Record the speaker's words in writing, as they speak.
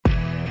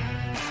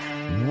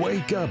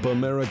Wake up,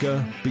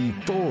 America,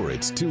 before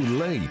it's too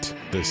late.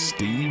 The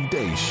Steve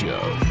Deace Show.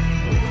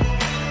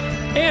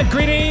 And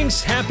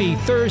greetings. Happy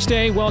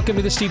Thursday. Welcome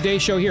to the Steve Deace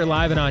Show here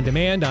live and on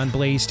demand on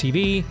Blaze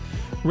TV,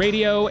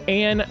 radio,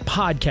 and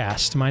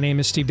podcast. My name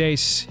is Steve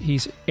Deace.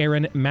 He's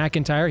Aaron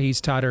McIntyre.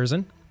 He's Todd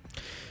Erzin.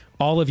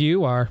 All of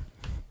you are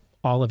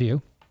all of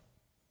you.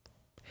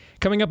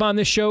 Coming up on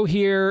the show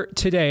here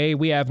today,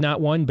 we have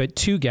not one but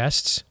two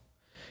guests.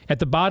 At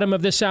the bottom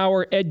of this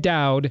hour, Ed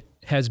Dowd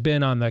has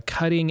been on the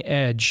cutting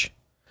edge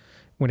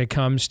when it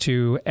comes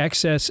to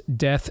excess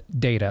death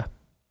data.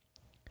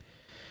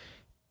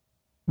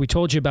 We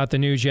told you about the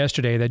news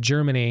yesterday that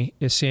Germany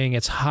is seeing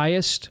its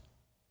highest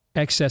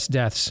excess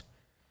deaths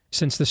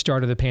since the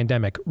start of the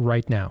pandemic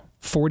right now,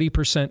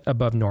 40%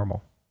 above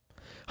normal,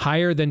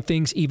 higher than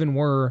things even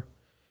were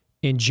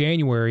in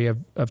January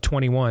of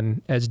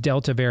 21 as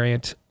Delta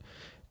variant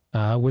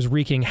was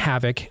wreaking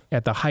havoc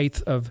at the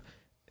height of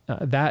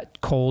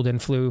that cold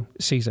and flu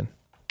season.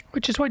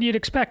 Which is what you'd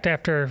expect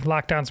after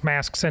lockdowns,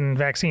 masks, and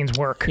vaccines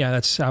work. Yeah,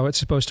 that's how it's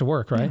supposed to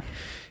work, right?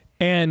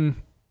 Yeah. And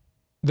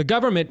the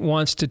government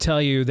wants to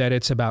tell you that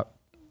it's about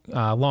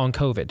long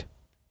COVID.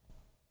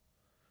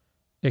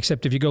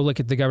 Except if you go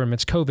look at the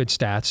government's COVID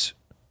stats,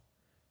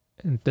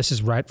 and this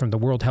is right from the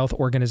World Health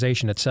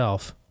Organization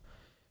itself,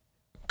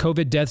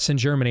 COVID deaths in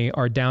Germany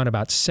are down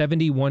about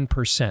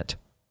 71%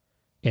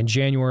 in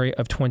January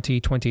of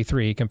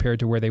 2023 compared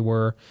to where they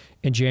were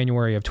in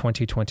January of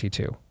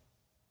 2022.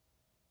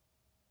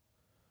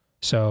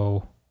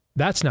 So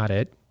that's not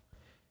it.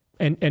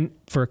 And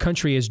for a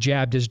country as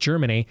jabbed as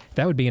Germany,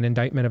 that would be an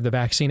indictment of the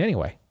vaccine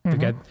anyway.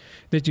 Mm-hmm.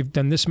 You've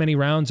done this many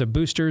rounds of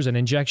boosters and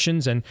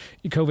injections, and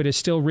COVID is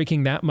still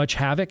wreaking that much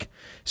havoc.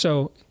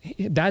 So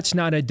that's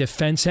not a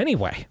defense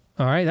anyway.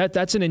 All right,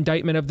 that's an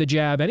indictment of the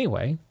jab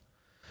anyway.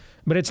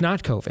 But it's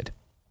not COVID.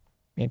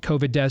 And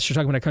COVID deaths, you're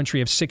talking about a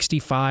country of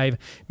 65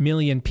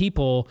 million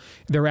people.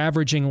 They're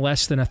averaging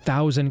less than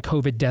 1,000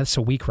 COVID deaths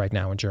a week right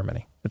now in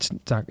Germany.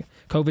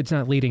 COVID's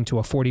not leading to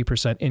a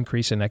 40%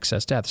 increase in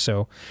excess deaths.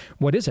 So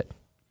what is it?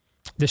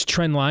 This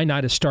trend line,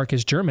 not as stark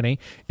as Germany,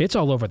 it's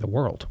all over the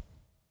world,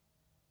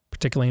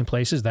 particularly in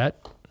places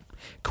that,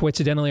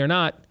 coincidentally or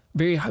not,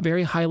 very,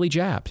 very highly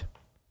jabbed.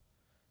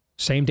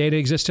 Same data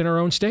exists in our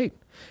own state.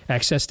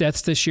 Excess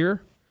deaths this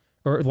year,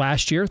 or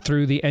last year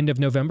through the end of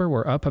November,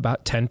 were up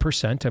about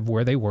 10% of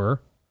where they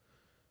were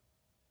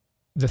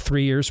the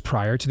 3 years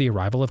prior to the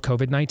arrival of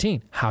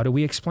COVID-19. How do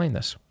we explain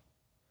this?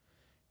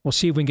 We'll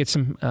see if we can get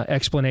some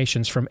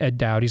explanations from Ed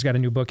Dowd. He's got a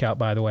new book out,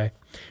 by the way.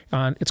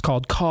 It's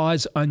called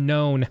Cause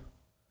Unknown.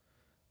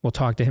 We'll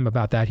talk to him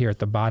about that here at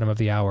the bottom of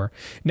the hour.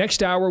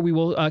 Next hour, we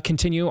will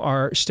continue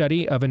our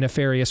study of A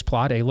Nefarious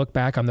Plot, a look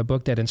back on the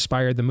book that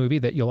inspired the movie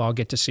that you'll all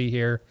get to see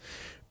here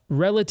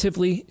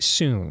relatively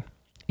soon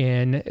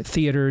in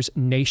theaters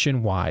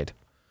nationwide.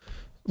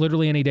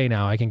 Literally any day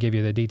now, I can give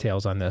you the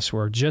details on this.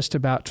 We're just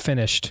about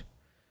finished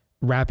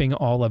wrapping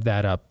all of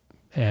that up.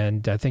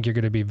 And I think you're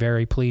going to be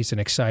very pleased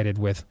and excited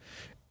with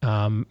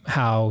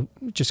how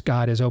just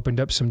God has opened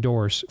up some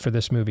doors for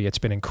this movie. It's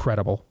been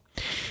incredible.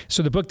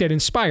 So the book that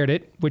inspired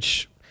it,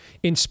 which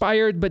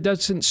inspires but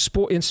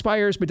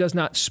does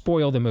not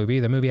spoil the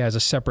movie. The movie has a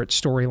separate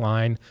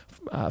storyline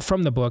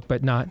from the book,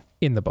 but not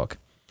in the book.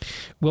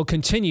 We'll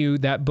continue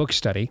that book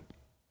study.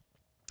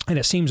 And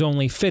it seems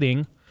only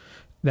fitting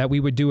that we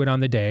would do it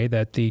on the day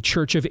that the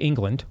Church of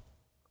England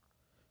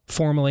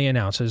formally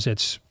announces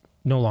it's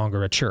no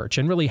longer a church,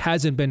 and really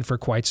hasn't been for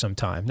quite some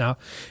time. Now,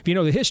 if you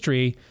know the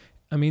history,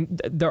 I mean,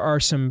 there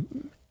are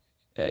some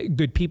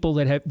good people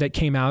that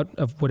came out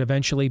of what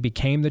eventually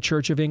became the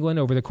Church of England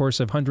over the course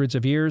of hundreds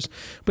of years,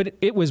 but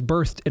it was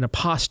birthed in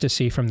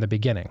apostasy from the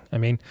beginning. I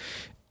mean,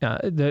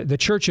 the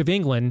Church of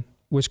England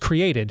was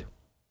created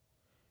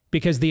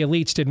because the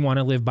elites didn't want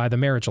to live by the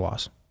marriage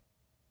laws.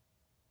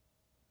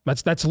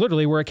 That's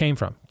literally where it came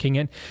from.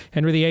 King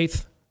Henry VIII,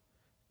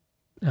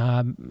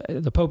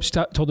 the Pope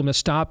told him to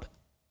stop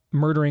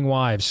murdering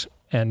wives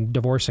and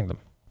divorcing them.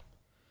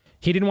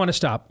 He didn't want to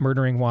stop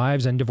murdering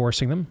wives and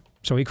divorcing them,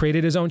 so he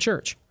created his own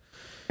church.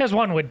 As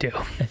one would do.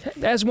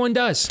 As one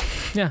does.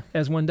 Yeah,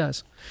 as one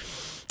does.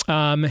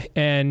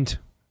 And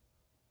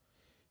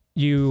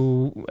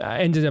you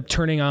ended up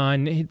turning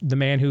on the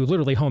man who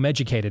literally home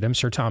educated him,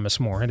 Sir Thomas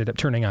More, ended up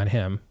turning on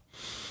him.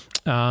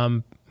 I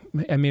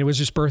mean, it was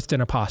just birthed in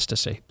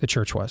apostasy, the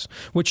church was,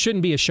 which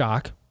shouldn't be a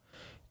shock.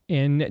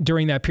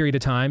 During that period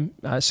of time,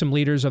 some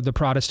leaders of the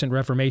Protestant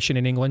Reformation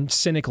in England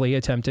cynically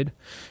attempted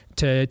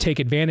to take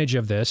advantage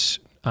of this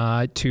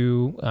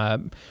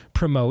to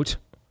promote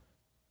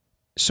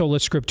sola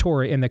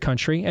scriptura in the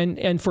country.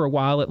 And for a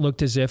while, it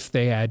looked as if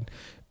they had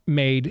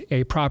made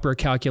a proper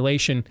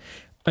calculation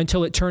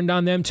until it turned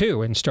on them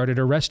too and started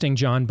arresting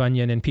John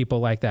Bunyan and people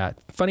like that.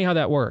 Funny how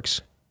that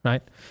works,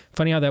 right?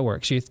 Funny how that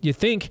works. You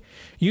think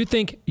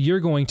you're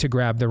going to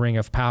grab the ring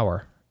of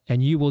power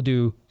and you will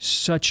do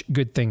such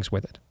good things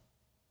with it.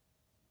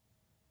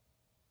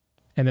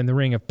 And then the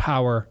ring of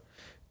power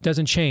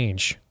doesn't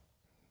change.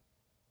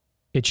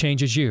 It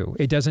changes you.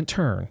 It doesn't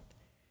turn.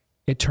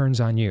 it turns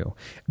on you.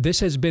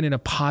 This has been an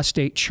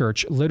apostate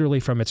church literally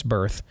from its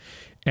birth,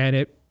 and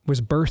it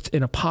was birthed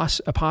in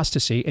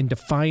apostasy in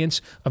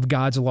defiance of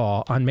God's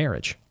law on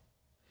marriage.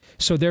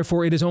 So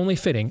therefore, it is only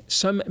fitting,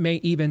 some may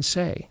even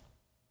say,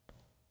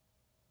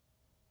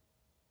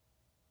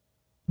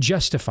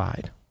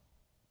 justified.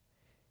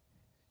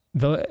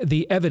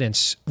 The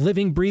evidence,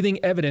 living, breathing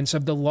evidence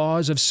of the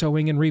laws of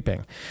sowing and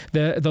reaping,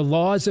 the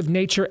laws of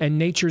nature and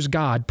nature's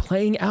God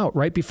playing out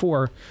right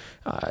before,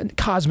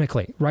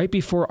 cosmically, right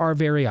before our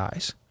very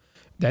eyes,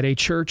 that a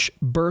church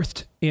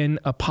birthed in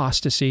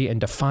apostasy and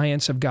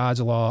defiance of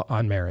God's law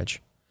on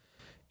marriage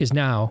is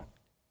now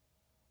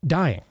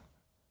dying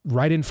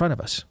right in front of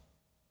us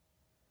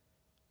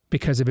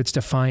because of its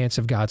defiance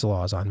of God's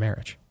laws on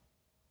marriage.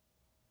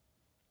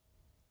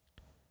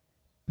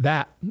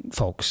 That,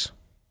 folks,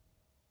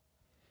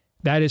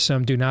 that is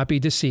some do not be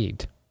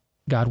deceived.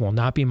 God will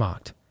not be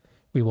mocked.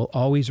 We will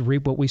always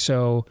reap what we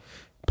sow.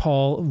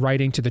 Paul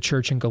writing to the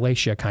church in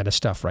Galatia kind of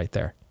stuff right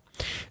there.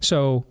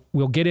 So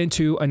we'll get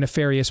into a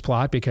nefarious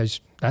plot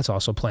because that's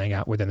also playing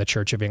out within the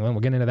Church of England.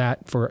 We'll get into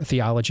that for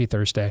Theology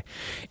Thursday.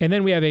 And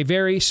then we have a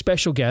very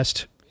special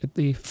guest at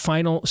the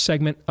final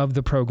segment of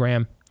the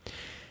program.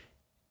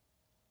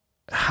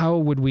 How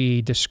would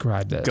we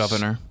describe this?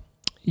 Governor.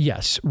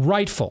 Yes,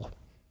 rightful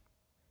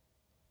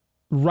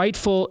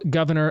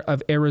governor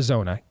of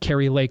Arizona,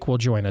 Kari Lake, will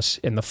join us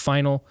in the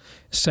final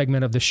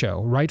segment of the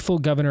show. Rightful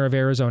governor of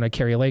Arizona,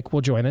 Kari Lake,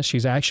 will join us.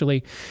 She's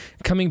actually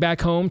coming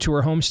back home to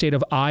her home state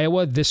of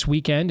Iowa this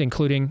weekend,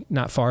 including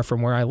not far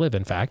from where I live,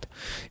 in fact.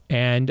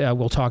 And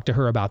we'll talk to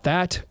her about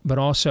that, but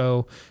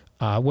also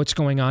what's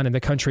going on in the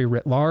country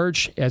writ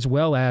large, as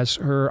well as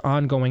her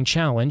ongoing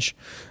challenge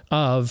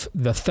of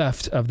the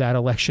theft of that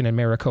election in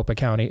Maricopa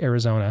County,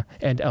 Arizona,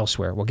 and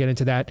elsewhere. We'll get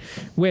into that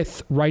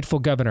with rightful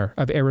governor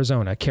of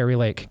Arizona, Kari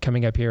Lake,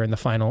 coming up here in the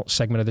final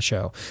segment of the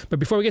show. But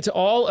before we get to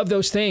all of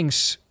those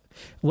things,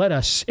 let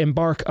us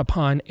embark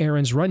upon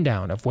Aaron's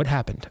rundown of what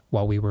happened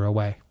while we were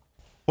away.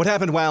 What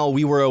happened while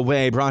we were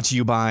away brought to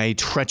you by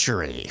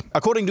treachery.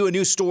 According to a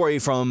new story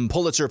from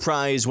Pulitzer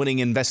Prize-winning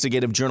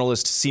investigative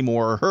journalist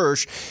Seymour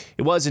Hersh,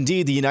 it was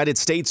indeed the United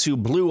States who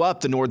blew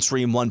up the Nord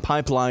Stream 1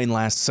 pipeline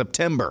last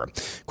September.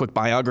 Quick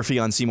biography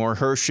on Seymour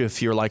Hersh,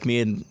 if you're like me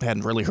and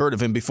hadn't really heard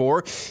of him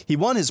before. He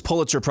won his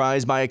Pulitzer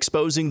Prize by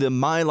exposing the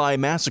My Lai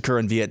massacre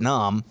in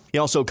Vietnam. He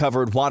also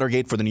covered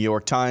Watergate for the New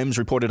York Times,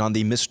 reported on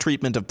the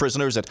mistreatment of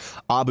prisoners at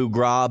Abu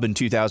Ghraib in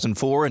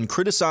 2004, and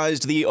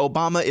criticized the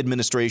Obama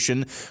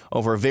administration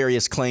over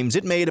various claims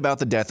it made about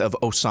the death of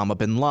Osama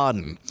bin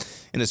Laden.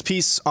 In his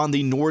piece on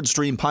the Nord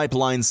Stream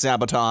pipeline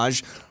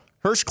sabotage,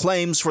 Hersh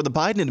claims for the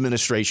Biden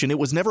administration it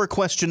was never a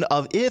question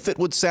of if it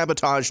would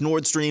sabotage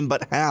Nord Stream,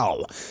 but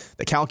how.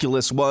 The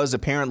calculus was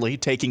apparently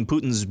taking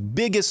Putin's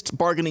biggest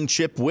bargaining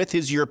chip with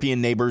his European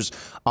neighbors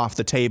off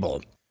the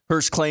table.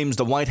 Hersh claims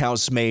the White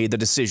House made the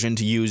decision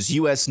to use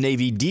U.S.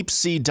 Navy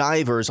deep-sea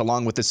divers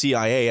along with the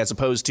CIA as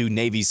opposed to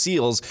Navy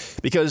SEALs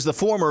because the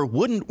former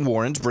wouldn't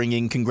warrant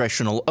bringing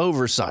congressional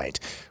oversight.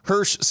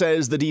 Hersh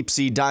says the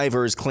deep-sea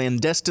divers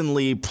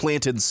clandestinely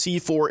planted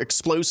C4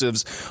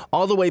 explosives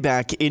all the way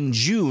back in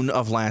June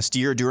of last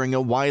year during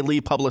a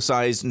widely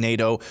publicized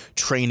NATO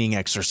training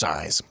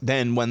exercise.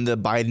 Then, when the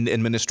Biden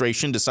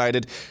administration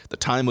decided the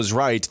time was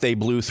right, they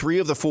blew 3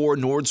 of the 4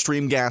 Nord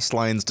Stream gas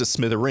lines to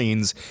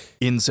smithereens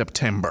in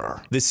September.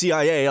 The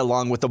CIA,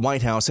 along with the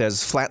White House,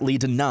 has flatly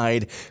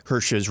denied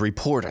Hersh's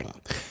reporting.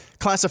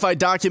 Classified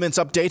documents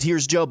update.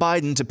 Here's Joe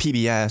Biden to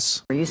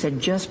PBS. You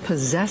said just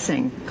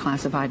possessing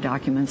classified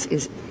documents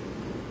is,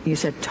 you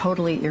said,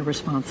 totally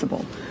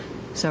irresponsible.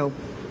 So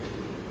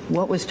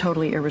what was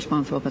totally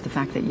irresponsible about the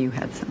fact that you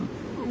had some?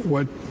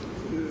 What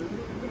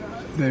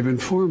they've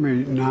informed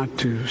me not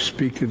to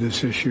speak to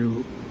this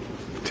issue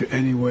to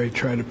any way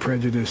try to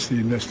prejudice the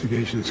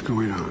investigation that's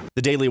going on.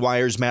 The Daily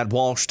Wire's Matt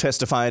Walsh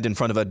testified in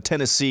front of a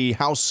Tennessee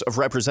House of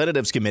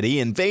Representatives committee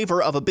in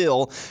favor of a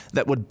bill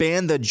that would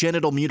ban the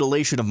genital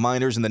mutilation of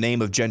minors in the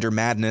name of gender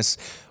madness.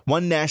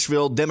 One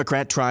Nashville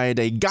Democrat tried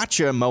a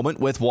gotcha moment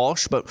with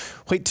Walsh, but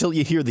wait till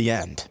you hear the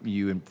end.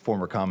 You in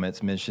former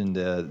comments mentioned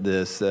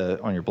this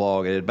on your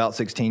blog. At about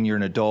 16, you're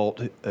an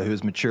adult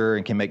who's mature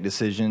and can make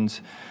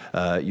decisions.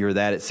 You're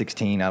that at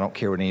 16. I don't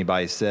care what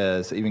anybody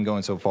says, even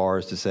going so far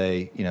as to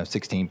say,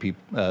 16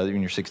 people, when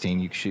you're 16,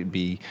 you should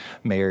be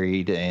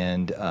married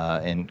and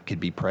could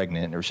be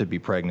pregnant or should be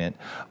pregnant.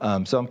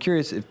 So I'm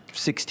curious if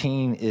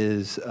 16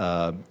 is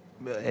an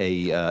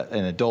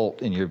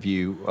adult in your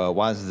view.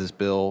 Why does this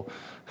bill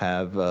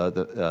have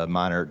the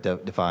minor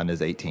defined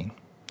as 18?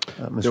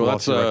 Mr.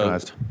 Walsh,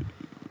 recognized.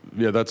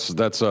 Yeah,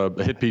 that's a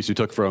hit piece you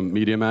took from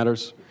Media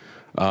Matters,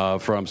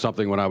 from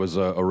something when I was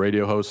a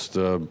radio host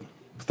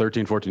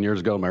 13, 14 years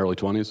ago, in my early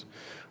 20s.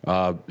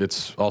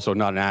 It's also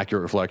not an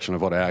accurate reflection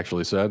of what I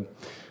actually said.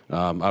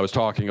 I was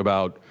talking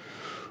about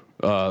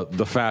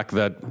the fact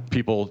that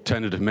people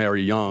tended to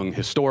marry young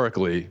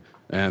historically,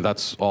 and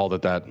that's all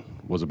that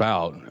was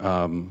about.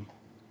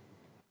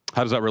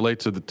 How does that relate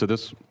to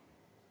this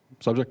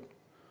subject?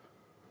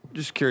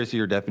 Just curious of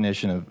your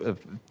definition of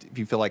if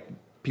you feel like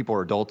people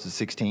are adults at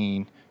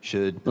 16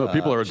 should. No,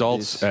 people are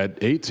adults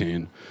at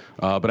 18,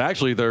 but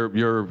actually,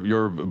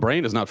 your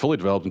brain is not fully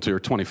developed until you're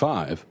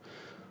 25.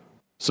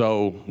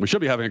 So we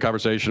should be having a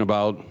conversation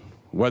about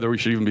whether we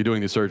should even be doing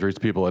these surgeries to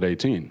people at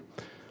 18.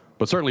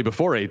 But certainly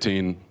before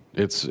 18,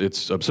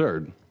 it's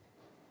absurd.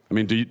 I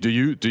mean, do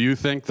you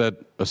think that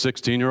a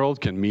 16-year-old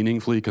can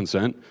meaningfully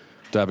consent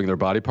to having their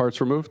body parts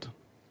removed?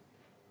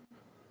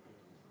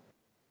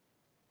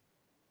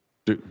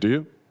 Do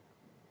you?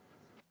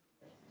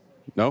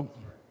 No?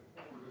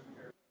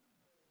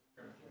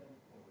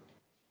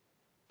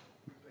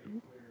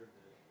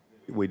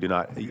 We do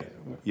not.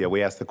 Yeah,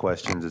 we ask the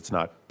questions. It's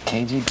not.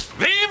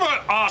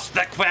 Ask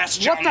the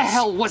questions. What the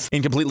hell was...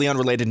 In completely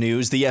unrelated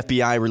news, the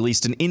FBI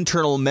released an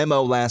internal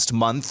memo last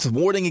month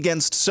warning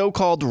against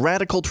so-called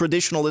radical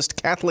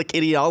traditionalist Catholic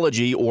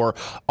ideology, or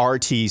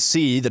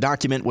RTC. The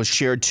document was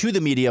shared to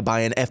the media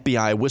by an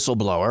FBI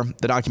whistleblower.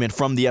 The document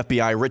from the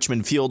FBI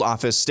Richmond field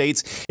office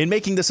states, in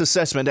making this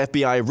assessment,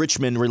 FBI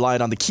Richmond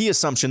relied on the key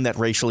assumption that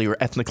racially or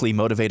ethnically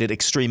motivated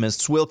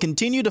extremists will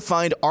continue to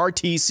find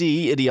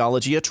RTC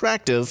ideology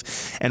attractive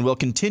and will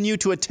continue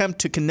to attempt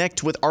to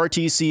connect with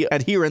RTC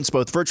adherents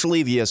both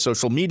virtually via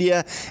social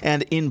media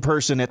and in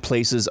person at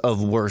places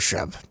of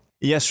worship.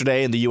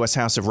 Yesterday in the U.S.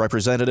 House of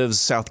Representatives,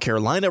 South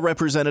Carolina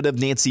Representative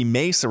Nancy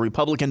Mace, a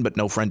Republican but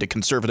no friend to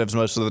conservatives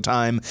most of the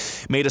time,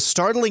 made a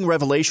startling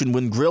revelation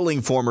when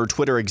grilling former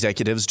Twitter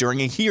executives during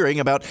a hearing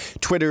about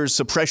Twitter's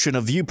suppression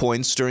of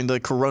viewpoints during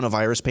the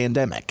coronavirus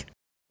pandemic.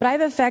 But I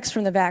have effects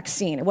from the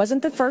vaccine. It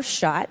wasn't the first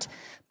shot,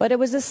 but it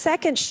was the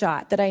second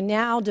shot that I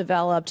now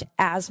developed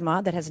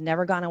asthma that has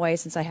never gone away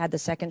since I had the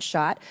second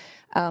shot.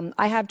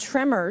 I have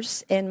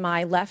tremors in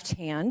my left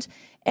hand,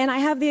 and I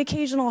have the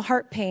occasional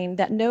heart pain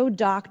that no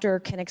doctor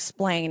can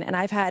explain, and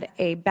I've had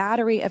a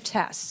battery of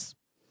tests.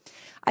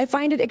 I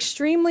find it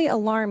extremely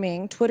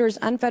alarming Twitter's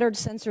unfettered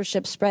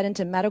censorship spread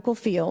into medical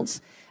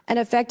fields and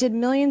affected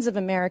millions of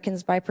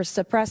Americans by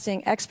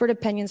suppressing expert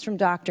opinions from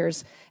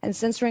doctors and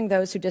censoring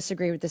those who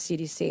disagree with the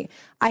CDC.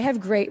 I have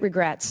great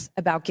regrets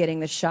about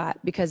getting the shot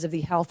because of the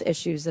health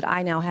issues that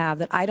I now have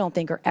that I don't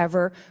think are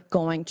ever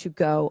going to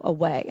go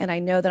away. And I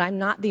know that I'm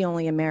not the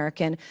only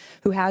American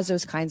who has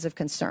those kinds of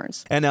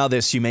concerns. And now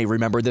this, you may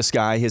remember this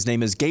guy. His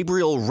name is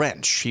Gabriel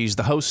Rench. He's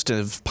the host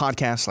of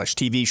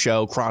podcast/TV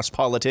show Cross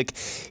Politic.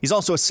 He's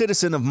also a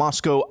citizen of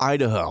Moscow,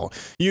 Idaho.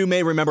 You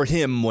may remember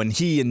him when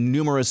he and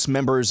numerous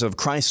members of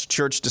Christ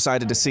Church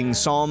decided to sing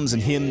psalms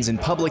and hymns in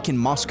public in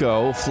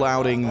Moscow,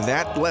 flouting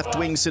that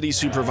left-wing city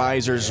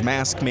supervisor's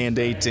mask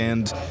mandate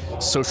and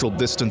social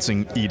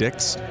distancing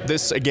edicts.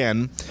 This,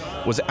 again,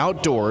 was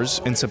outdoors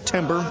in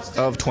September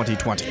of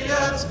 2020.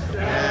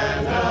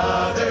 And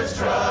others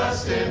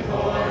trust in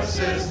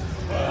horses,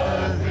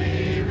 but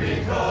we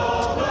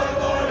recall the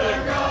Lord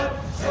our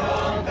God,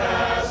 strong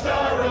past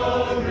our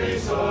own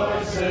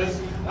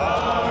resources.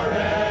 Our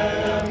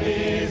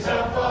enemies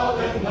have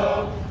fallen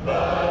low,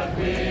 but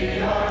we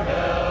are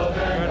held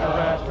and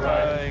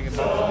upright.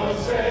 So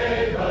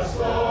save us,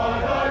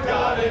 Lord, our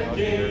God and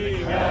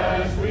King,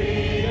 as we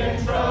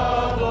in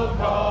trouble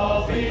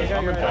call thee,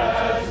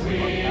 as we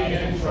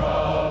in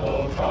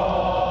trouble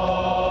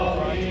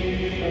call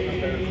thee.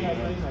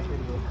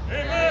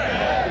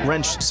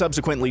 Rench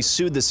subsequently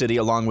sued the city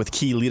along with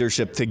key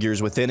leadership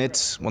figures within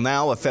it. Well,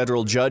 now a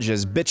federal judge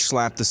has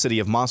bitch-slapped the city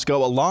of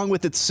Moscow along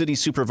with its city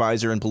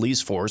supervisor and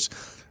police force.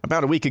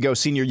 About a week ago,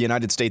 senior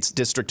United States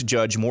District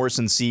Judge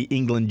Morrison C.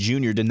 England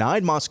Jr.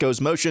 denied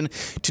Moscow's motion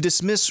to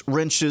dismiss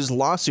Rench's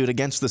lawsuit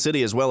against the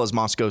city, as well as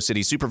Moscow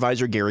City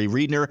Supervisor Gary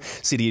Riedner,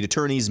 City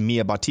Attorneys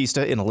Mia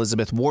Bautista and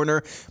Elizabeth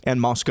Warner,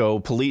 and Moscow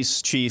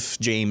Police Chief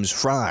James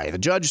Fry. The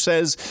judge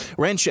says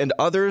Rench and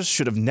others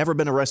should have never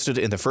been arrested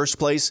in the first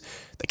place.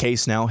 The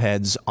case now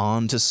heads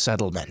on to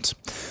settlement.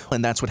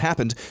 And that's what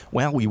happened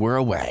while we were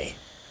away.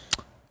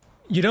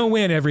 You don't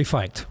win every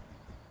fight,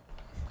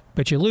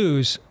 but you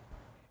lose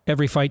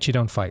every fight you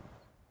don't fight.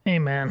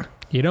 Amen.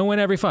 You don't win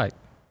every fight,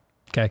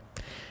 okay?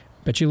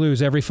 But you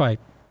lose every fight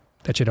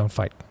that you don't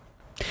fight.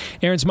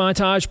 Aaron's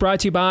Montage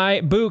brought to you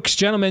by Books.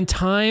 Gentlemen,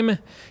 time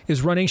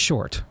is running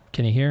short.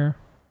 Can you hear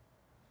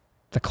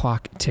the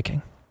clock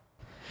ticking?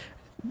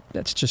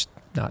 That's just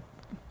not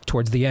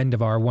towards the end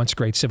of our once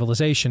great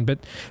civilization, but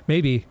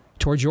maybe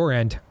towards your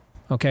end,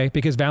 okay?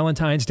 Because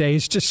Valentine's Day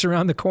is just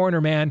around the corner,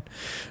 man.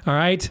 All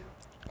right?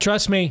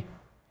 Trust me,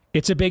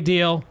 it's a big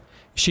deal.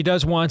 She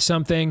does want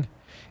something.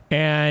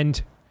 And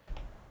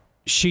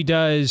she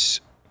does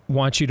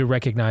want you to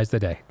recognize the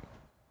day.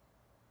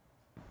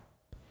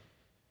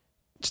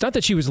 It's not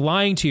that she was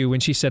lying to you when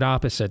she said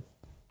opposite.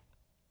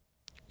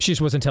 She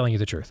just wasn't telling you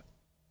the truth.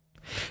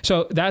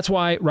 So that's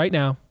why right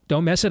now,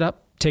 don't mess it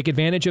up. Take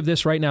advantage of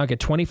this right now. Get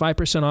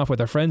 25% off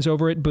with our friends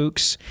over at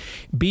Books.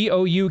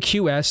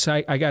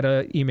 BOUQS. I got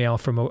an email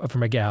from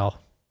a gal,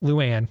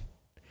 Luann,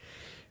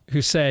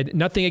 who said,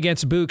 nothing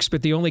against Books,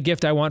 but the only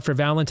gift I want for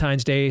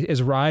Valentine's Day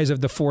is Rise of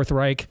the Fourth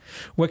Reich.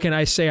 What can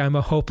I say? I'm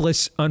a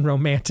hopeless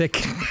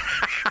unromantic.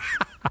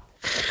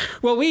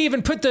 Well, we even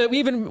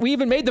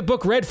made the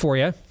book red for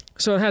you,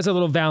 so it has a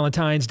little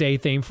Valentine's Day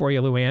theme for you,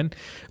 Luann.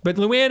 But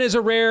Luann is a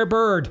rare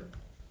bird.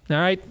 All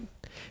right?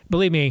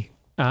 Believe me,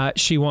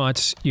 she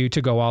wants you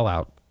to go all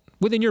out.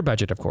 Within your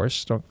budget, of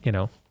course. Don't, you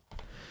know.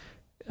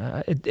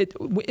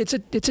 It's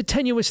a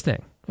tenuous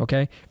thing,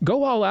 okay?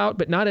 Go all out,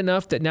 but not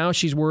enough that now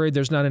she's worried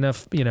there's not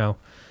enough,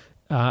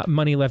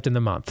 money left in the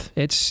month.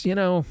 It's,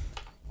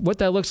 what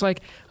that looks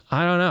like,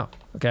 I don't know,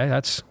 okay?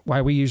 That's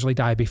why we usually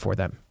die before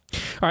them.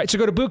 All right, so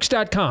go to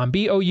Bouqs.com.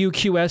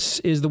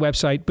 Bouqs is the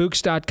website.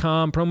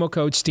 Bouqs.com, promo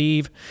code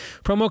Steve.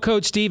 Promo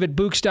code Steve at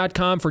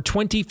Bouqs.com for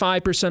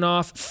 25%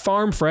 off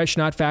farm fresh,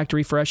 not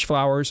factory fresh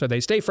flowers, so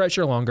they stay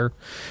fresher longer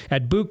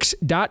at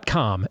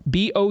Bouqs.com.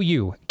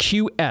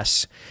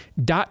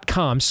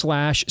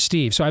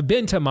 Bouqs.com/Steve. So I've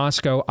been to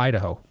Moscow,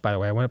 Idaho, by the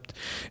way. I went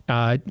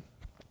up.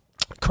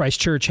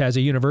 Christchurch has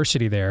a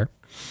university there,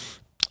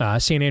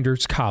 St.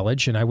 Andrews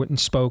College, and I went and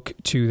spoke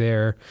to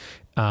their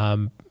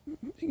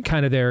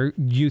kind of their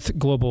youth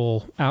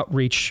global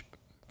outreach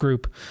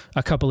group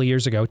a couple of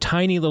years ago.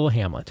 Tiny little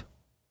hamlet.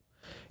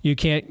 You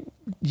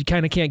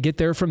kind of can't get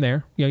there from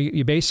there.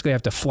 You basically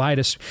have to fly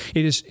to.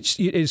 It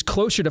is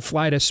closer to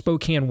fly to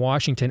Spokane,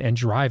 Washington, and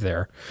drive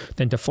there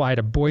than to fly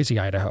to Boise,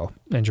 Idaho,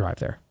 and drive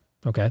there.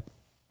 Okay.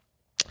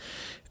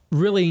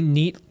 Really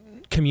neat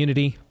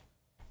community.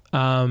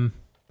 But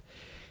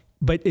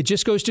it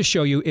just goes to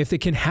show you, if it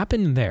can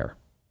happen there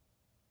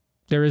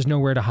is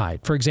nowhere to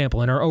hide. For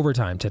example, in our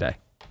overtime today,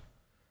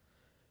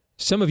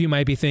 some of you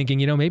might be thinking,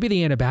 maybe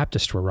the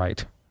Anabaptists were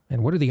right.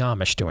 And what are the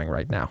Amish doing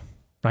right now?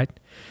 Right?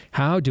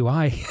 How do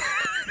I...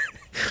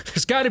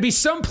 There's got to be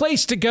some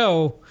place to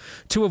go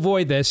to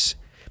avoid this.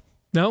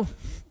 No.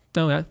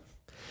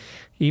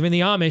 Even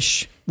the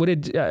Amish, what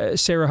did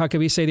Sarah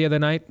Huckabee say the other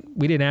night?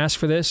 We didn't ask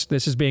for this.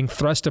 This is being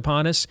thrust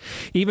upon us.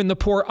 Even the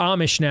poor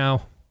Amish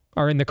now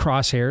are in the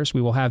crosshairs.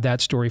 We will have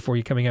that story for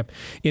you coming up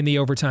in the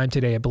overtime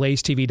today at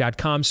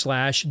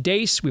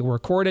blazetv.com/Deace. We will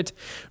record it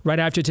right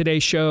after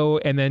today's show.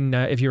 And then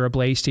if you're a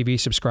Blaze TV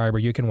subscriber,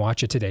 you can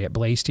watch it today at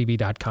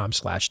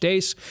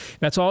blazetv.com/Deace.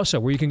 That's also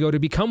where you can go to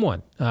become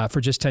one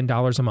for just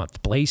 $10 a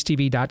month.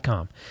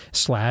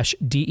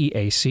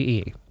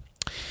 blazetv.com/DEACE.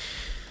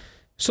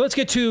 So let's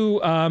get to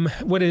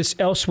what is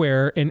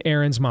elsewhere in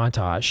Aaron's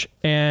montage.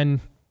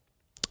 And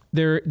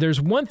there's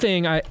one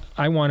thing I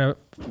want to,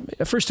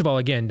 first of all,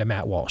 again, to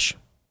Matt Walsh.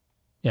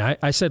 Yeah,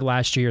 I said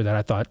last year that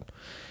I thought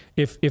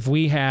if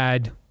we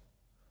had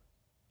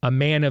a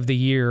man of the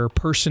year,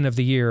 person of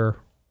the year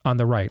on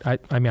the right, I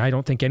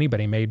don't think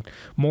anybody made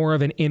more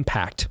of an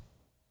impact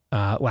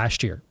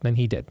last year than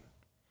he did.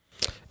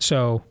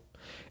 So,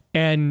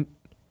 and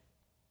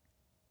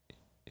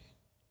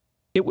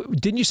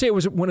didn't you say it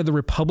was one of the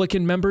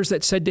Republican members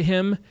that said to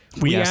him,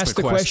 we asked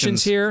the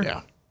questions here?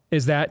 Yeah.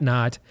 Is that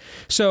not?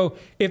 So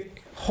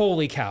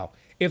holy cow,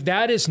 if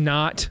that is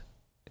not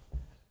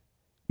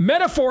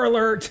metaphor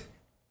alert.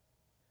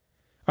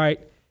 All right.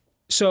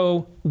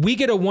 So we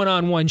get a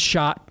one-on-one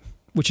shot,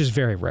 which is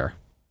very rare.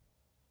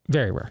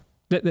 Very rare.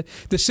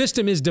 The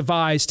system is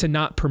devised to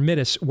not permit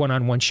us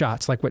one-on-one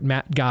shots like what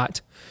Matt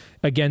got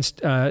against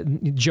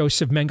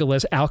Joseph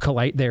Mengele's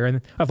Alkalite there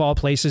in, of all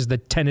places, the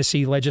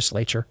Tennessee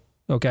legislature.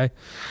 Okay.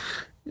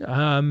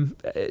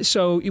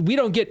 So we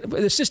don't get,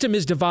 the system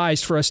is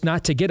devised for us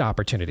not to get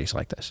opportunities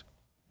like this.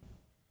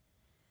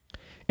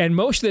 And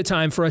most of the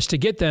time for us to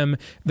get them,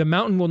 the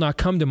mountain will not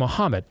come to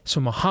Muhammad.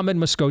 So Muhammad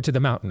must go to the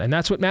mountain. And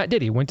that's what Matt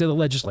did. He went to the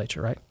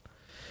legislature, right?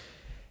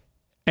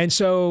 And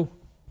so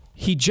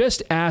he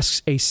just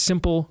asks a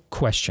simple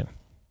question.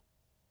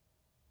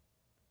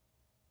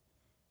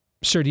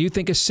 Sir, do you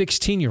think a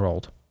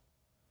 16-year-old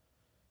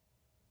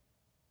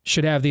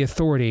should have the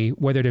authority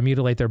whether to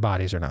mutilate their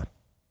bodies or not?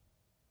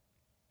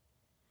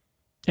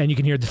 And you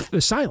can hear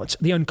the silence,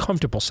 the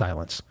uncomfortable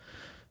silence,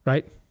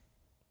 right?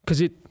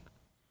 Because it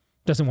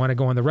doesn't want to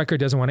go on the record,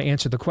 doesn't want to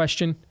answer the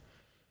question,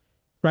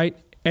 right?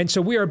 And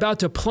so we are about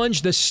to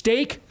plunge the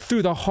stake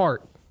through the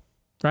heart,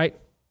 right?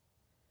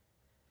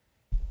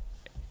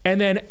 And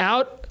then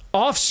out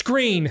off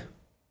screen,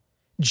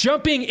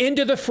 jumping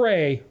into the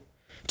fray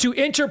to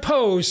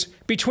interpose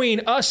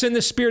between us and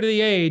the spirit of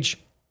the age,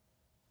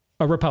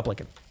 a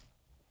Republican.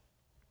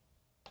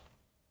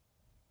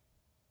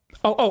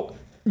 Oh,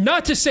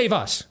 not to save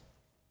us,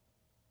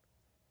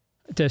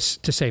 to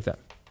save them.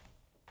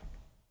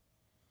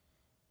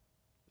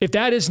 If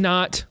that is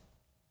not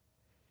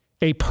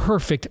a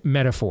perfect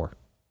metaphor,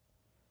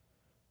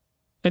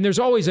 and there's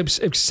always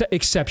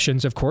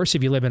exceptions, of course.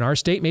 If you live in our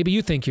state, maybe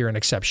you think you're an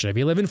exception. If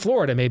you live in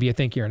Florida, maybe you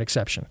think you're an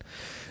exception.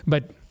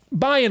 But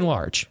by and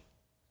large,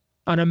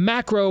 on a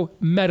macro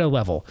meta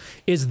level,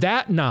 is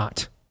that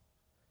not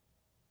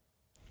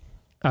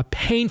a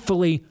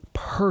painfully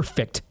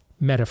perfect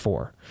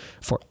metaphor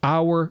for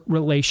our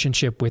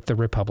relationship with the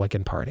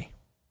Republican Party?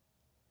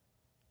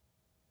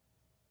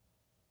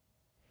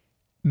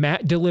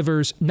 Matt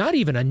delivers not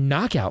even a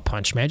knockout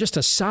punch, man, just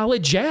a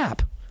solid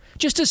jab.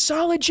 Just a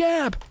solid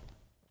jab.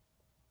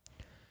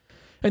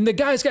 And the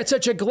guy's got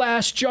such a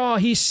glass jaw,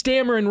 he's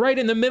stammering right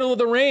in the middle of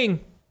the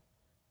ring.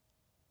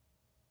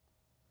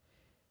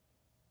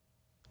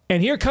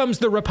 And here comes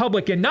the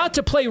Republican, not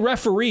to play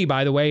referee,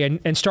 by the way,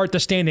 and start the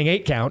standing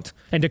 8 count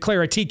and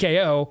declare a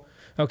TKO,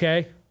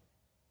 okay?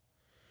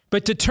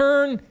 But to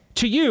turn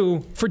to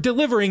you for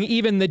delivering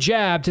even the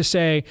jab to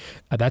say,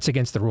 that's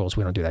against the rules.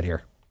 We don't do that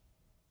here.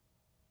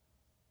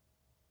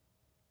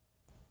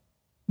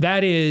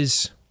 That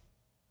is...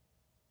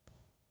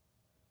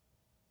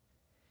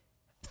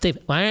 Steve,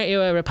 why aren't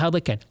you a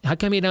Republican? How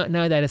come you don't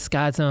know that it's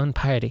God's own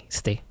party,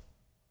 Steve?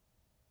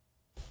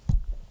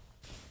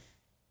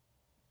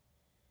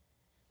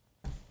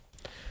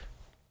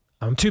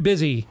 I'm too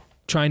busy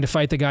trying to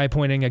fight the guy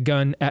pointing a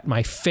gun at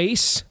my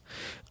face.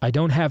 I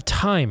don't have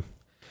time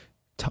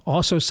to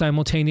also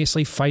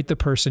simultaneously fight the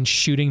person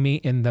shooting me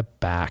in the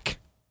back.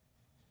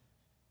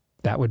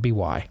 That would be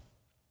why.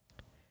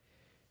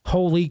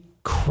 Holy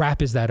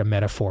crap, is that a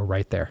metaphor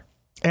right there?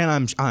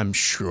 And I'm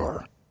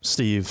sure,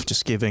 Steve,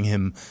 just giving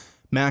him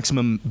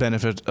maximum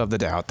benefit of the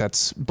doubt.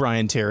 That's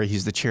Brian Terry.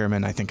 He's the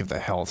chairman, I think, of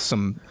the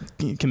some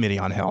committee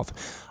on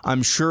health.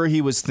 I'm sure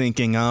he was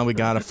thinking, we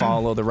got to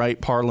follow the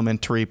right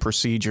parliamentary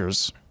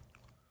procedures.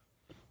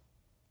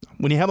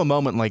 When you have a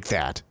moment like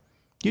that,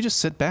 you just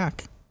sit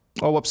back.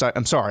 Oh, whoops,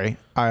 I'm sorry.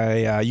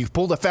 You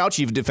pulled a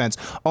Fauci defense.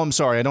 Oh, I'm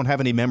sorry. I don't have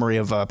any memory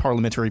of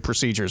parliamentary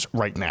procedures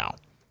right now.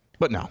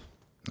 But no.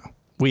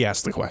 We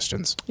ask the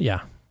questions.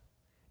 Yeah.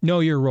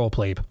 Know your role,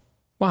 plebe.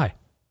 Why?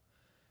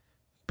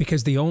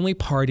 Because the only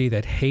party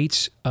that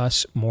hates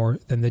us more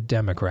than the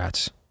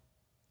Democrats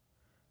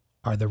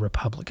are the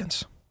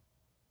Republicans.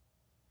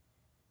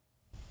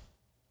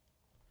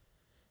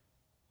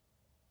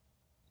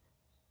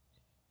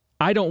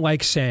 I don't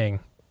like saying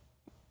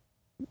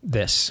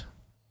this,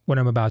 what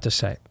I'm about to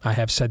say. I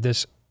have said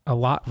this a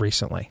lot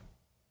recently.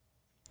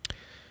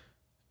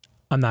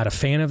 I'm not a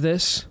fan of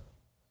this.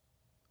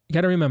 You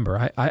got to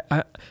remember,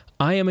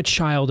 I am a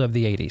child of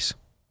the 80s.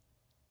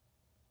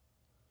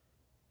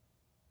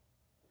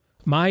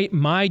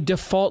 My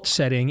default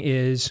setting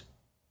is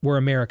we're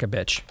America,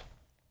 bitch.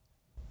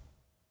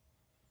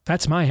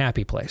 That's my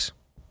happy place.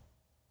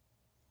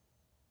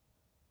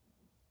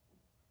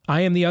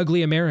 I am the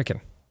ugly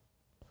American.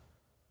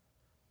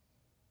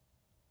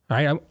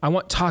 I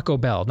want Taco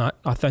Bell, not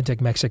authentic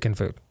Mexican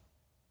food.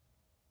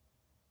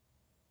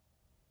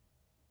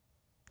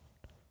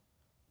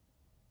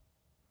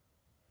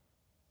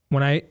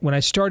 When I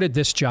started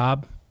this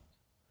job,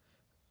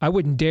 I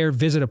wouldn't dare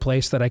visit a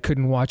place that I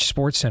couldn't watch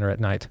SportsCenter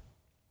at night.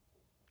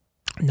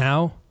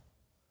 Now,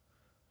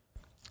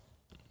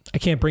 I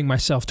can't bring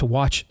myself to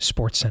watch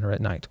SportsCenter at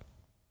night.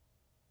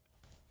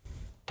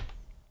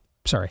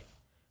 Sorry,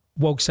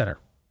 Woke Center.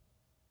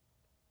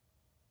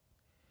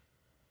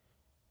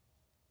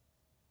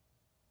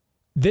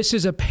 This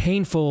is a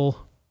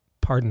painful,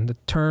 pardon the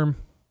term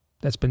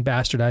that's been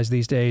bastardized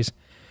these days,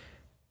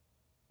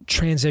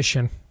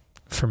 transition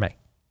for me.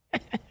 All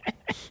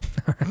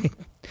right.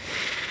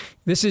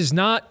 This is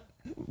not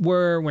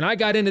where, when I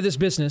got into this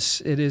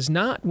business, it is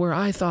not where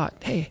I thought,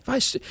 hey,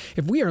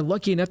 if we are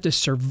lucky enough to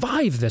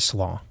survive this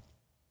long.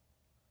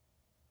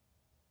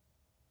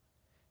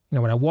 You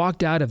know, when I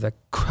walked out of the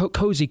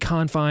cozy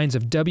confines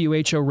of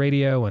WHO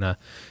radio and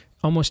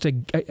almost a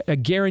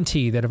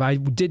guarantee that if I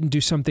didn't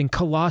do something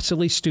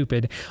colossally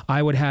stupid,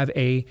 I would have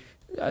a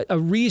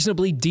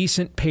reasonably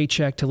decent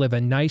paycheck to live a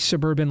nice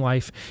suburban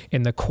life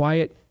in the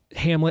quiet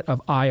hamlet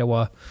of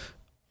Iowa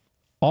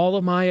all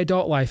of my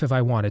adult life if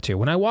I wanted to.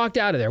 When I walked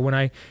out of there, when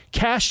I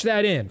cashed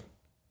that in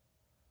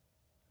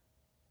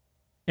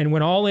and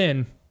went all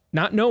in,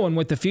 not knowing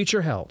what the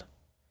future held,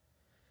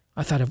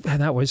 I thought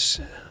that was,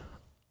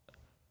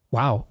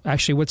 wow.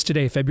 Actually, what's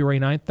today, February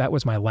 9th? That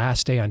was my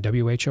last day on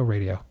WHO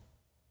radio.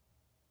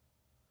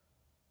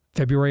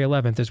 February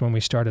 11th is when we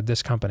started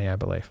this company, I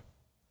believe.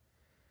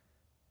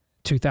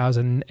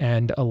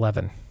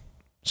 2011.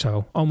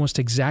 So almost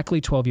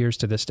exactly 12 years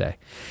to this day.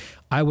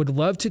 I would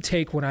love to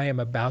take what I am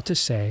about to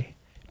say,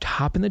 to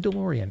hop in the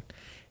DeLorean,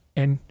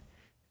 and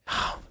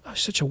I'm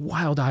such a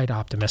wild-eyed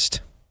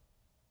optimist.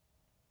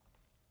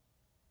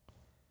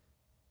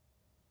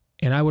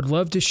 And I would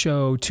love to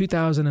show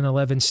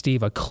 2011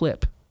 Steve a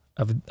clip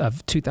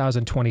of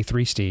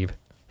 2023 Steve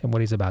and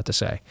what he's about to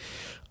say.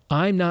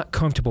 I'm not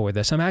comfortable with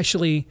this. I'm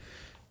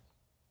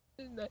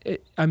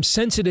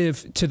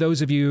sensitive to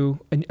those of you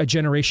a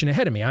generation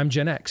ahead of me. I'm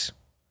Gen X.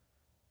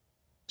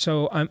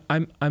 So I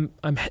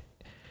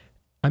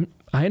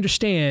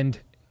understand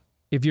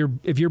if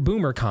you're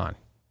Boomer Con.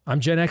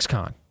 I'm Gen X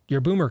Con.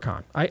 You're Boomer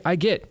Con. I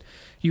get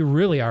you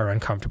really are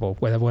uncomfortable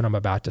with what I'm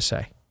about to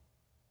say.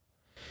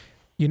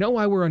 You know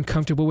why we're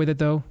uncomfortable with it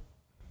though?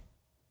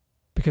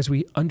 Because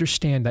we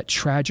understand that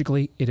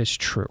tragically it is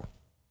true.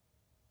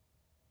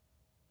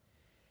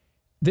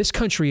 This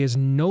country is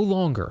no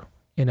longer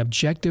an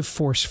objective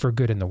force for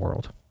good in the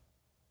world.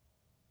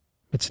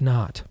 It's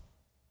not.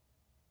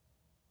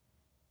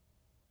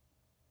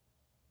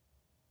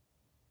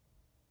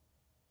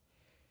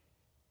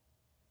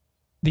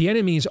 The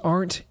enemies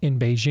aren't in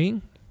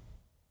Beijing,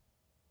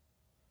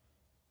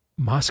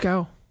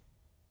 Moscow,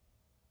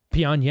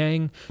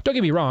 Pyongyang. Don't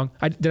get me wrong.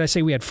 Did I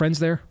say we had friends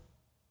there?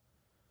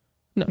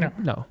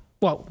 No.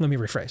 Well, let me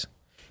rephrase.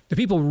 The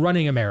people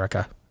running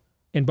America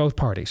in both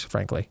parties,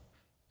 frankly,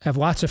 have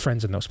lots of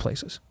friends in those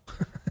places.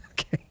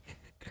 Okay.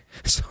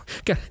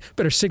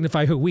 better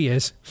signify who we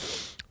is.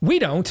 We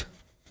don't.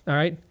 All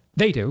right.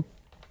 They do.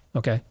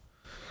 Okay.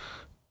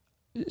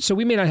 So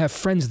we may not have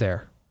friends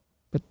there,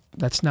 but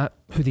that's not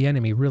who the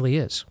enemy really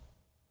is.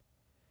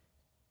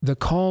 The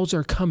calls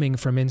are coming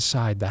from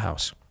inside the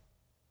house.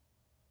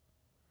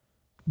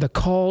 The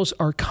calls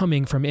are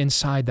coming from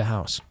inside the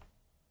house.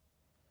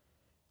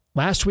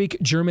 Last week,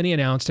 Germany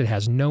announced it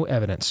has no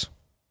evidence.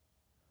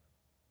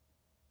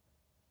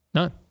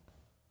 None.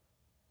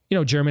 You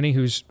know, Germany,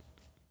 who's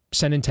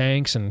sending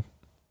tanks and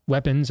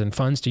weapons and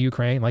funds to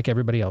Ukraine like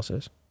everybody else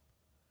is,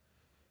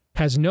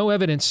 has no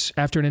evidence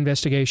after an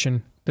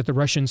investigation that the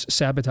Russians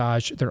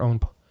sabotaged their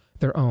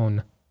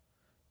own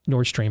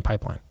Nord Stream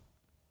pipeline.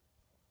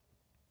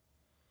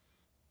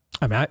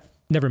 I mean, that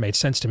never made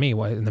sense to me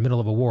why in the middle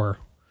of a war,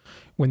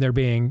 when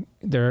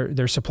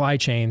their supply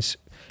chains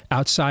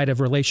outside of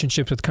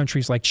relationships with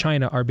countries like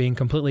China are being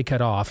completely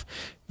cut off.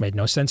 Made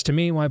no sense to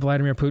me why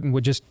Vladimir Putin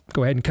would just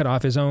go ahead and cut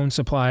off his own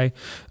supply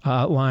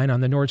line on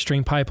the Nord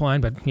Stream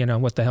pipeline. But, you know,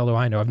 what the hell do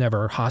I know? I've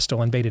never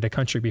hostile invaded a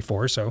country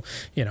before. So,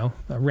 you know,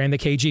 I ran the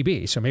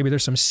KGB. So maybe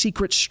there's some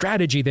secret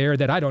strategy there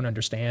that I don't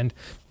understand.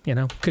 You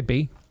know, could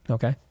be.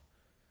 Okay.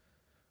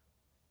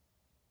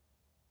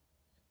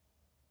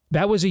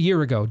 That was a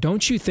year ago.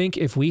 Don't you think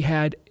if we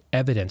had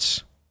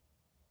evidence?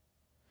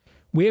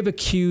 We have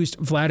accused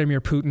Vladimir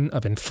Putin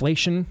of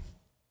inflation,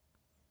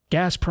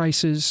 gas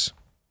prices,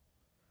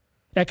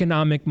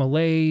 economic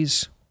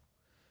malaise,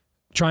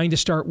 trying to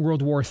start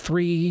World War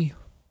III.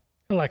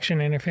 Election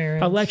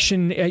interference.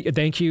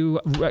 Thank you.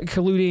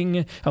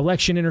 Colluding,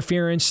 election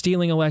interference,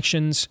 stealing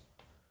elections.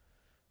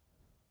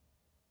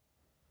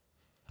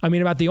 I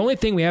mean, about the only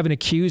thing we haven't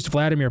accused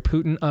Vladimir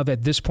Putin of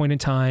at this point in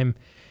time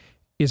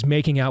is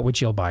making out with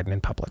Jill Biden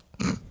in public.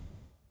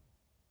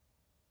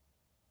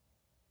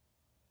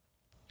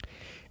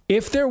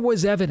 If there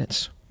was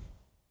evidence,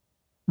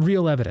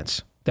 real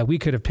evidence, that we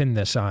could have pinned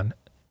this on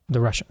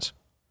the Russians,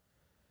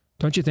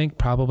 don't you think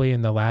probably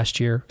in the last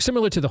year,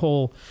 similar to the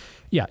whole,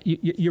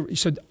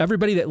 so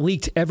everybody that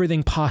leaked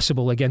everything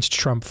possible against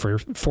Trump for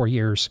 4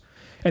 years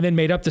and then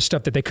made up the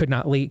stuff that they could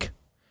not leak,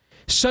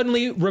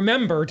 suddenly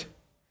remembered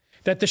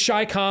that the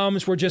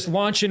Chi-Coms were just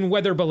launching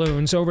weather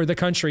balloons over the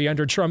country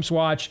under Trump's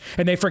watch,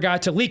 and they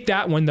forgot to leak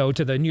that one, though,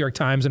 to the New York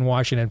Times and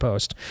Washington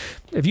Post.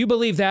 If you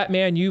believe that,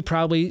 man, you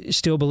probably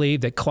still believe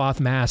that cloth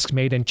masks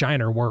made in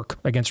China work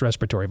against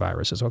respiratory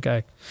viruses,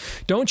 okay?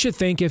 Don't you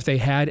think if they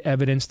had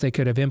evidence they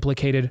could have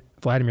implicated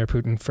Vladimir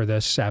Putin for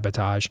this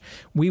sabotage,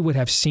 we would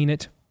have seen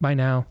it by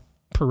now,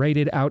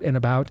 paraded out and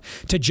about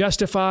to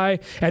justify,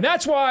 and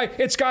that's why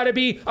it's got to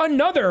be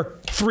another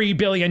 $3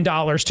 billion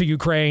to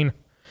Ukraine.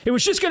 It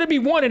was just going to be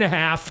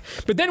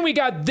 1.5, but then we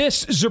got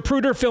this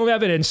Zapruder film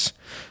evidence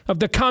of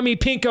the commie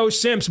pinko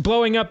simps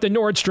blowing up the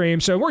Nord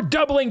Stream. So we're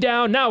doubling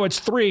down. Now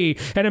it's 3.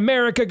 And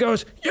America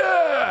goes,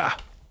 yeah.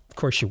 Of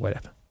course you would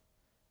have.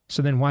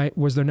 So then why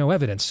was there no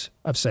evidence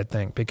of said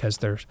thing? Because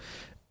there's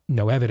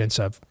no evidence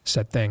of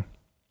said thing.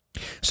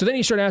 So then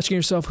you start asking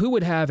yourself, who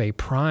would have a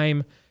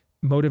prime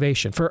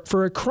motivation?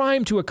 For a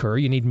crime to occur,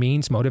 you need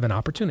means, motive, and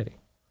opportunity.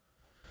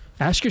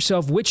 Ask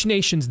yourself which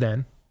nations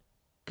then,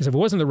 because if it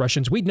wasn't the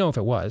Russians, we'd know if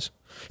it was.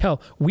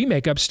 Hell, we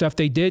make up stuff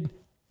they did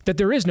that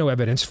there is no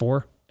evidence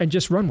for and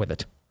just run with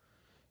it.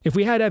 If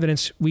we had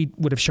evidence, we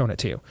would have shown it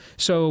to you.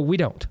 So we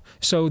don't.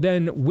 So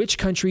then which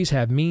countries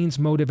have means,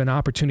 motive, and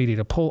opportunity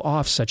to pull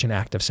off such an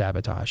act of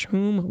sabotage?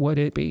 Whom would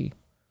it be?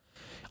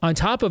 On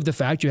top of the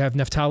fact you have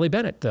Naftali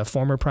Bennett, the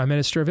former prime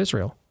minister of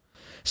Israel,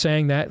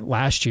 saying that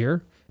last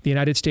year the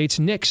United States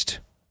nixed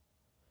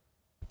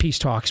peace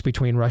talks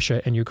between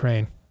Russia and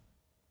Ukraine.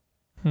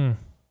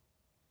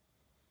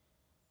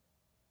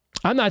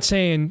 I'm not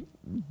saying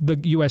the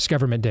U.S.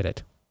 government did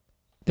it.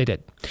 They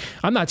did.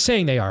 I'm not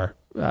saying they are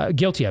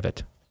guilty of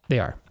it. They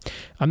are.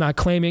 I'm not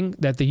claiming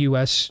that the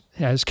U.S.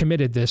 has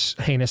committed this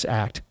heinous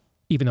act,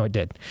 even though it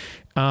did.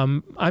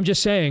 I'm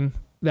just saying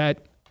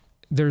that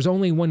there's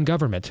only one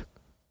government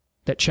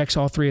that checks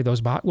all 3 of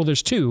those boxes. Well,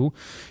 there's 2.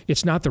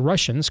 It's not the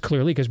Russians,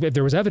 clearly, because if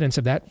there was evidence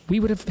of that,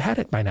 we would have had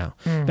it by now.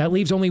 That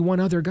leaves only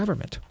one other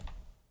government,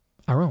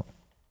 our own.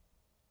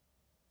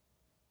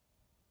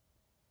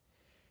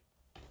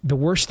 The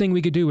worst thing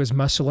we could do is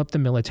muscle up the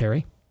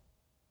military.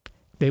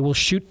 They will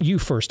shoot you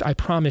first. I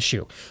promise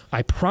you.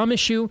 I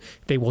promise you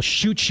they will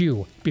shoot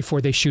you before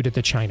they shoot at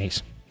the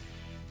Chinese.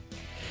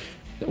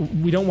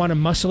 We don't want to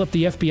muscle up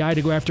the FBI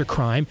to go after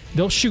crime.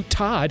 They'll shoot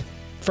Todd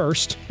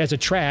first as a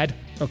trad,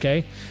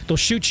 okay? They'll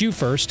shoot you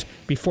first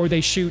before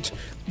they shoot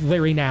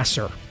Larry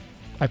Nassar.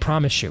 I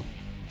promise you,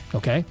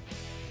 okay?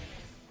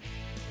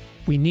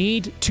 We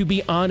need to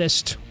be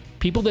honest.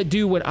 People that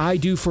do what I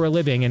do for a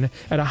living and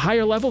at a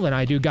higher level than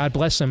I do, God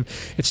bless them,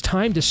 it's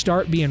time to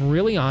start being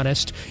really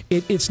honest.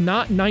 It's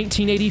not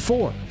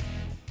 1984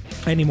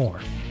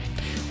 anymore.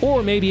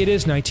 Or maybe it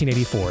is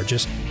 1984,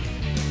 just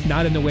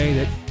not in the way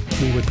that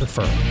we would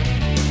prefer.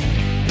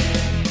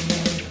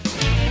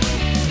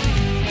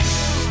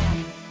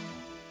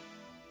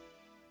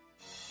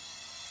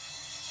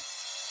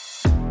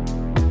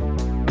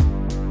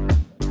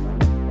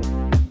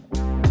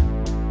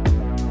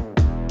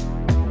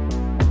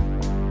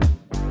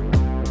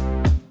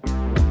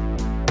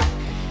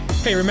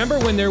 Hey, remember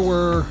when there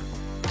were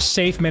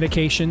safe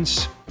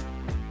medications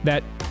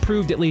that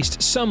proved at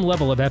least some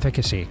level of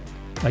efficacy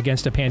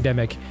against a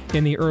pandemic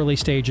in the early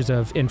stages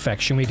of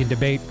infection? We can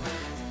debate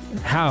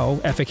how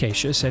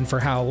efficacious and for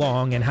how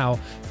long and how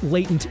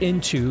latent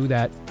into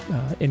that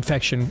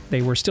infection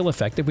they were still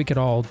effective. We could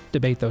all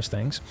debate those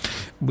things.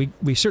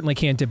 We certainly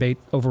can't debate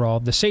overall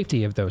the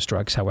safety of those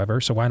drugs,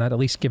 however, so why not at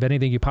least give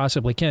anything you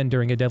possibly can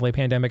during a deadly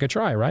pandemic a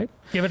try, right?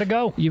 Give it a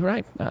go. You're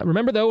right.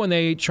 Remember, though, when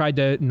they tried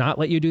to not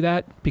let you do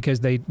that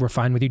because they were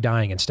fine with you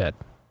dying instead?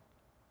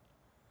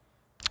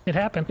 It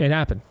happened. It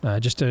happened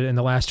just in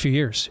the last few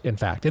years, in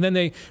fact. And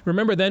then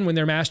when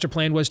their master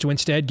plan was to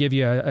instead give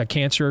you a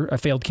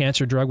failed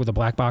cancer drug with a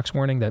black box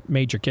warning that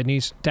made your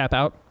kidneys tap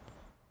out.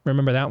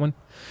 Remember that one?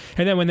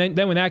 And then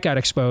when that got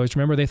exposed,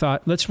 remember they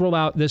thought, let's roll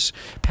out this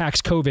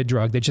Paxlovid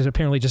drug that just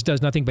apparently just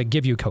does nothing but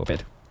give you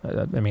COVID.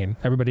 I mean,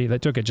 everybody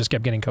that took it just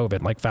kept getting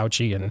COVID, like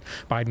Fauci and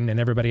Biden and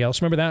everybody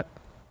else. Remember that?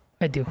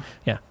 I do.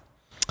 Yeah.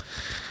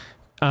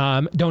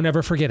 Don't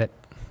ever forget it,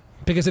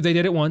 because if they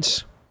did it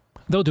once,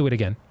 they'll do it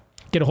again.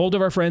 Get a hold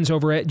of our friends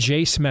over at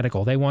Jase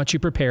Medical. They want you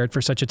prepared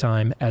for such a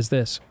time as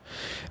this.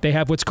 They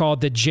have what's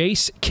called the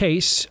Jase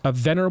case of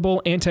venerable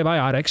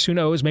antibiotics. Who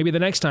knows? Maybe the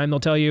next time they'll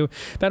tell you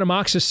that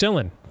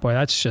amoxicillin, boy,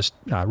 that's just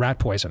rat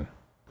poison.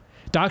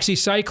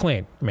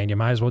 Doxycycline, I mean, you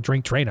might as well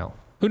drink Drano.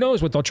 Who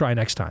knows what they'll try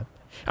next time?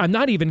 I'm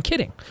not even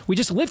kidding. We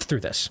just lived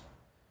through this.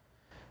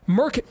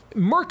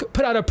 Merck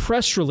put out a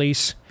press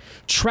release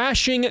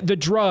trashing the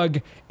drug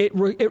it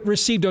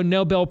received a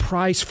Nobel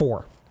Prize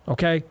for,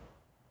 okay?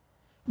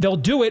 They'll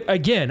do it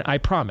again, I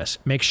promise.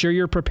 Make sure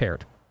you're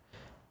prepared.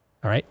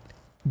 All right?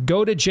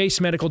 Go to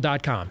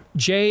jasemedical.com.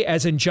 J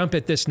as in jump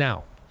at this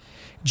now.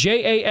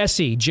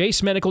 JASE,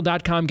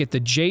 jasemedical.com. Get the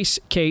Jase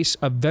case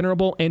of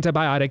venerable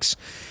antibiotics.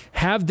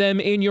 Have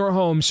them in your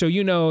home so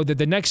you know that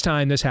the next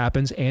time this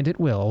happens, and it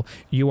will,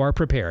 you are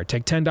prepared.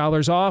 Take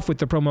 $10 off with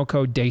the promo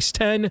code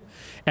DACE10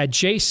 at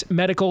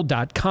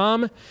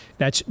jasemedical.com.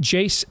 That's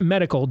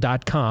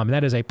jasemedical.com.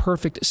 That is a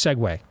perfect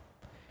segue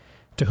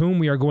to whom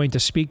we are going to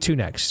speak to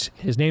next.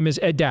 His name is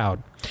Ed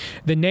Dowd.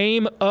 The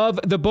name of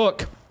the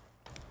book,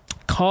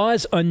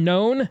 Cause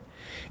Unknown,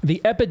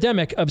 The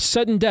Epidemic of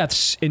Sudden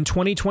Deaths in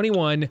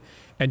 2021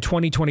 and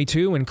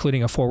 2022,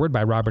 including a foreword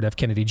by Robert F.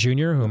 Kennedy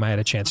Jr., whom I had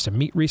a chance to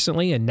meet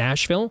recently in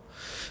Nashville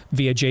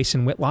via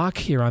Jason Whitlock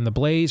here on The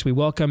Blaze. We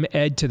welcome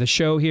Ed to the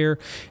show here.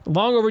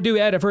 Long overdue,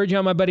 Ed. I've heard you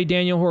on my buddy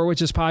Daniel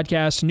Horowitz's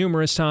podcast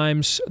numerous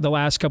times the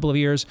last couple of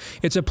years.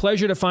 It's a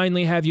pleasure to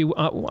finally have you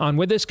on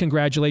with us.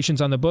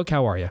 Congratulations on the book.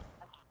 How are you?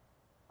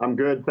 I'm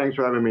good. Thanks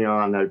for having me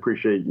on. I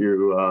appreciate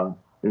you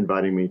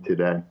inviting me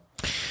today.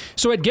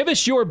 So, Ed, give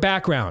us your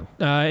background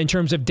in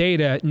terms of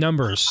data,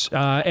 numbers,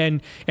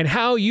 and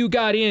how you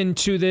got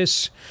into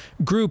this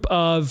group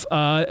of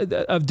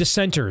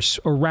dissenters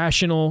or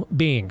rational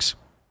beings.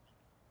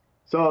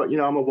 So,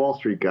 I'm a Wall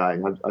Street guy.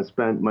 I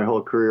spent my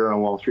whole career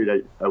on Wall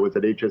Street. I was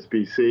at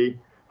HSBC,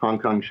 Hong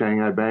Kong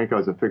Shanghai Bank. I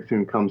was a fixed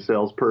income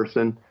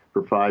salesperson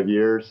for 5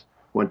 years.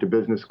 Went to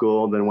business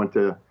school, then went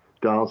to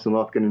Donaldson,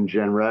 Lufkin, and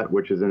Genret,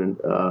 which is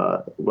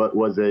what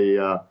was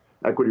a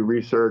equity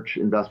research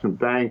investment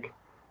bank.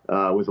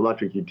 Was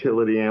electric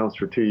utility analyst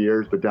for 2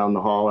 years, but down the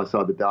hall I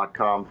saw the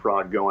dot-com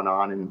fraud going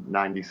on in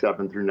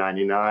 97 through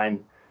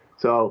 99.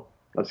 So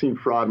I've seen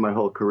fraud my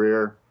whole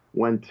career.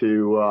 Went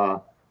to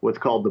what's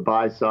called the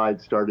buy side,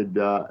 started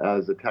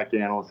as a tech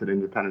analyst at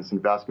Independence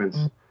Investments,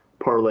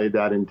 parlayed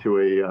that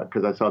into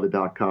because I saw the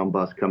dot-com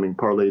bust coming,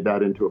 parlayed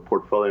that into a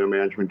portfolio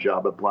management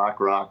job at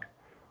BlackRock,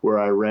 where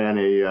I ran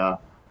a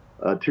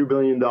 $2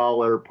 billion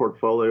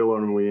portfolio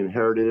when we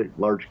inherited it,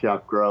 large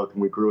cap growth,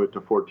 and we grew it to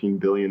 $14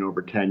 billion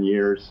over 10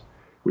 years.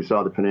 We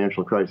saw the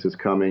financial crisis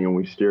coming, and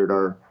we steered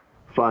our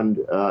fund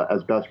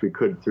as best we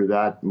could through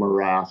that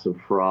morass of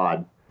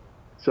fraud.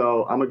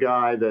 So I'm a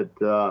guy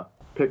that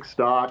picks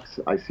stocks.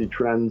 I see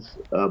trends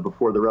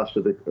before the rest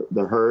of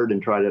the herd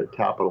and try to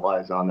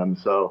capitalize on them.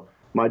 So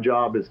my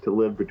job is to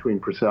live between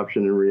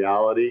perception and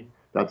reality.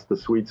 That's the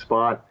sweet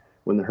spot.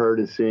 When the herd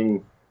is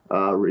seeing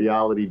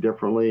reality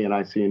differently and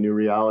I see a new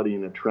reality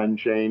and a trend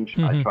change,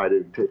 I try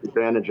to take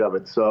advantage of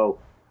it. So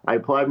I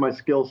applied my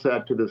skill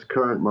set to this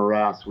current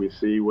morass we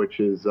see,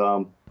 which is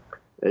a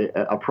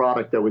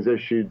product that was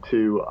issued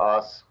to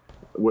us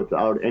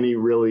without any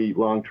really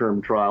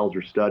long-term trials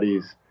or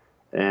studies.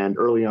 And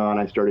early on,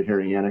 I started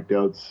hearing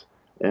anecdotes.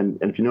 And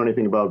if you know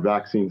anything about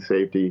vaccine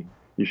safety,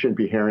 you shouldn't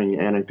be hearing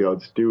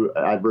anecdotes. Do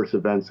adverse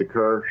events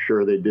occur?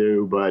 Sure they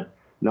do, but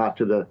not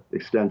to the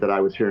extent that I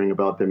was hearing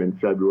about them in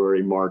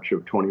February, March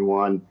of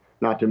 21,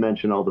 not to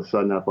mention all the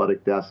sudden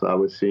athletic deaths I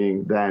was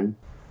seeing then.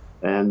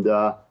 And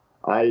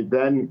I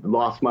then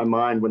lost my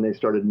mind when they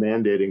started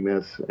mandating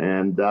this,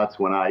 and that's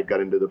when I got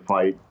into the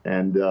fight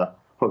and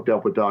hooked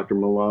up with Dr.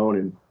 Malone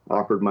and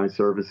offered my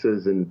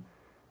services. And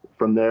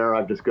from there,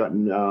 I've just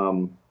gotten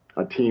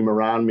a team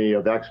around me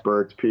of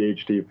experts,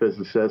 PhD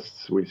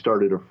physicists. We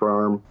started a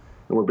firm,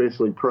 and we're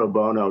basically pro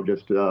bono,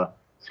 just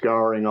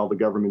scouring all the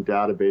government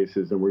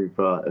databases, and we've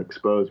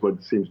exposed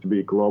what seems to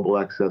be global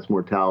excess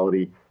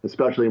mortality,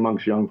 especially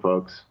amongst young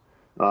folks.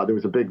 There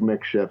was a big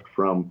mix shift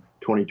from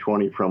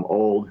 2020 from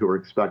old who are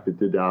expected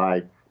to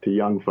die to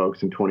young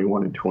folks in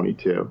 21 and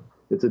 22.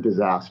 It's a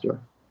disaster.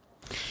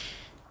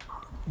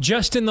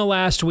 Just in the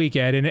last week,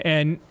 Ed,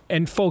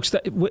 and folks,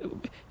 that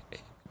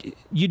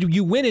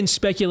you win in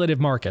speculative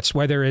markets,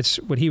 whether it's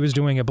what he was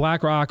doing at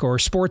BlackRock or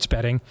sports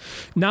betting,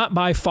 not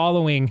by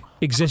following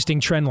existing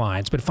trend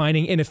lines, but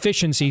finding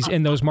inefficiencies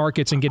in those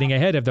markets and getting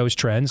ahead of those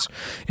trends,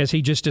 as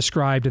he just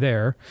described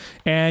there.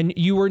 And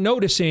you were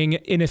noticing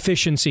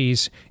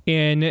inefficiencies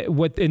in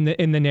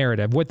the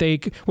narrative, what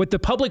the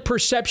public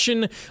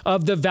perception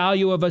of the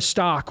value of a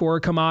stock or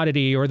a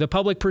commodity, or the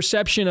public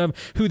perception of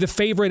who the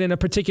favorite in a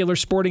particular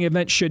sporting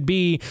event should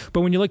be.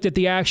 But when you looked at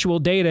the actual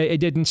data, it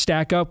didn't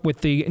stack up with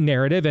the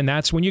narrative, and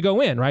that's when you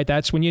go in, right?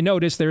 That's when you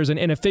notice there's an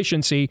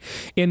inefficiency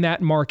in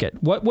that market.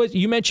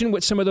 You mentioned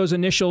what some of those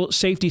initial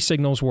safety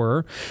signals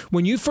were.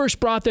 When you first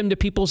brought them to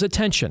people's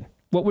attention,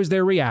 what was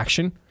their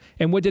reaction?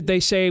 And what did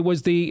they say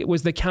was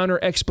the counter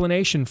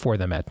explanation for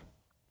them, Ed?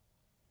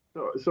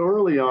 So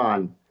early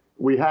on,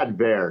 we had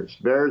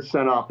VAERS. VAERS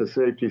sent off a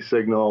safety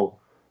signal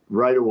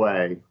right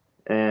away.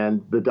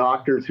 And the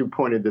doctors who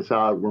pointed this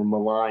out were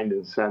maligned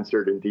and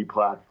censored and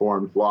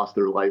deplatformed, lost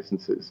their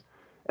licenses.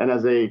 And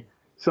as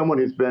someone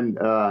who's been,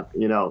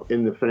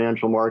 in the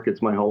financial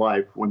markets my whole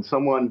life, when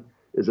someone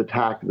is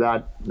attacked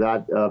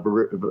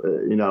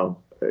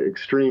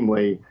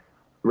extremely,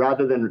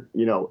 rather than,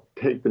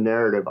 take the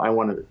narrative, I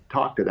want to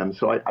talk to them.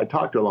 So I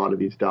talked to a lot of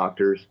these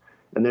doctors,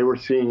 and they were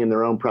seeing in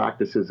their own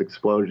practices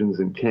explosions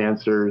in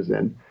cancers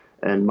and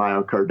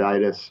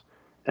myocarditis,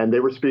 and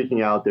they were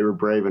speaking out. They were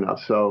brave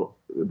enough. So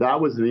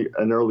that was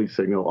an early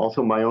signal.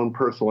 Also, my own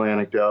personal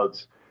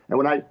anecdotes. And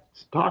when I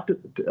talked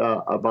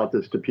about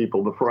this to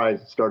people before I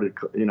started,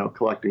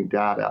 collecting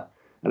data,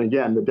 and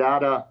again, the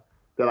data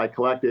that I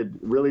collected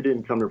really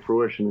didn't come to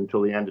fruition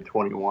until the end of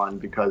 21,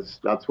 because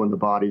that's when the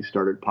bodies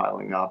started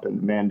piling up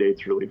and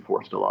mandates really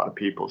forced a lot of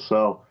people.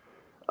 So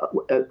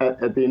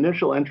at the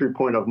initial entry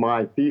point of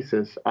my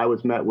thesis, I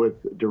was met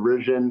with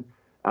derision.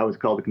 I was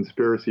called a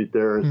conspiracy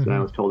theorist, and I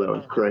was told I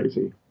was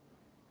crazy.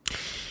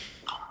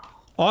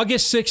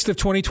 August 6th of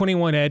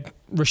 2021, Ed,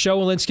 Rochelle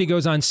Walensky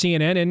goes on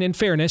CNN, and in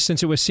fairness,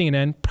 since it was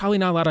CNN, probably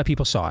not a lot of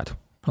people saw it,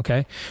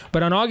 okay?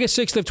 But on August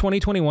 6th of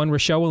 2021,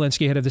 Rochelle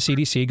Walensky, head of the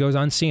CDC, goes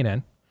on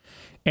CNN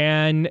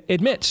and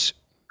admits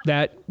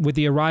that with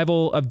the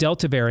arrival of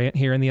Delta variant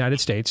here in the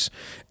United States,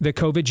 the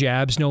COVID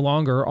jabs no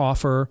longer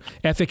offer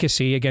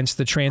efficacy against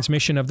the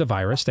transmission of the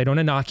virus. They don't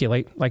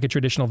inoculate like a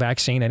traditional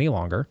vaccine any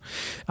longer.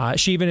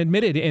 She even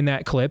admitted in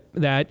that clip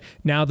that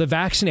now the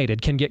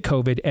vaccinated can get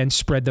COVID and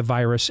spread the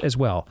virus as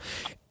well.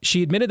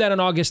 She admitted that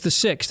on August the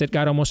 6th. It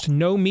got almost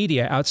no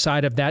media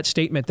outside of that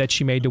statement that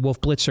she made to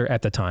Wolf Blitzer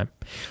at the time.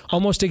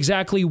 Almost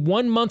exactly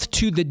 1 month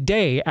to the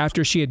day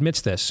after she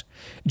admits this,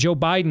 Joe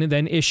Biden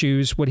then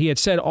issues what he had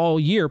said all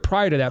year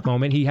prior to that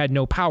moment he had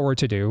no power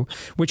to do,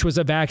 which was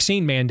a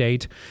vaccine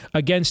mandate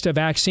against a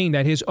vaccine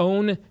that his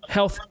own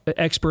health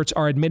experts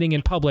are admitting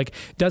in public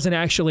doesn't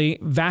actually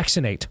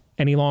vaccinate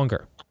any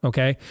longer.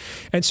 Okay?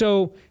 And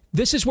so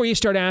this is where you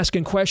start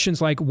asking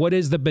questions like, what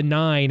is the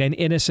benign and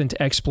innocent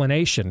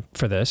explanation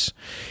for this?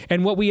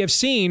 And what we have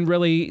seen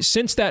really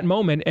since that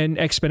moment, and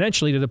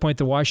exponentially to the point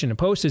the Washington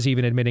Post is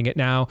even admitting it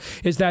now,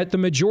 is that the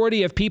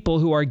majority of people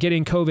who are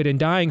getting COVID and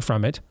dying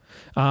from it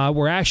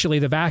were actually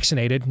the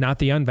vaccinated, not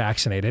the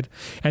unvaccinated.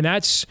 And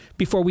that's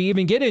before we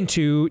even get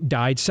into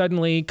died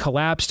suddenly,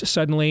 collapsed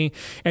suddenly.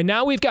 And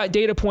now we've got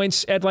data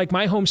points at like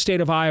my home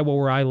state of Iowa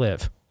where I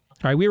live.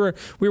 All right, we were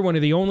one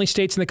of the only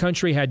states in the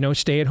country had no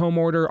stay-at-home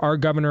order. Our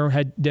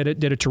governor did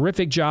a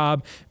terrific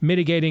job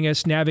mitigating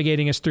us,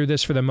 navigating us through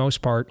this for the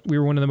most part. We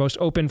were one of the most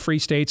open, free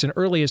states and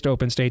earliest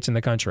open states in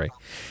the country.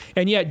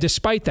 And yet,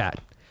 despite that,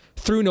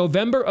 through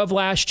November of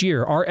last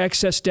year, our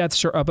excess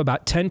deaths are up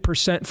about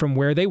 10% from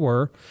where they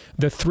were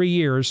the 3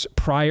 years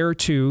prior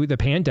to the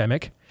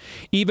pandemic,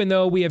 even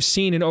though we have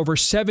seen an over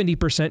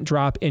 70%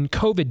 drop in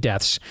COVID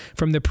deaths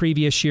from the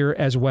previous year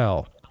as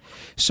well.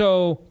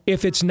 So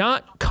if it's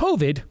not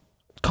COVID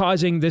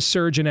causing this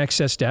surge in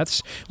excess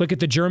deaths. Look at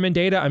the German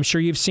data. I'm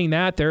sure you've seen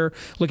that. They're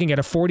looking at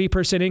a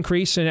 40%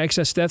 increase in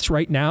excess deaths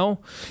right now,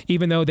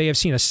 even though they have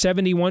seen a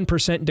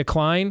 71%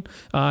 decline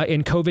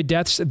in COVID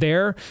deaths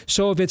there.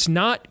 So if it's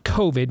not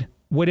COVID,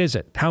 what is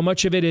it? How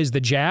much of it is the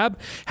jab?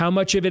 How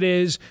much of it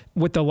is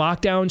what the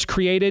lockdowns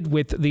created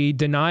with the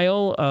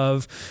denial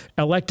of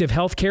elective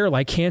health care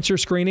like cancer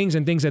screenings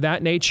and things of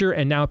that nature?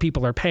 And now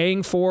people are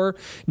paying for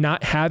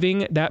not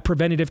having that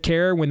preventative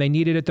care when they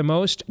needed it the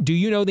most. Do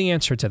you know the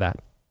answer to that?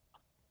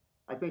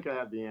 I think I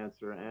have the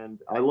answer. And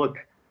I look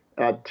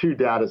at two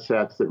data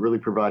sets that really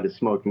provide a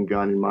smoking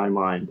gun in my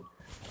mind.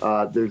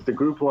 There's the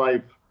group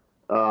life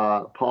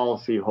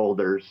policy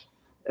holders.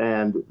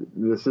 And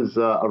this is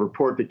a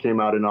report that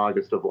came out in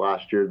August of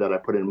last year that I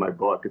put in my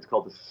book. It's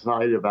called the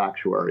Society of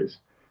Actuaries.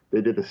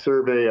 They did a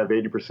survey of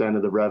 80%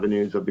 of the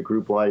revenues of the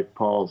group life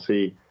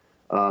policy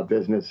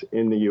business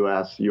in the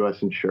U.S.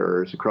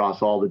 insurers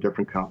across all the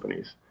different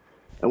companies.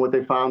 And what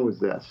they found was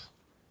this.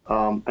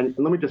 And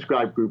let me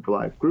describe group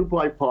life. Group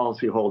life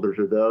policy holders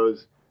are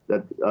those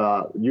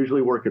that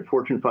usually work at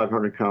Fortune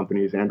 500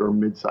 companies and or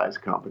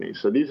mid-sized companies.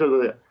 So these are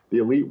the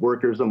elite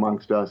workers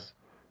amongst us,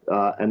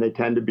 and they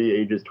tend to be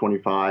ages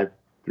 25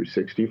 through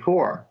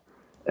 64.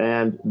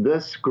 And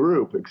this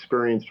group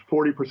experienced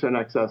 40%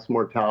 excess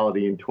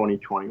mortality in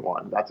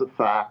 2021. That's a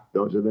fact.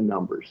 Those are the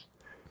numbers.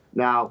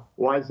 Now,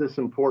 why is this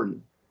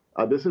important?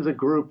 This is a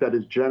group that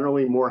is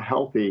generally more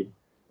healthy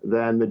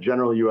than the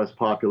general U.S.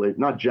 population.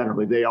 Not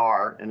generally, they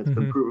are, and it's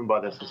been proven by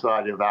the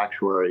Society of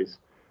Actuaries.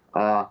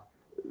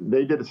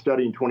 They did a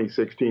study in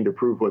 2016 to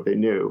prove what they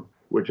knew,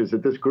 which is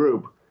that this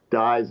group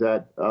dies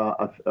at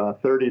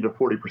 30 to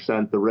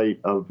 40% the rate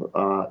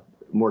of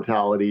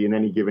mortality in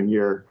any given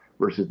year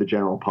versus the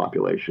general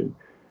population.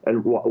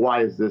 And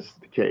why is this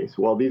the case?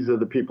 Well, these are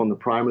the people in the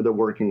prime of their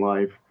working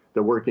life.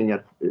 They're working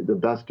at the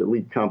best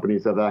elite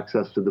companies, have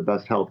access to the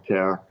best health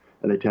care,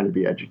 and they tend to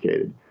be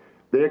educated.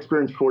 They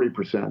experience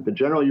 40%. The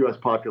general U.S.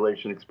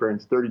 population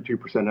experienced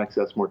 32%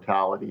 excess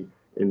mortality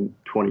in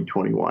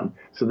 2021.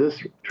 So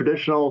this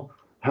traditional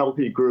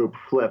healthy group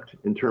flipped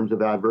in terms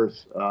of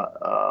adverse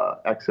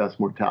excess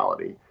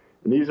mortality.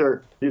 And these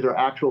are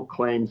actual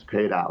claims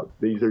paid out.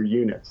 These are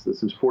units.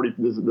 This is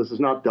This is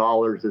not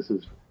dollars. This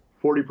is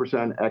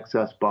 40%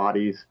 excess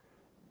bodies,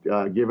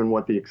 given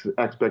what the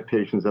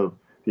expectations of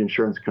the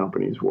insurance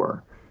companies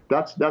were.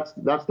 That's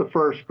the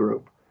first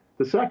group.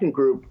 The second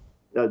group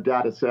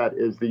data set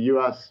is the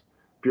U.S.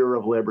 Bureau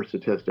of Labor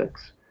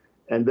Statistics,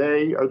 and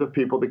they are the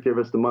people that give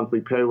us the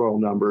monthly payroll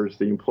numbers,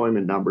 the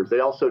employment numbers.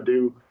 They also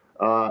do.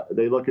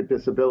 They look at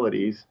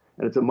disabilities,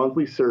 and it's a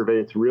monthly survey.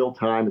 It's real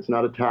time. It's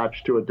not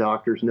attached to a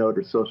doctor's note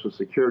or Social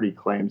Security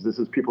claims. This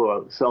is people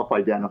who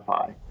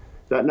self-identify.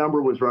 That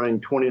number was running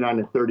 29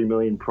 to 30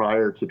 million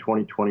prior to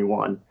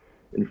 2021.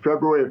 In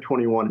February of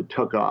 21, it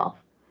took off.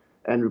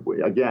 And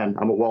again,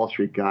 I'm a Wall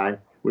Street guy.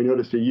 We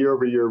noticed a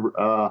year-over-year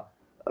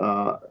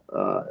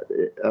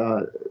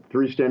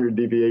 3 standard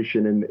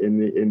deviation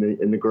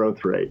in the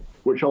growth rate,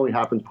 which only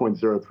happens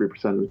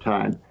 0.03% of the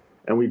time.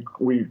 And we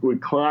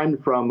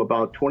climbed from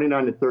about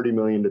 29 to 30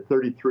 million to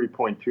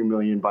 33.2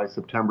 million by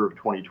September of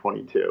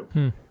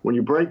 2022. When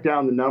you break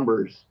down the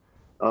numbers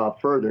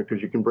further,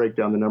 because you can break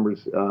down the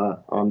numbers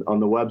on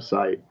the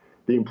website,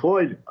 the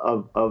employed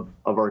of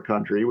our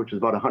country, which is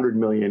about 100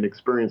 million,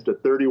 experienced a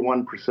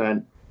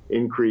 31%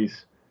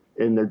 increase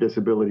in their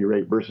disability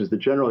rate versus the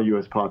general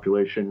U.S.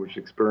 population, which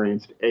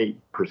experienced 8%.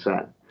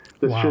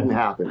 This shouldn't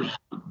happen.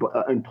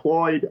 But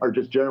employed are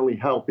just generally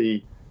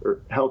healthy, or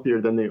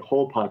healthier than the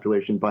whole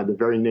population by the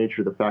very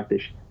nature of the fact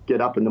they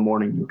get up in the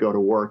morning and go to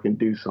work and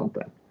do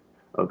something.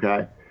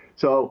 Okay,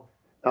 so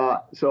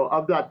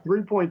of that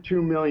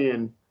 3.2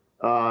 million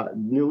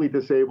newly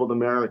disabled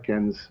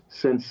Americans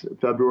since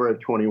February of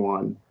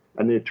 21,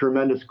 and the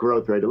tremendous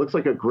growth rate, it looks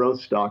like a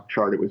growth stock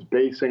chart. It was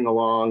basing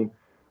along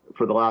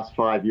for the last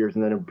 5 years,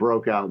 and then it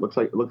broke out. It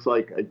looks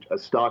like a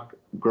stock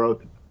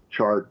growth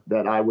chart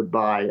that I would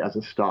buy as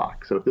a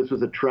stock. So if this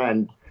was a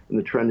trend, and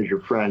the trend is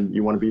your friend,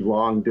 you want to be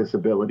long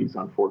disabilities,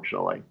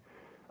 unfortunately.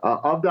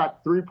 Of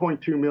that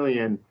 3.2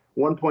 million,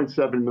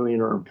 1.7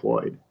 million are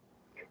employed.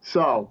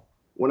 So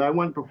when I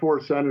went before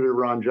Senator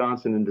Ron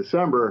Johnson in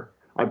December,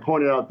 I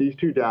pointed out these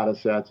two data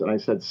sets, and I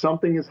said,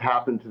 something has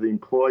happened to the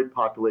employed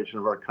population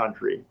of our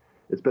country.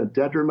 It's been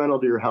detrimental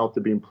to your health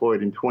to be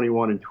employed in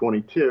 21 and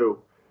 22.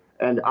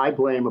 And I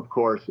blame, of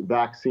course,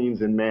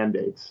 vaccines and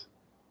mandates,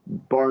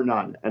 bar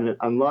none. And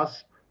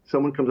unless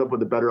someone comes up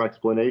with a better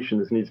explanation,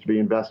 this needs to be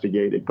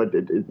investigated. But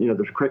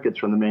there's crickets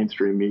from the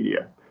mainstream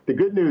media. The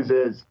good news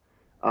is,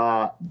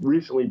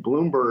 recently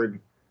Bloomberg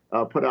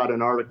put out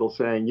an article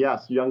saying,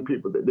 yes, young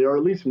people, they are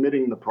at least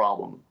admitting the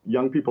problem.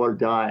 Young people are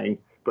dying,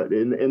 but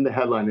in the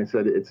headline they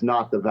said it's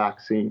not the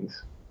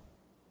vaccines.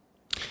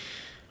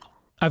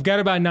 I've got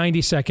about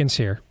 90 seconds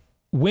here.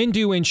 When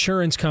do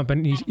insurance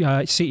company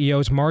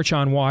CEOs march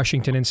on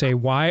Washington and say,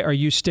 why are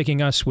you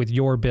sticking us with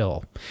your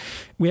bill?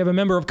 We have a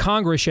member of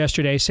Congress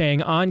yesterday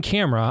saying on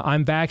camera,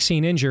 I'm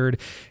vaccine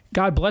injured.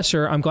 God bless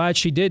her. I'm glad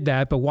she did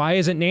that. But why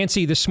isn't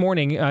Nancy this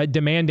morning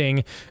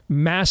demanding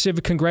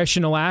massive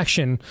congressional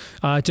action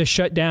to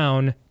shut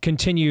down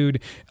continued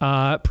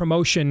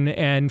promotion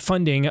and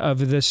funding of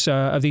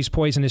these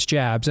poisonous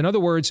jabs? In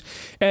other words,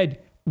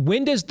 Ed,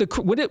 what does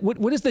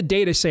the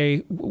data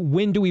say?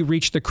 When do we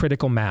reach the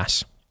critical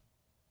mass?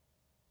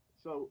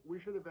 So we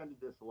should have ended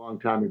this a long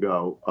time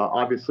ago.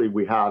 Obviously,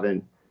 we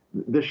haven't.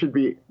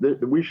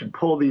 We should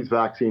pull these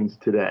vaccines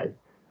today.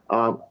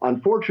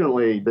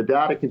 Unfortunately, the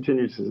data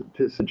continues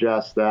to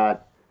suggest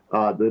that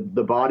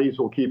the bodies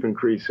will keep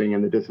increasing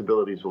and the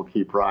disabilities will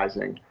keep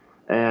rising.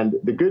 And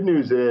the good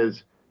news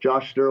is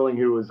Josh Sterling,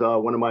 who was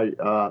one of my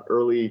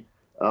early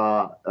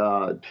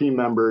team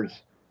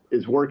members,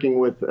 is working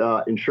with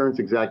insurance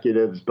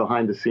executives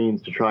behind the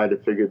scenes to try to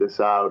figure this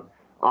out.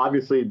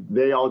 Obviously,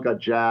 they all got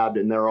jabbed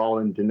and they're all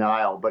in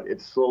denial, but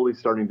it's slowly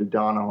starting to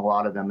dawn on a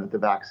lot of them that the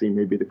vaccine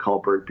may be the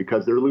culprit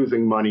because they're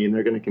losing money and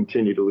they're going to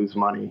continue to lose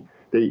money.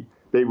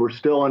 They were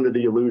still under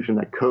the illusion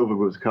that COVID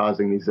was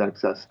causing these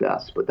excess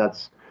deaths, but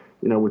that's,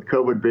 with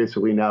COVID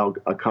basically now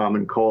a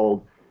common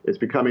cold, it's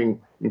becoming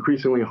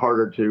increasingly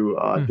harder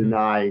to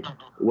deny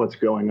what's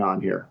going on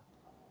here.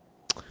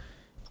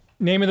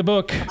 Name of the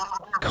book,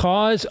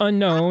 Cause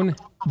Unknown,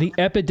 The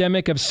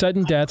Epidemic of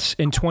Sudden Deaths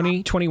in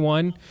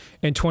 2021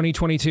 and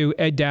 2022.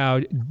 Ed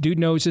Dowd, dude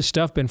knows his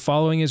stuff, been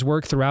following his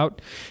work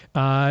throughout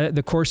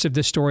the course of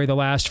this story the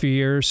last few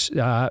years.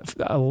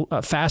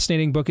 A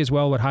fascinating book as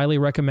well, would highly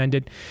recommend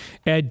it.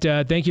 Ed,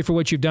 thank you for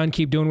what you've done.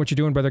 Keep doing what you're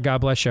doing, brother.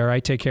 God bless you. All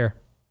right, take care.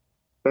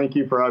 Thank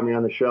you for having me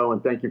on the show,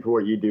 and thank you for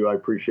what you do. I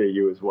appreciate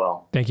you as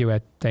well. Thank you,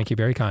 Ed. Thank you.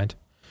 Very kind.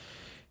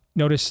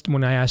 Noticed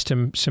when I asked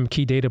him some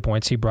key data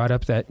points, he brought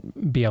up that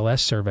BLS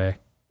survey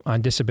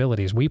on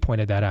disabilities. We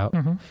pointed that out,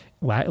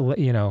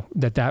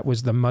 that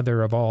was the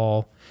mother of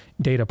all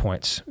data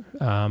points.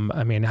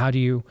 I mean, how do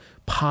you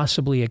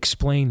possibly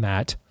explain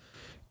that,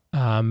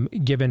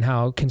 given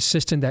how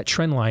consistent that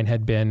trend line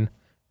had been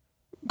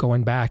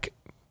going back,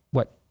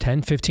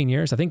 10, 15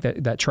 years? I think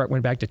that chart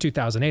went back to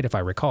 2008, if I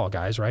recall,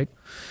 guys, right?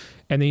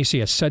 And then you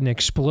see a sudden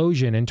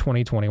explosion in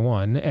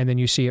 2021, and then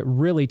you see it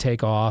really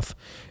take off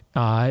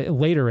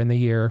later in the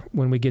year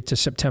when we get to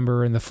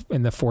September in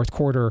the fourth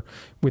quarter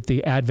with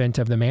the advent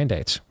of the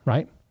mandates,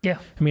 right? Yeah.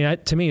 I mean,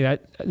 to me,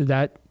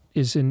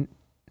 that's an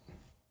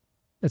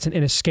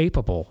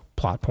inescapable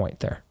plot point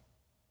there.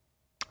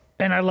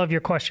 And I love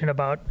your question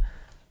about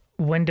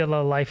when did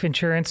a life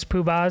insurance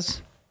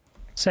poobahs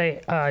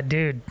say,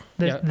 dude,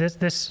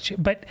 this,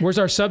 but where's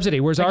our subsidy?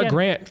 Where's our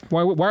grant?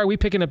 Why are we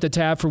picking up the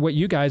tab for what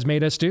you guys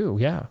made us do?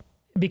 Yeah.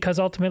 Because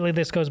ultimately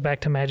this goes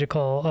back to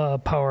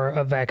magical power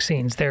of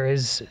vaccines. There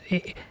is,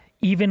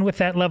 even with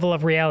that level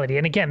of reality.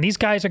 And again, these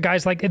guys are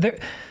guys like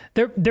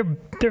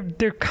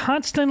they're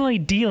constantly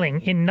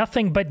dealing in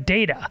nothing but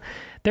data.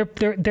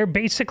 They're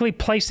basically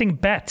placing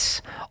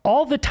bets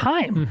all the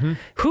time.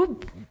 Mm-hmm.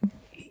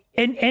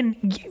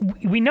 And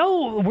we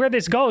know where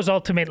this goes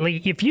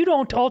ultimately. If you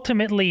don't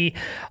ultimately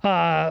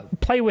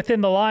play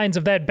within the lines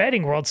of that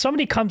betting world,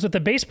 somebody comes with a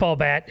baseball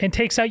bat and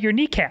takes out your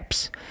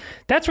kneecaps.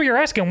 That's what you're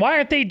asking. Why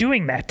aren't they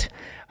doing that?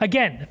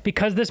 Again,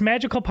 because this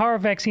magical power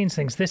of vaccines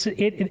things,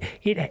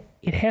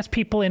 it has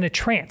people in a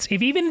trance.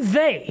 If even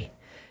they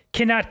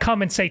cannot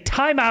come and say,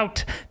 time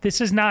out,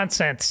 this is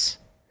nonsense,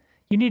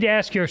 you need to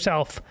ask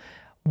yourself,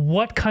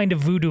 what kind of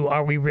voodoo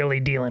are we really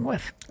dealing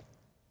with?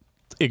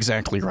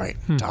 Exactly right,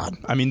 Todd.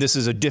 I mean, this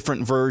is a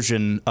different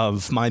version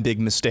of my big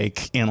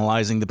mistake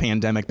analyzing the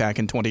pandemic back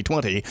in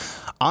 2020.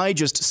 I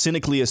just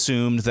cynically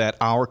assumed that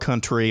our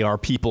country, our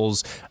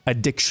people's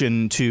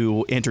addiction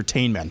to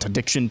entertainment,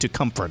 addiction to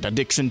comfort,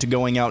 addiction to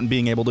going out and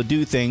being able to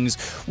do things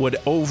would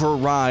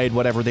override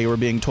whatever they were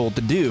being told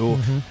to do.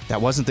 Mm-hmm. That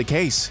wasn't the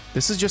case.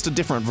 This is just a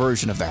different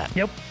version of that.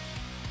 Yep.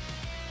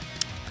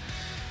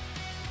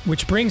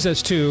 Which brings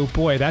us to,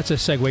 boy, that's a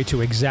segue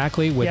to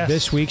exactly what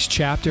this week's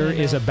chapter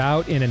is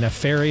about in A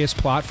Nefarious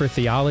Plot for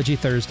Theology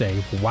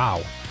Thursday.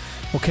 Wow.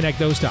 We'll connect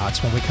those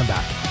dots when we come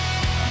back.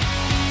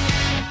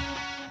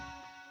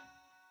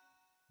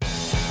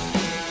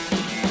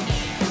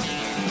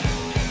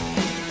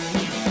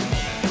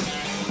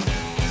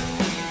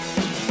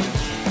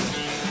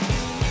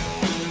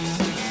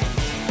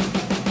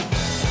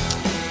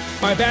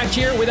 All right, back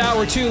here with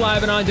Hour 2,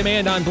 live and on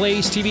demand on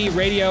Blaze TV,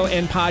 radio,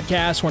 and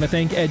podcast. Want to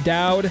thank Ed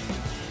Dowd.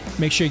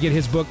 Make sure you get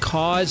his book,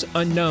 Cause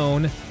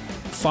Unknown.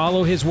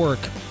 Follow his work.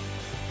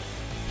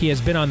 He has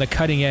been on the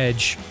cutting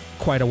edge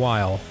quite a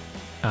while.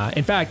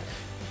 In fact,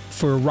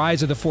 for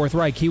Rise of the Fourth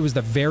Reich, he was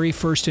the very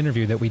first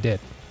interview that we did.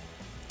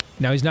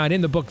 Now, he's not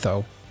in the book,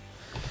 though,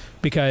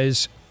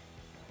 because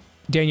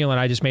Daniel and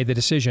I just made the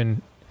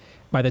decision.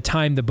 By the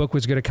time the book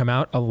was going to come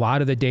out, a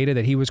lot of the data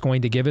that he was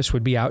going to give us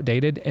would be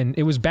outdated, and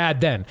it was bad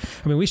then.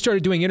 I mean, we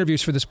started doing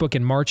interviews for this book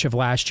in March of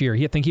last year.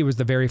 I think he was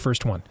the very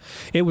first one.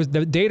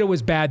 The data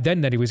was bad then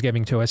that he was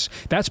giving to us.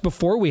 That's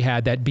before we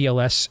had that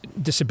BLS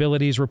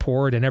disabilities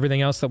report and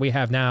everything else that we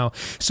have now.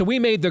 So we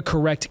made the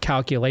correct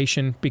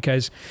calculation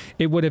because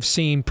it would have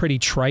seemed pretty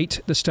trite,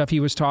 the stuff he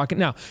was talking.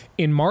 Now,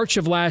 in March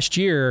of last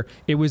year,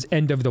 it was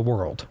end of the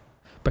world.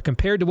 But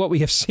compared to what we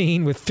have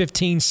seen with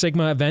 15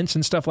 Sigma events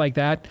and stuff like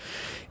that,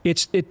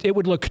 it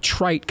would look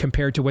trite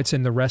compared to what's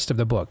in the rest of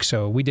the book.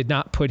 So we did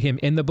not put him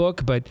in the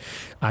book, but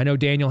I know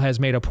Daniel has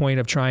made a point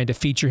of trying to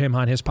feature him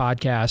on his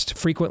podcast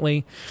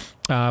frequently.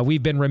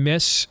 We've been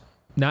remiss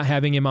not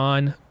having him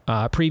on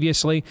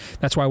previously.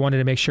 That's why I wanted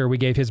to make sure we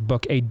gave his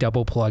book a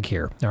double plug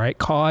here. All right,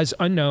 Cause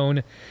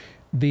Unknown,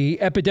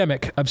 The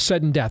Epidemic of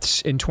Sudden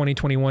Deaths in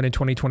 2021 and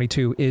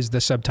 2022 is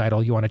the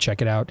subtitle. You want to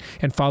check it out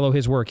and follow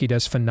his work. He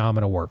does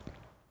phenomenal work.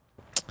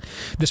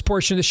 This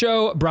portion of the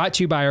show brought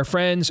to you by our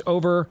friends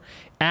over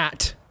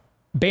at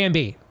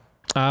Bambee.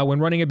 When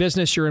running a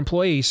business, your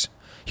employees,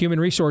 human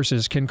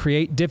resources can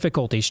create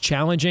difficulties,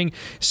 challenging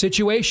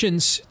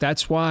situations.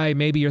 That's why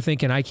maybe you're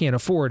thinking, I can't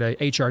afford an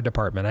HR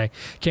department. I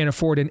can't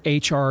afford an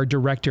HR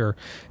director.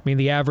 I mean,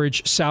 the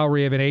average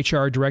salary of an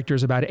HR director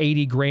is about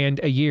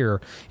 $80,000 a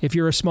year. If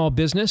you're a small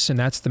business, and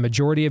that's the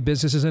majority of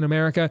businesses in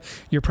America,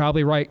 you're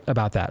probably right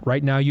about that.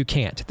 Right now, you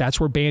can't.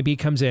 That's where Bambee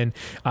comes in.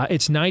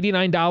 It's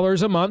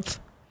 $99 a month.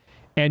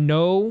 And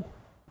no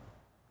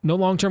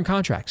long-term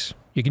contracts.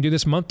 You can do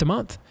this month to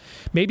month.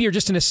 Maybe you're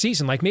just in a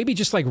season, maybe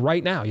just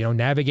right now,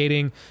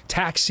 navigating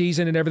tax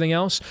season and everything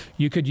else.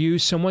 You could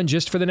use someone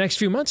just for the next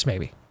few months,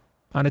 maybe.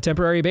 on a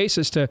temporary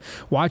basis to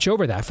watch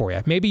over that for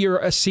you. Maybe you're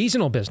a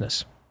seasonal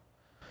business.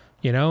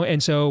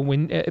 And so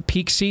when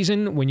peak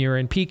season, when you're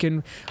in peak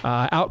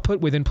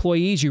output with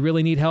employees, you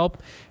really need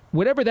help.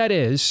 Whatever that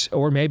is,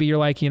 or maybe you're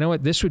like, you know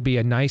what, this would be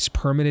a nice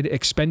permanent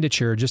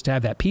expenditure just to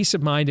have that peace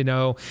of mind to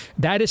know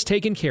that is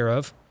taken care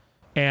of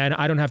and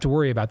I don't have to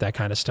worry about that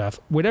kind of stuff.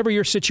 Whatever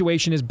your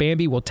situation is,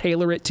 Bambee will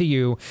tailor it to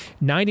you.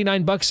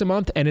 $99 a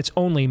month, and it's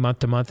only month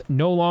to month.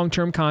 No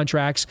long-term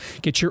contracts.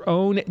 Get your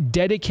own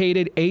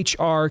dedicated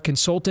HR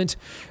consultant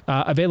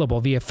available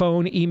via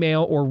phone,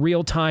 email, or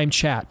real-time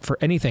chat for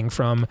anything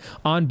from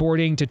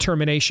onboarding to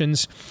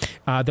terminations.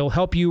 They'll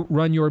help you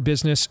run your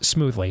business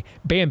smoothly.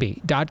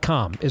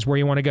 Bambee.com is where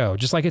you want to go,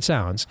 just like it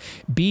sounds.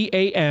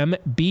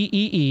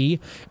 Bambee,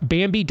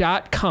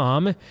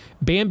 Bambee.com,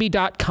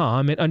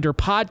 Bambee.com, and under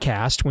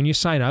podcast, when you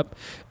sign up,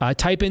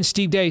 type in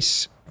Steve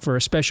Deace for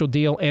a special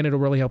deal, and it'll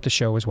really help the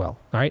show as well.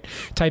 All right.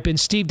 Type in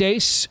Steve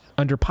Deace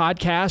under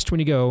podcast when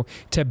you go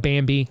to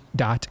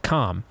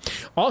Bambee.com.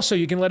 Also,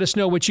 you can let us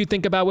know what you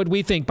think about what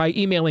we think by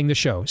emailing the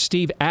show,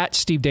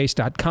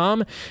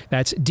 steve@stevedeace.com.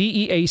 That's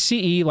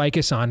DEACE. Like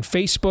us on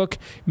Facebook,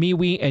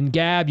 MeWe, and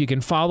Gab. You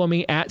can follow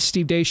me at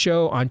Steve Deace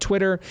Show on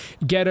Twitter,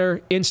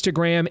 Getter,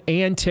 Instagram,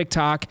 and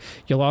TikTok.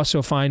 You'll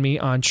also find me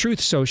on Truth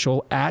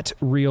Social at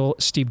Real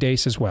Steve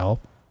Deace as well.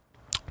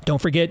 Don't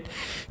forget,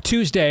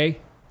 Tuesday,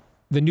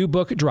 the new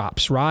book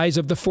drops, Rise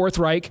of the Fourth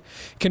Reich,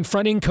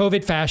 Confronting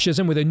COVID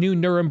Fascism with a New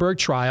Nuremberg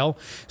Trial.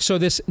 So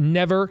this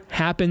never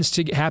happens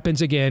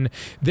again.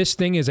 This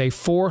thing is a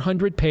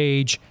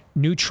 400-page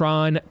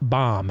neutron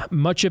bomb.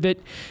 Much of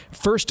it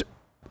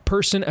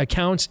first-person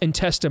accounts and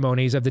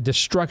testimonies of the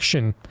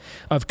destruction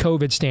of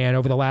COVIDstan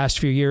over the last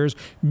few years.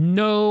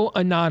 No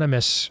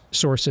anonymous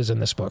sources in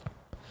this book.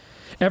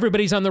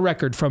 Everybody's on the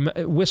record, from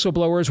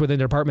whistleblowers within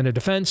the Department of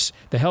Defense,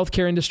 the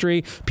healthcare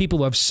industry, people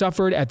who have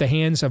suffered at the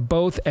hands of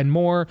both, and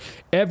more.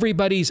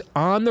 Everybody's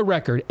on the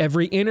record.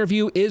 Every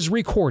interview is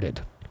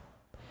recorded.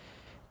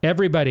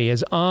 Everybody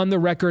is on the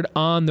record,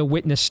 on the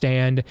witness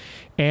stand,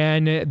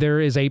 and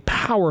there is a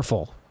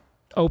powerful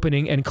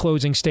opening and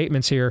closing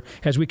statements here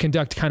as we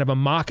conduct kind of a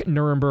mock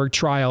Nuremberg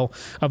trial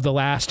of the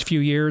last few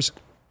years.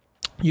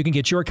 You can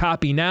get your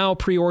copy now,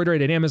 pre-order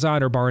it at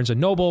Amazon or Barnes &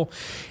 Noble,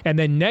 and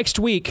then next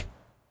week,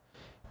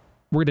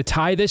 we're going to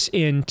tie this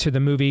into the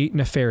movie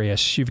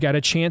Nefarious. You've got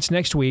a chance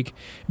next week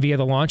via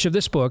the launch of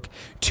this book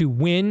to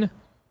win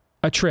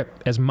a trip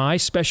as my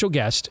special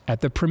guest at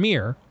the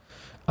premiere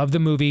of the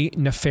movie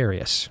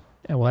Nefarious.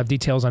 And we'll have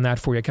details on that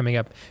for you coming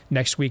up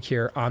next week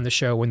here on the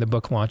show when the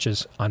book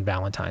launches on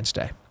Valentine's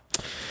Day.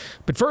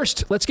 But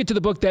first, let's get to the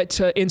book that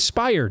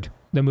inspired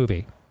the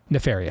movie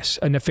Nefarious,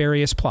 A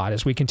Nefarious Plot.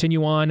 As we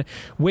continue on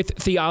with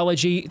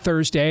Theology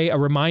Thursday, a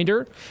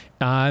reminder,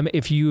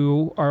 if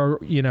you are,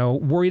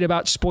 worried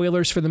about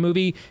spoilers for the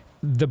movie,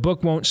 the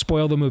book won't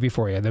spoil the movie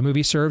for you. The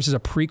movie serves as a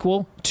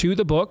prequel to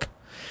the book,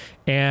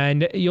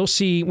 and you'll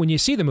see when you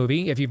see the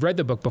movie, if you've read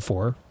the book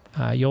before,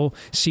 you'll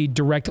see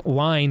direct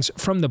lines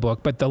from the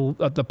book, but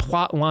the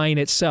plot line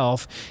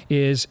itself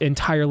is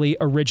entirely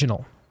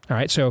original. All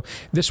right, so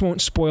this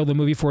won't spoil the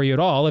movie for you at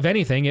all. If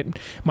anything, it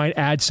might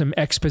add some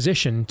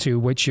exposition to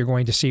which you're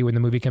going to see when the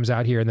movie comes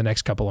out here in the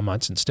next couple of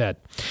months instead.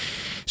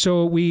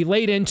 So we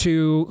laid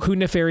into who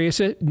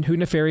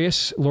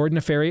Lord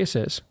Nefarious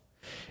is.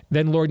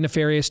 Then Lord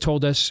Nefarious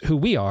told us who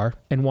we are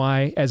and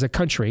why, as a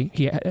country,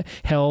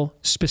 hell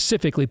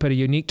specifically put a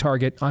unique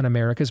target on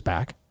America's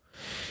back.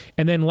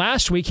 And then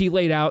last week, he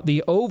laid out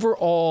the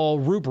overall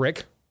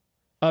rubric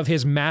of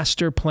his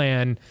master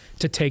plan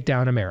to take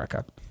down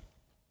America.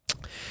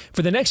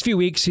 For the next few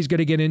weeks, he's going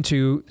to get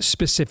into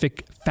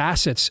specific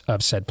facets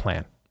of said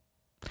plan.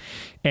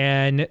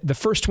 And the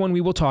first one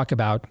we will talk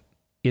about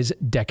is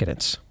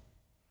decadence.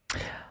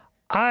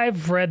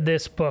 I've read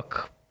this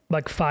book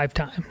like 5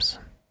 times,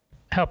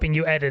 helping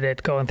you edit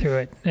it, going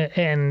through it.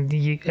 And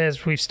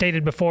as we've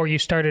stated before, you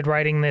started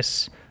writing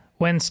this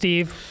when,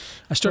 Steve?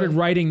 I started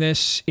writing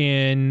this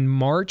in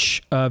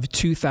March of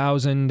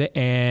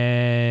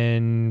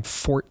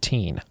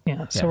 2014.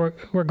 Yeah, so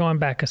we're going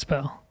back a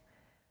spell.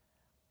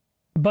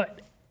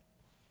 But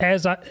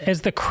as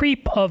the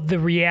creep of the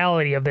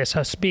reality of this,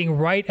 us being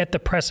right at the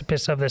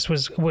precipice of this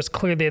was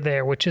clearly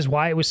there, which is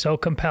why it was so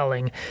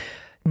compelling.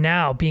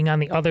 Now, being on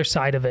the other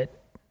side of it,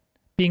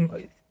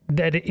 being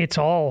that it's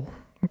all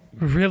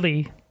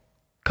really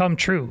come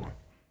true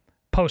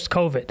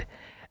post-COVID.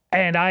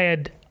 And I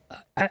had,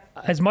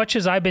 as much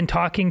as I've been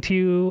talking to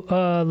you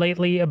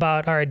lately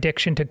about our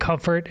addiction to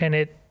comfort, and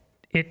it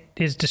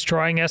is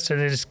destroying us,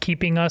 and it is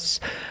keeping us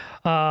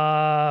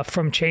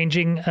from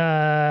changing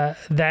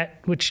that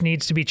which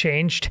needs to be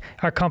changed.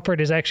 Our comfort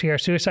is actually our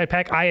suicide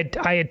pact.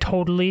 I had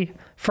totally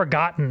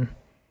forgotten.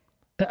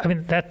 I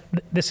mean, that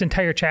this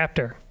entire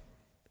chapter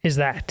is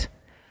that.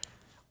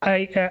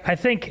 I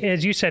think,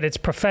 as you said, it's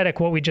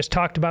prophetic what we just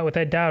talked about with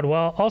Ed Dowd.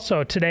 Well,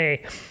 also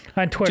today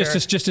on Twitter,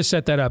 just to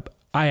set that up,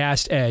 I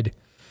asked Ed,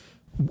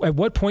 at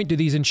what point do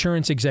these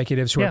insurance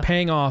executives who are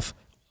paying off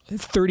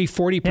 30,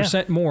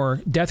 40%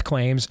 more death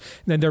claims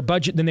than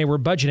they were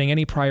budgeting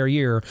any prior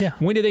year. Yeah.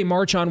 When do they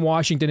march on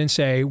Washington and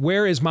say,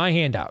 where is my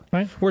handout?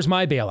 Right. Where's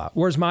my bailout?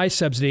 Where's my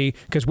subsidy?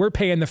 Because we're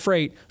paying the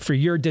freight for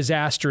your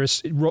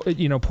disastrous,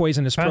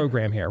 poisonous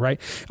program here, right?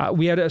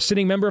 We had a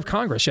sitting member of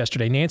Congress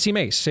yesterday, Nancy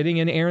Mace, sitting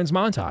in Aaron's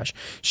montage.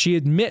 She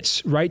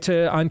admits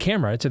on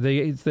camera to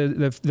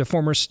the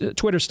former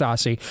Twitter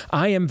Stasi,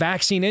 I am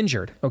vaccine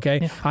injured, okay?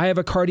 Yeah. I have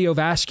a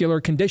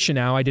cardiovascular condition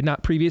now I did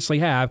not previously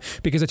have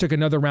because I took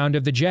another round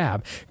of the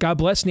jab. God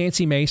bless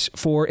Nancy Mace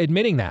for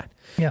admitting that.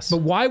 Yes. But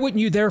why wouldn't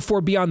you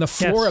therefore be on the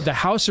floor of the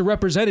House of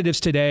Representatives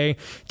today,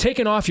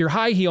 taking off your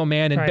high heel,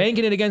 man, and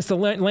banging it against the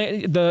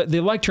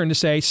lectern to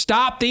say,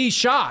 stop these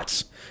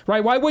shots?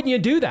 Right? Why wouldn't you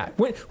do that?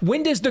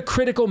 When does the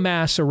critical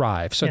mass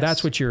arrive? So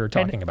that's what you're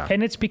talking about.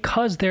 And it's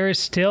because there is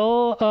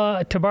still,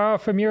 to borrow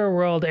from your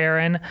world,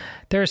 Aaron,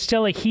 there is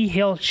still a he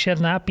shall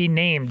not be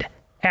named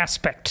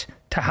aspect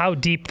to how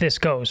deep this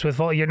goes.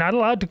 You're not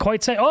allowed to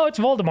quite say, oh, it's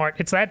Voldemort.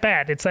 It's that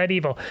bad. It's that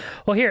evil.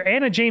 Well, here,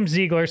 Anna James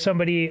Ziegler,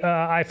 somebody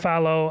I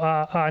follow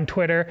on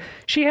Twitter,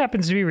 she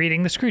happens to be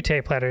reading the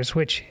Screwtape Letters,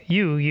 which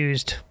you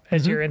used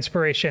as your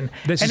inspiration.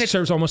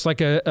 Serves almost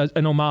like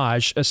an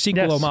homage, a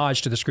sequel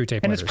homage to the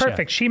Screwtape Letters. And it's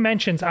perfect. Yeah. She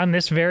mentions on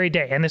this very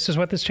day, and this is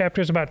what this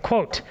chapter is about,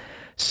 quote,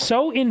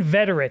 so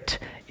inveterate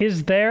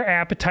is their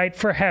appetite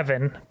for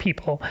heaven,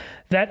 people,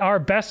 that our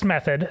best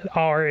method,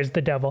 our is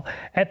the devil,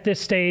 at this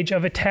stage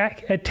of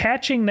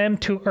attaching them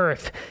to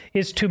earth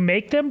is to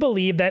make them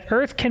believe that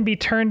earth can be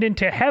turned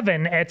into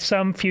heaven at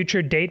some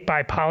future date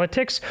by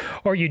politics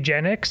or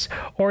eugenics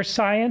or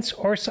science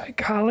or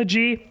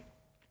psychology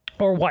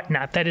or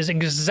whatnot. That is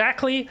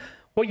exactly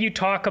what you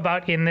talk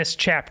about in this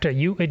chapter.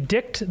 You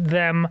addict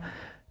them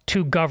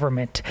to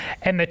government.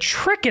 And the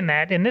trick in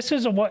that, and this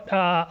is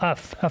a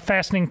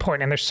fascinating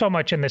point, and there's so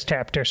much in this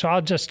chapter, so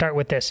I'll just start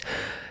with this.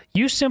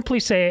 You simply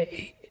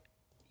say,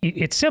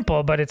 it's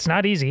simple, but it's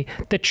not easy.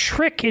 The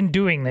trick in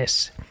doing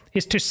this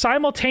is to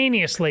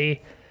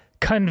simultaneously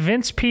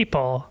convince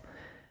people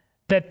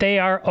that they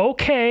are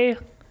okay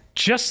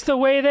just the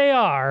way they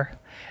are,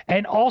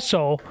 and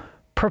also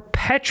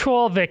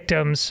perpetual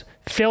victims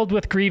filled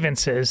with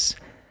grievances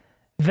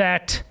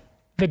that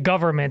the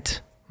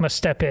government must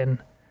step in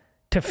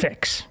to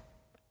fix.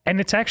 And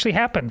it's actually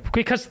happened,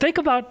 because think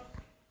about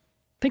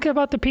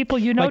the people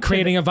you know. Like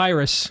creating a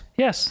virus.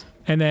 Yes.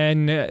 And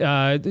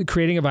then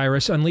creating a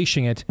virus,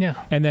 unleashing it. Yeah.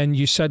 And then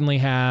you suddenly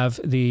have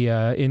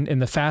in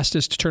the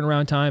fastest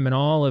turnaround time in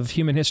all of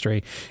human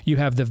history, you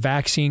have the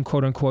vaccine,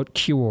 quote unquote,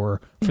 cure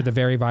for the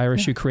very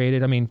virus you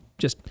created. I mean,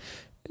 just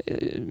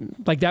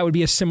like that would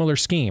be a similar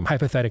scheme,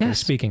 hypothetically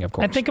speaking, of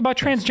course. And think about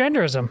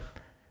transgenderism.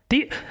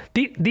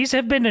 These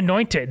have been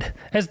anointed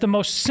as the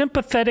most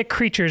sympathetic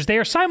creatures. They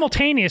are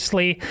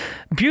simultaneously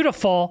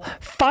beautiful,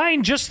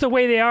 fine just the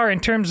way they are in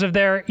terms of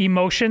their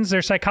emotions,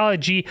 their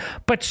psychology,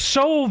 but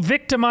so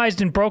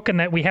victimized and broken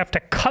that we have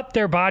to cut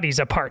their bodies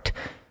apart.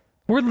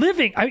 We're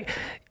living...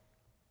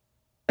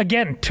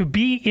 Again, to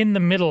be in the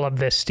middle of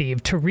this,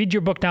 Steve, to read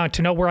your book now and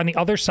to know we're on the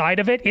other side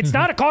of it, it's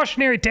not a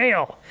cautionary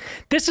tale.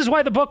 This is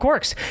why the book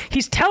works.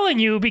 He's telling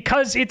you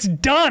because it's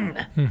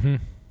done. Mm-hmm.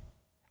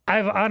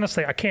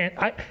 I can't.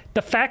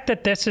 The fact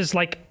that this is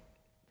like,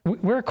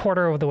 we're a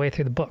quarter of the way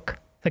through the book.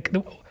 Like,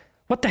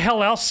 what the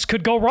hell else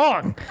could go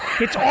wrong?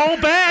 It's all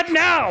bad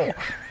now.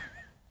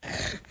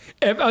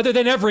 Other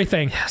than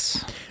everything.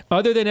 Yes.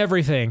 Other than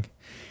everything.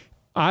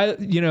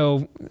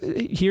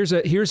 Here's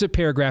a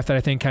paragraph that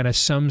I think kind of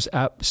sums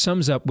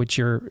up what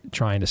you're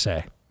trying to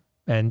say,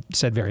 and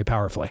said very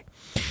powerfully.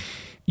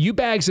 You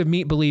bags of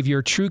meat believe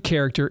your true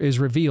character is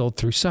revealed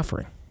through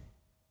suffering.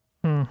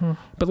 Mm-hmm.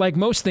 But like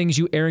most things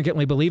you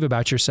arrogantly believe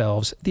about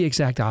yourselves, the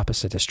exact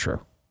opposite is true.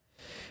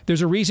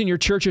 There's a reason your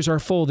churches are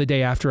full the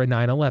day after a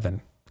 9/11.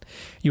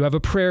 You have a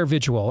prayer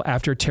vigil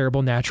after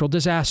terrible natural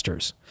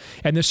disasters.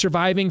 And the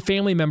surviving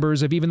family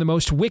members of even the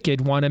most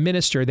wicked want a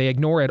minister they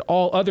ignore at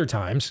all other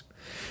times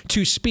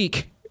to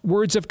speak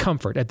words of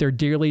comfort at their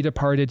dearly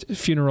departed's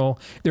funeral,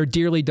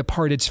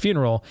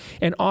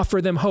 and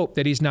offer them hope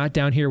that he's not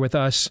down here with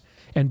us.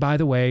 And by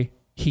the way,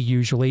 he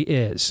usually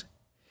is.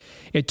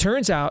 It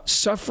turns out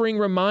suffering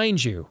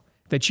reminds you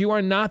that you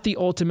are not the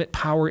ultimate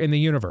power in the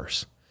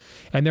universe,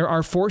 and there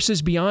are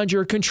forces beyond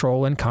your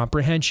control and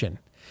comprehension.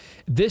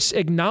 This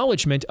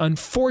acknowledgement,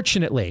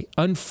 unfortunately,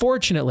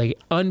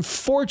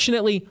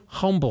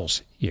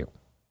 humbles you,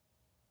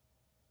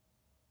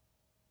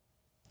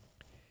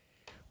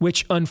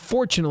 which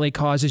unfortunately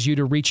causes you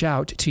to reach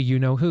out to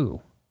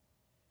you-know-who.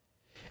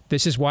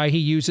 This is why he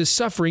uses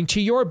suffering to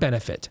your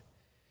benefit.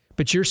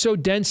 But you're so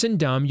dense and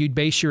dumb, you'd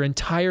base your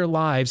entire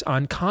lives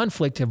on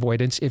conflict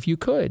avoidance if you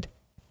could.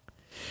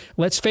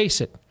 Let's face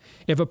it,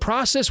 if a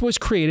process was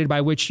created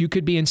by which you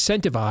could be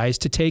incentivized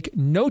to take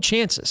no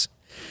chances,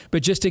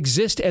 but just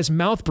exist as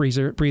mouth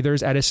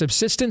breathers at a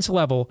subsistence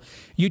level,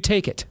 you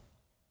take it.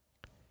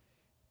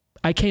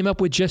 I came up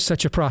with just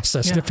such a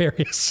process,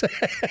 Nefarious.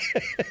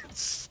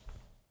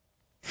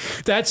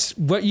 That's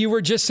what you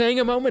were just saying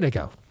a moment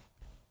ago.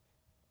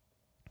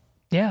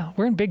 Yeah,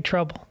 we're in big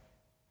trouble.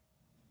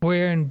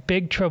 We're in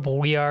big trouble.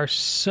 We are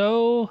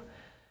so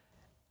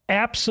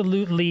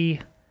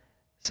absolutely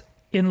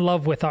in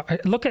love with our,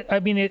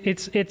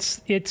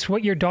 it's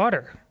what your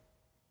daughter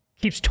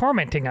keeps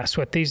tormenting us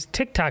with, these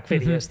TikTok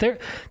videos.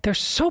 Mm-hmm. They're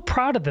so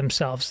proud of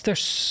themselves. They're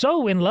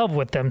so in love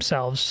with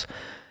themselves,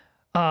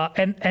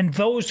 and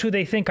those who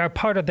they think are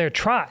part of their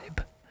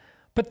tribe.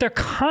 But they're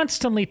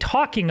constantly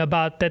talking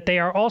about that they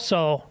are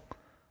also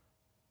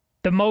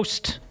the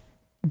most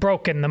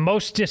broken, the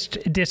most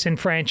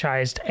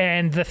disenfranchised,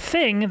 and the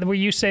thing where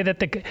you say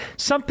that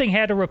something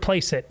had to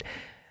replace it,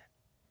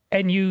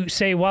 and you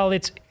say, well,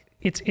 it's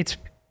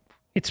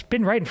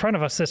been right in front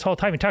of us this whole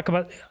time. You talk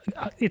about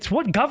it's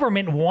what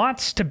government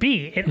wants to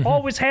be. It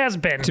always has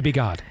been. To be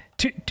God.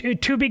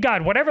 To be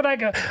God. Whatever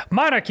that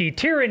monarchy,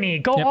 tyranny,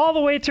 go all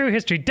the way through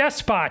history.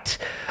 Despot,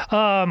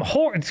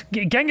 hordes,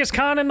 Genghis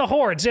Khan and the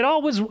hordes. It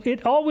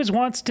always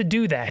wants to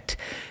do that.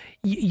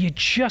 You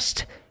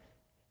just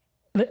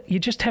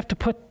have to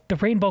put the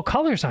rainbow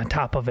colors on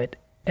top of it,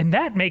 and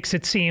that makes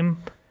it seem.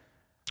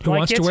 Who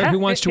wants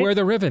to wear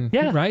the ribbon?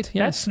 Yeah, right.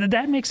 Yes,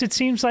 that makes it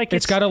seems like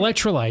it's got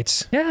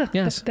electrolytes. Yeah.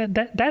 Yes.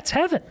 That's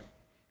heaven.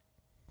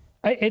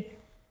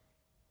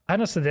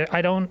 Honestly,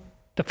 I don't.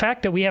 The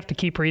fact that we have to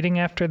keep reading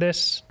after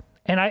this,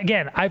 and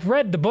I've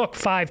read the book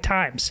 5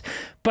 times,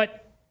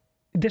 but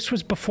this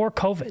was before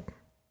COVID,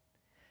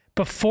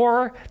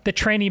 before the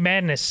trainee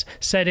madness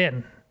set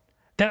in.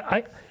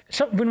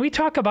 So when we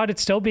talk about it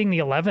still being the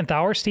 11th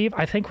hour, Steve,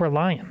 I think we're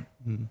lying.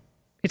 Mm-hmm.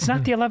 It's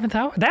not the 11th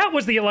hour. That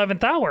was the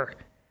 11th hour.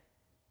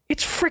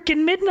 It's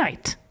freaking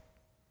midnight.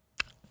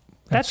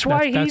 That's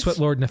why that's what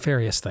Lord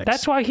Nefarious thinks.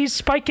 That's why he's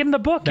spiking the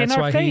book in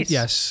our face.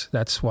 Yes,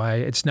 that's why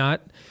he's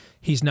not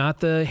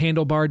the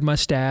handlebarred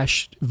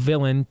mustache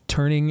villain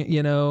turning,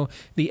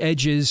 the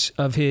edges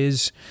of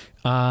his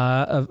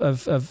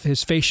of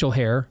his facial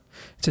hair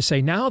to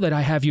say, now that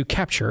I have you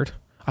captured,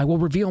 I will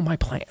reveal my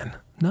plan.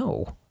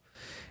 No.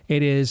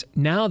 It is,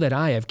 now that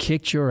I have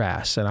kicked your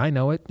ass, and I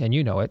know it, and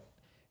you know it,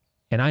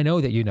 and I know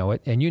that you know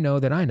it, and you know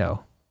that I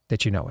know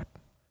that you know it,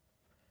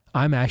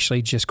 I'm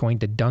actually just going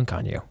to dunk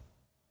on you.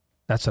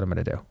 That's what I'm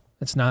going to do.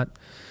 It's not,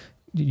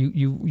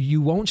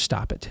 you won't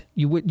stop it.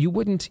 You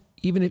wouldn't,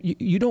 even if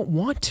you don't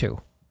want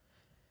to.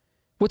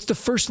 What's the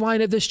first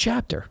line of this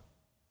chapter?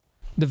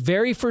 The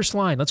very first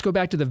line. Let's go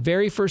back to the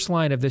very first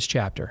line of this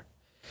chapter.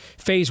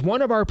 Phase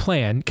 1 of our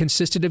plan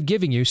consisted of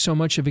giving you so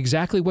much of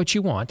exactly what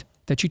you want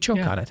that you choke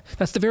on it.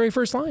 That's the very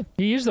first line.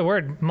 You use the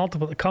word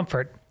multiple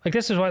comfort. Like,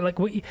 this is why, like,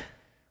 we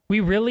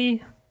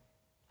really,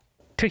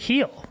 to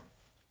heal,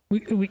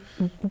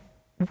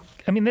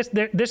 I mean,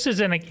 this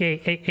isn't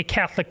a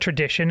Catholic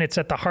tradition. It's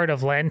at the heart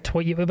of Lent.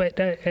 But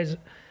as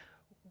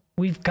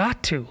we've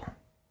got to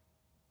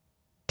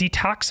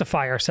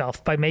detoxify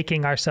ourselves by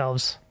making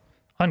ourselves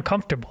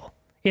uncomfortable.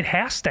 It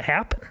has to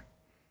happen.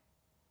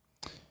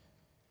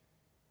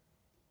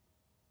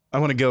 I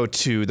want to go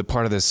to the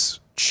part of this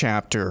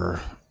chapter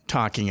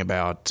talking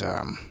about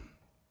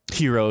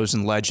heroes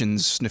and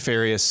legends.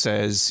 Nefarious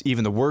says,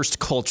 even the worst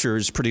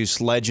cultures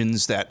produce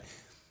legends that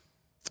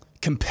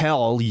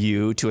compel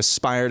you to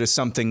aspire to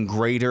something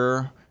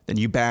greater than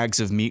you bags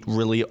of meat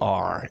really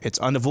are. It's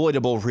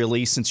unavoidable,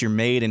 really, since you're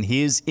made in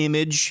his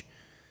image.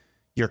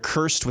 You're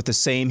cursed with the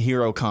same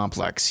hero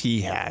complex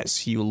he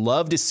has. You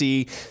love to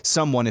see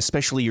someone,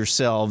 especially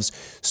yourselves,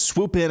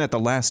 swoop in at the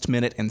last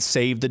minute and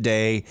save the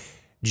day,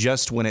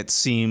 just when it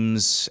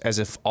seems as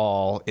if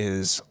all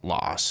is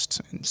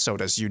lost. And so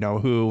does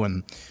you-know-who,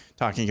 and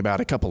talking about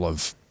a couple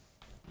of,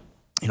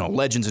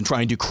 legends and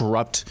trying to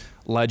corrupt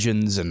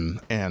legends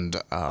and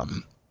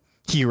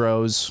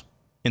heroes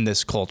in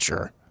this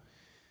culture.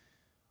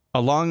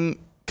 Along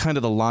kind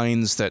of the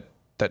lines that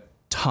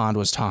Todd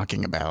was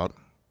talking about,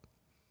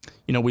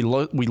 we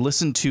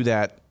listened to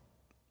that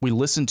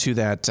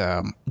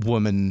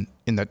woman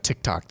in that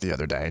TikTok the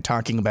other day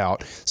talking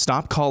about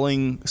stop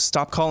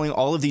calling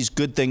all of these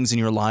good things in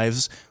your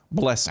lives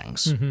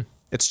blessings. Mm-hmm.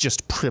 It's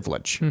just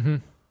privilege. Mm-hmm.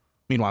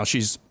 Meanwhile,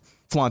 she's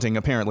flaunting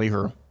apparently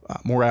her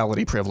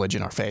morality privilege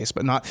in our face,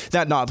 but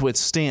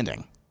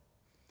notwithstanding.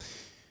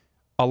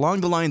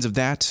 Along the lines of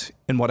that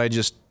and what I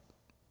just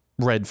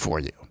read for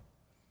you,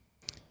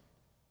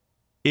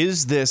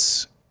 is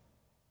this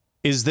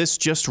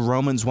just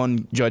Romans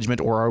 1 judgment,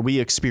 or are we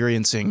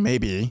experiencing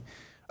maybe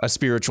a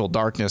spiritual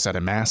darkness at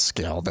a mass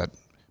scale that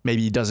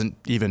maybe doesn't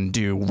even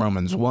do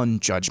Romans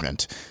 1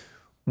 judgment,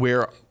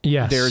 where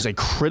there's a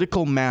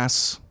critical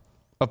mass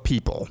of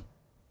people,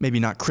 maybe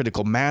not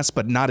critical mass,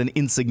 but not an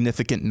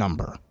insignificant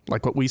number,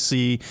 like what we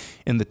see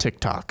in the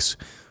TikToks,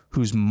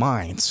 whose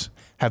minds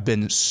have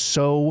been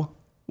so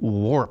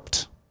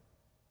warped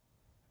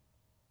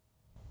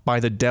by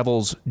the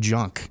devil's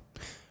junk.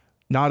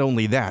 Not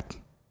only that,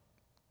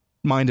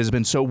 mind has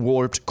been so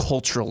warped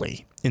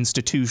culturally,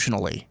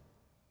 institutionally,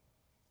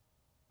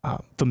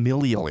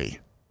 familially.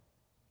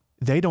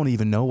 They don't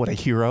even know what a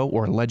hero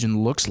or a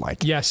legend looks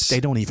like. Yes. They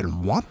don't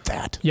even want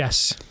that.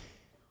 Yes.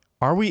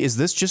 Is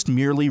this just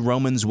merely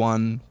Romans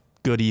 1,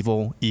 good,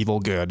 evil,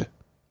 evil, good?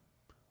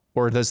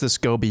 Or does this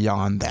go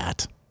beyond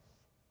that?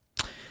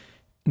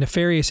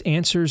 Nefarious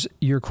answers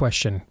your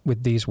question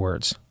with these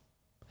words.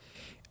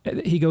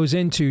 He goes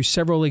into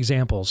several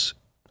examples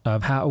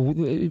of how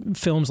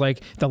films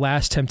like The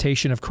Last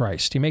Temptation of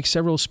Christ. He makes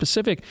several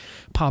specific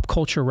pop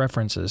culture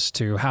references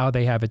to how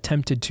they have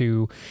attempted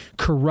to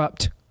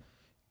corrupt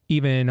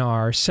even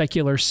our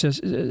secular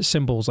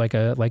symbols,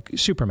 like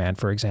Superman,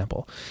 for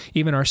example,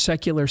 even our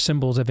secular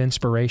symbols of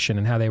inspiration,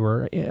 and how they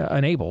were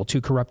unable to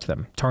corrupt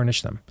them,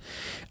 tarnish them.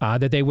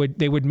 That they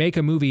would make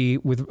a movie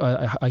with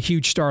a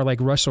huge star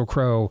like Russell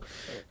Crowe,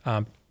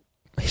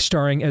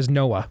 starring as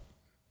Noah.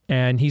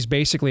 And he's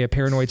basically a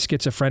paranoid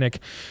schizophrenic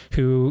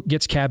who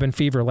gets cabin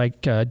fever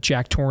like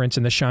Jack Torrance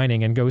in The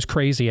Shining and goes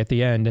crazy at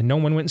the end. And no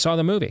one went and saw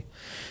the movie.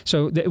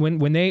 So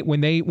when they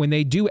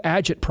do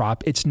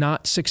agitprop, it's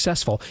not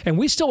successful. And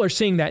we still are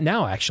seeing that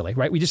now, actually,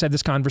 right? We just had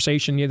this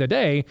conversation the other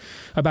day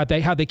about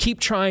how they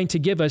keep trying to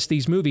give us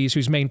these movies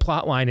whose main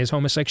plot line is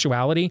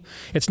homosexuality.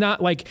 It's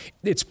not like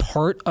it's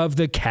part of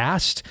the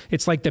cast.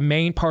 It's like the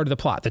main part of the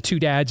plot. The two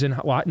dads in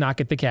Knock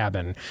at the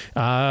Cabin,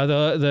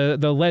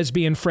 the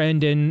lesbian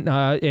friend in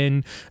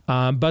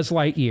Buzz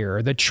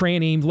Lightyear, the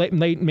tranny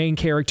late main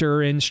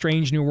character in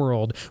Strange New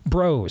World,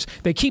 Bros.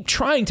 They keep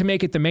trying to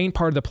make it the main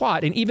part of the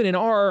plot, and even in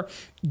our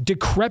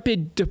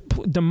decrepit,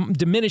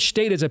 diminished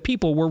state as a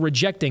people, we're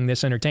rejecting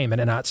this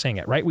entertainment and not seeing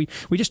it, right? We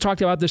just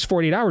talked about this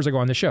 48 hours ago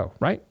on the show,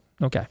 right?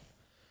 Okay.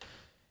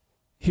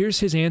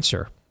 Here's his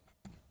answer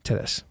to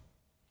this.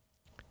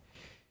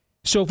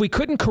 So if we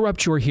couldn't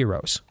corrupt your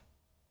heroes,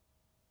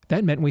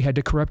 that meant we had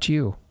to corrupt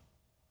you.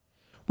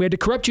 We had to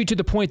corrupt you to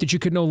the point that you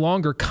could no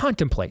longer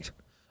contemplate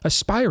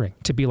aspiring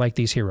to be like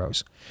these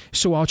heroes.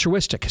 So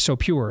altruistic, so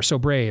pure, so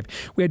brave.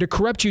 We had to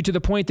corrupt you to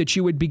the point that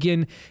you would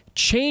begin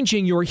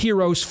changing your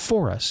heroes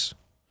for us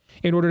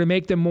in order to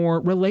make them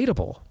more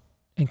relatable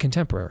and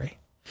contemporary.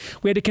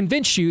 We had to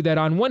convince you that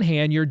on one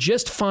hand, you're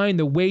just fine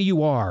the way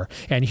you are,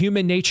 and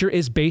human nature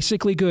is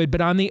basically good.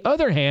 But on the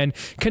other hand,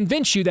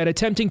 convince you that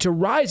attempting to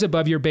rise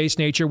above your base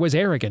nature was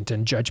arrogant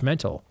and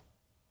judgmental.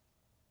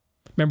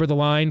 Remember the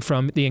line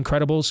from The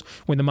Incredibles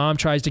when the mom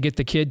tries to get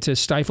the kid to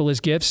stifle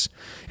his gifts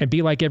and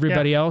be like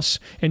everybody else?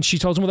 And she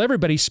tells him, well,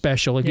 everybody's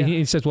special. And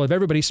he says, well, if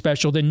everybody's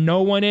special, then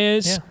no one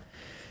is. Yeah.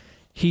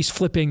 He's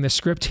flipping the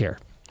script here,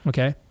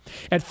 okay?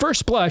 At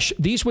first blush,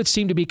 these would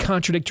seem to be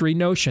contradictory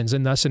notions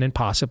and thus an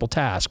impossible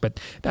task. But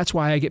that's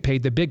why I get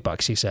paid the big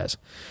bucks, he says.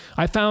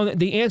 I found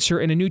the answer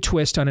in a new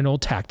twist on an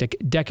old tactic,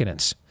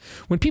 decadence.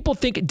 When people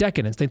think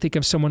decadence, they think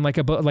of someone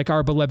like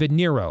our beloved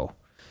Nero,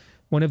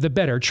 one of the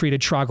better treated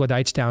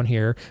troglodytes down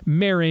here,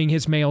 marrying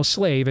his male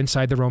slave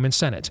inside the Roman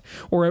Senate,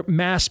 or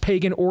mass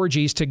pagan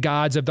orgies to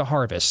gods of the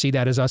harvest. See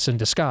that as us in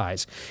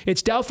disguise.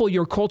 It's doubtful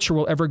your culture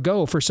will ever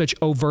go for such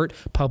overt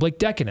public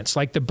decadence,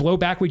 like the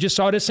blowback we just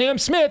saw to Sam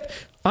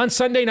Smith on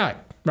Sunday night,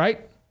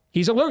 right?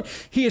 He's alert.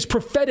 He is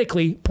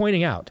prophetically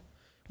pointing out,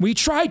 we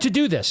tried to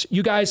do this.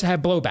 You guys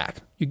have blowback.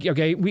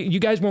 You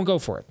guys won't go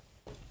for it.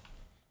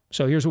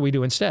 So here's what we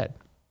do instead.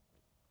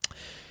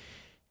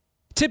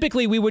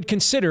 Typically, we would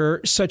consider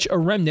such a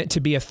remnant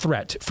to be a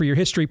threat, for your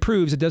history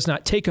proves it does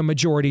not take a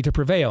majority to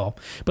prevail.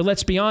 But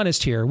let's be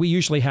honest here, we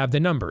usually have the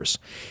numbers.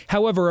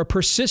 However, a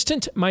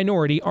persistent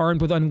minority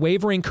armed with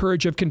unwavering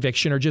courage of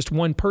conviction, or just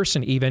one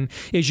person even,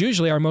 is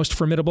usually our most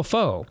formidable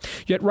foe.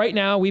 Yet right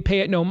now, we pay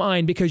it no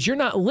mind because you're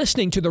not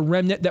listening to the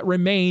remnant that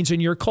remains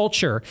in your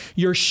culture.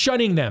 You're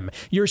shunning them.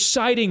 You're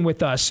siding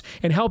with us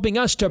and helping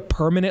us to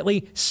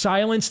permanently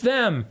silence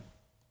them.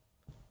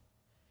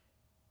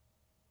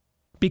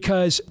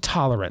 Because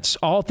tolerance,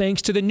 all thanks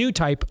to the new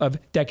type of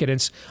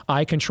decadence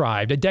I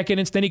contrived. A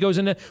decadence, then he goes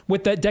into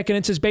what that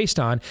decadence is based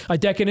on. A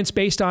decadence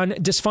based on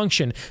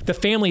dysfunction. The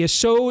family is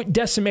so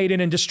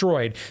decimated and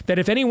destroyed that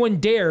if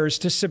anyone dares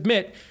to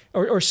submit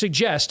or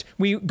suggest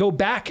we go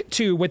back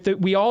to what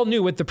we all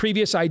knew what the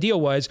previous ideal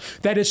was,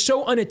 that is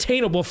so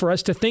unattainable for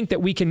us to think that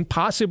we can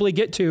possibly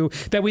get to,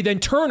 that we then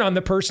turn on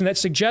the person that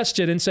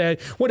suggested and said,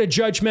 what a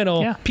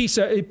judgmental piece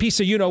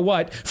of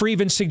you-know-what for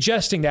even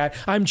suggesting that.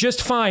 I'm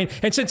just fine.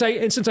 And since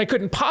I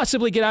couldn't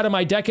possibly get out of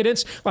my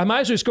decadence, I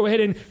might as well just go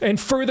ahead and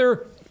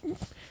further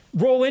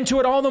roll into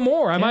it all the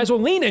more. I might as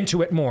well lean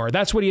into it more.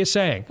 That's what he is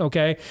saying,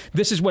 okay?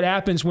 This is what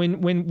happens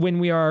when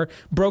we are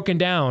broken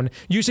down.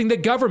 Using the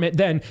government,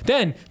 then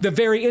the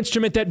very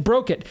instrument that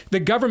broke it. The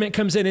government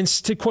comes in and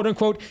to quote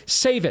unquote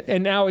save it,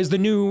 and now is the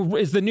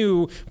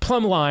new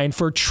plumb line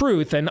for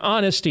truth and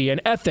honesty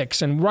and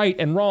ethics and right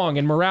and wrong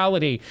and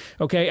morality,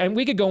 okay? And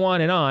we could go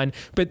on,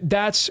 but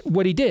that's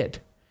what he did.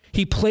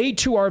 He played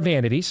to our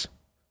vanities,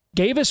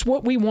 gave us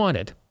what we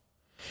wanted.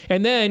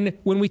 And then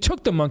when we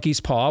took the monkey's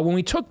paw, when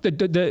we took the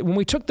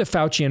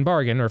Faustian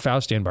bargain,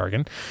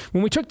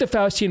 when we took the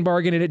Faustian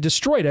bargain and it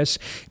destroyed us,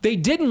 they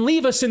didn't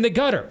leave us in the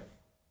gutter.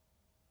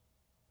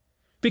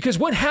 Because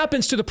what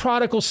happens to the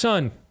prodigal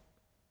son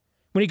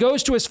when he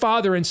goes to his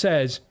father and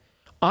says,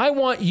 I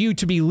want you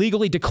to be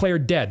legally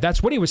declared dead?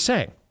 That's what he was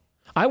saying.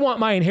 I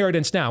want my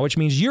inheritance now, which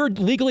means you're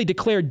legally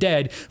declared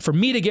dead for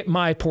me to get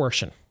my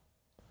portion.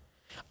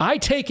 I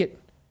take it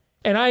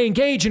and I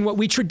engage in what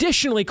we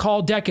traditionally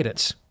call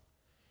decadence.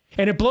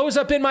 And it blows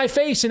up in my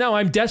face, and now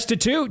I'm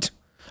destitute.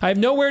 I have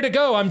nowhere to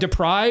go. I'm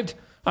deprived.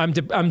 I'm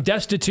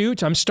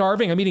destitute. I'm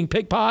starving. I'm eating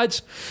pig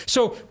pods.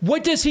 So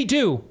what does he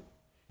do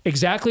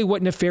Exactly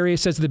what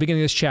Nefarious says at the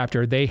beginning of this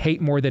chapter, they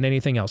hate more than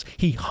anything else.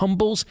 He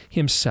humbles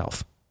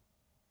himself.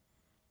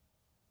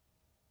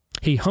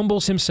 He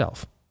humbles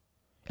himself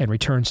and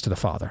returns to the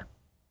Father.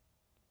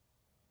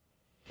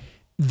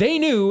 They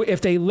knew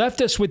if they left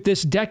us with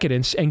this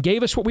decadence and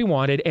gave us what we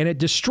wanted and it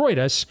destroyed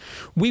us,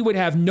 we would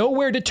have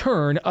nowhere to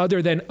turn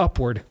other than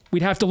upward.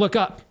 We'd have to look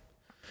up.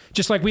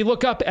 Just like we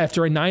look up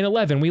after a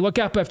 9/11, we look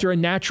up after a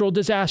natural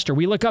disaster,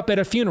 we look up at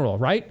a funeral,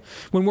 right?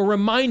 When we're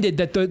reminded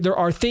that there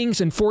are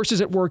things and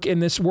forces at work in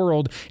this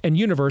world and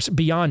universe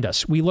beyond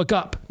us, we look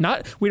up.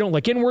 We don't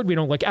look inward, we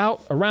don't look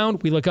out,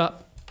 around, we look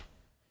up.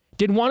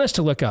 Didn't want us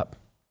to look up.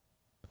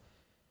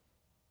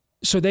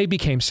 So they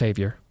became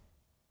Savior.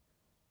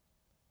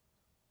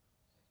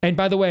 And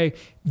by the way,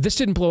 this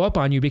didn't blow up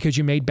on you because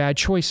you made bad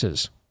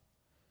choices.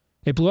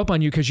 It blew up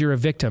on you because you're a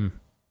victim,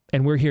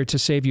 and we're here to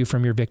save you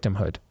from your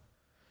victimhood.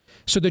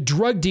 So the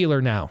drug dealer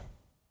now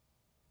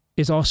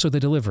is also the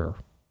deliverer.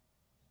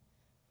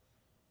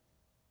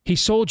 He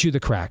sold you the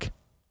crack,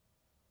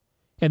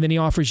 and then he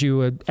offers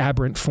you an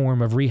aberrant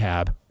form of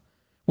rehab,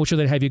 which will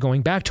then have you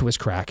going back to his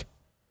crack.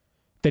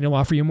 Then he'll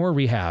offer you more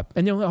rehab,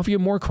 and then he'll offer you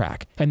more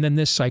crack. And then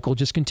this cycle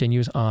just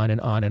continues on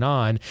and on and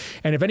on.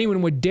 And if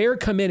anyone would dare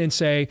come in and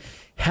say,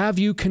 have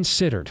you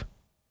considered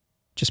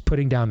just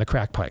putting down the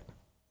crack pipe?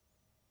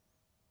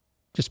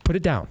 Just put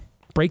it down.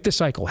 Break the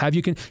cycle.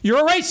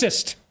 You're a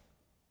racist.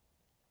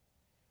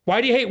 Why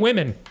do you hate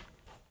women?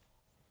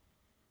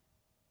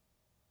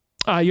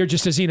 You're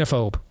just a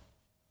xenophobe.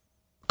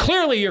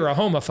 Clearly you're a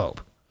homophobe.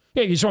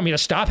 Yeah, you just want me to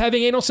stop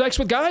having anal sex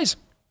with guys?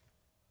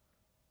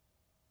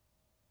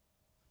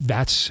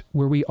 That's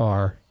where we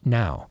are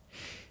now.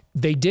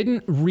 They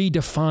didn't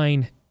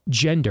redefine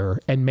gender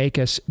and make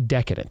us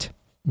decadent.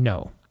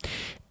 No.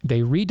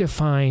 They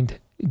redefined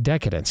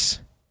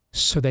decadence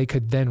so they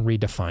could then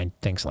redefine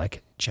things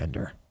like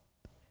gender.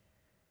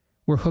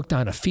 We're hooked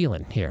on a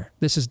feeling here.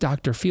 This is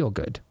Dr.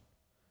 Feelgood.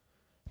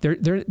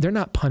 They're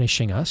not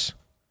punishing us.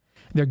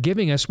 They're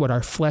giving us what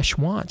our flesh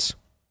wants.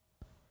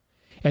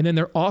 And then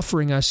they're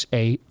offering us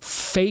a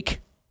faux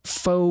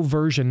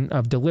version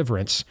of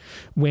deliverance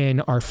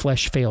when our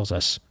flesh fails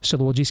us. So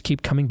we'll just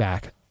keep coming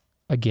back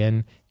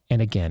again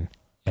and again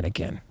and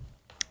again.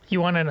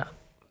 You want to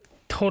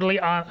totally,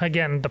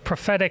 again, the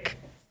prophetic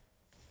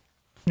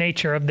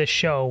nature of this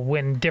show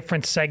when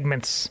different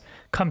segments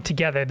come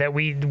together that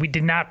we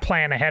did not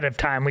plan ahead of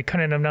time. We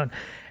couldn't have known.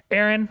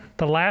 Aaron,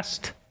 the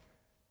last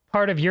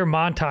part of your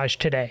montage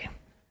today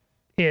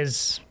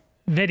is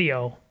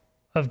video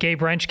of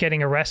Gabe Rench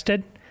getting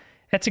arrested.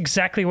 That's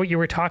exactly what you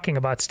were talking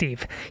about,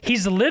 Steve.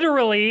 He's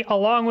literally,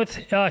 along with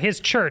his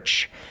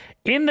church,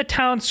 in the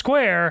town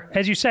square,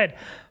 as you said,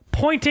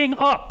 pointing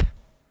up,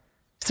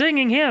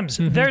 singing hymns.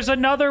 Mm-hmm. There's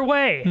another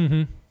way.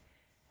 Mm-hmm.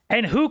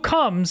 And who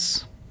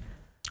comes?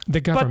 The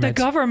government. But the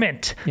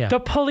government, the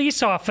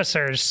police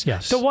officers,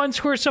 the ones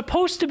who are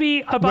supposed to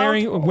be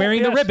about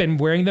wearing the ribbon,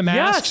 wearing the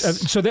masks,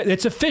 yes. So that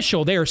it's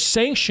official. They are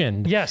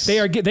sanctioned. Yes, they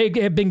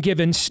have been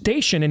given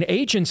station and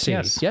agency.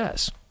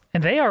 Yes,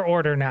 and they are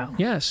order now.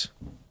 Yes,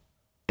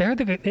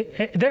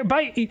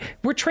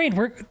 we're trained.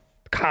 We're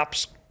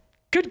cops,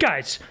 good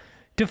guys.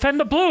 Defend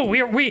the blue.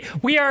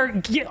 We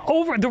are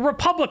over the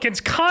Republicans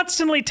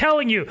constantly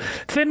telling you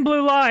thin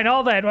blue line,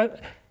 all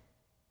that.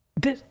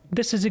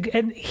 This is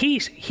and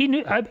he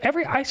knew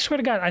I swear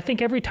to God, I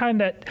think every time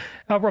that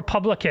a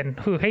Republican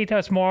who hate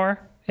us more,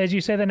 as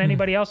you say, than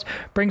anybody else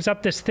brings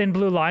up this thin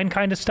blue line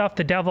kind of stuff,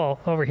 the devil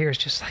over here is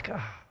just like,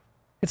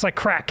 it's like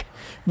crack.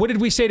 What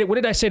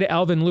did I say to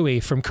Alvin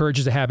Louis from Courage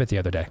is a Habit the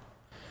other day?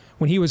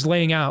 When he was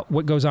laying out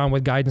what goes on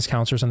with guidance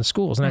counselors in the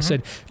schools. And I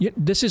said,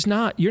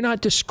 you're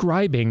not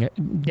describing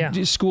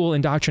school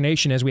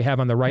indoctrination as we have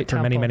on the right for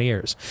many, many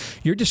years.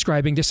 You're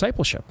describing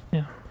discipleship.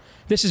 Yeah.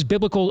 This is a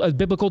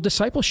biblical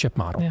discipleship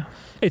model. Yeah.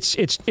 It's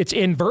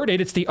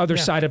inverted. It's the other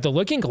side of the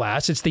looking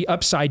glass. It's the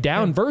upside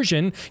down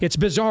version. It's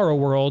bizarro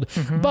world,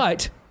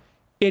 but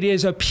it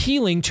is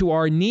appealing to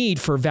our need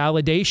for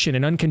validation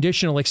and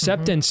unconditional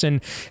acceptance.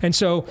 And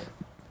so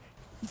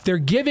they're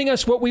giving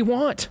us what we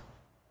want.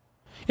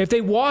 If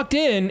they walked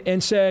in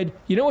and said,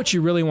 you know what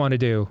you really want to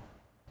do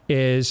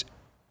is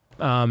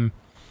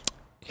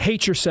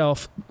hate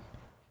yourself,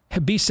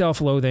 be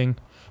self-loathing,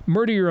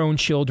 murder your own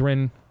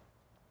children,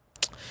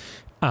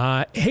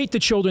 hate the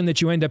children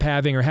that you end up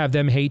having or have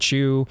them hate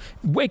you,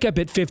 wake up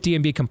at 50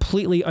 and be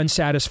completely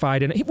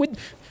unsatisfied. And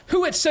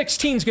who at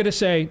 16 is going to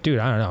say, dude,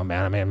 I don't know,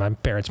 man. I mean, my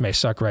parents may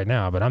suck right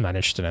now, but I'm not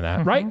interested in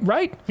that.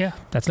 Right? Yeah.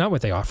 That's not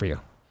what they offer you.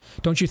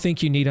 Don't you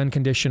think you need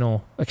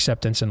unconditional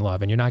acceptance and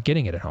love, and you're not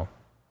getting it at home?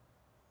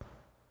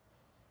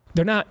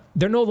 They're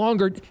no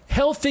longer,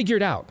 hell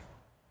figured out.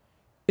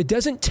 It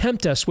doesn't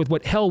tempt us with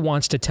what hell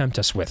wants to tempt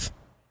us with.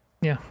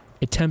 Yeah.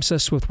 It tempts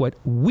us with what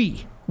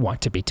we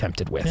want to be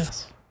tempted with.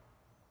 Yes.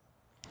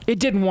 It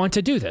didn't want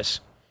to do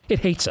this. It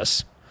hates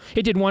us.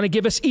 It didn't want to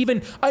give us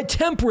even a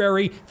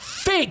temporary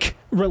fake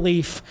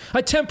relief,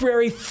 a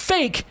temporary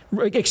fake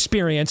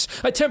experience,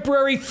 a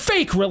temporary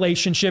fake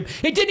relationship.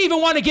 It didn't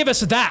even want to give us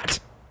that.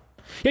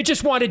 It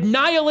just wanted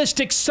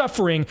nihilistic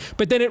suffering,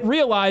 but then it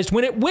realized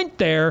when it went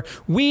there,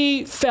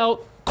 we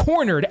felt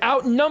cornered,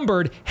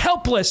 outnumbered,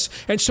 helpless,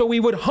 and so we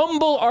would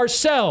humble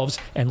ourselves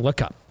and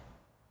look up.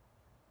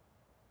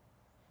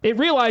 It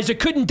realized it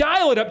couldn't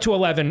dial it up to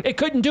 11. It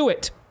couldn't do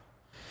it.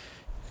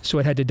 So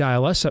it had to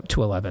dial us up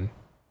to 11.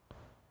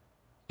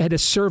 It had to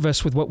serve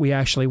us with what we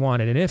actually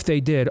wanted. And if they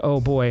did, oh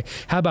boy,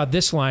 how about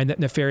this line that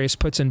Nefarious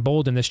puts in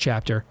bold in this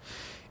chapter?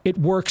 It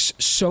works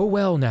so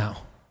well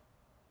now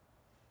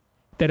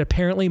that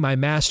apparently my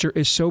master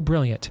is so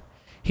brilliant,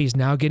 he's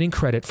now getting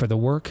credit for the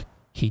work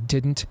he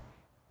didn't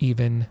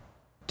even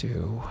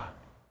do.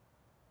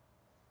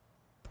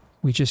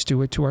 We just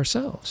do it to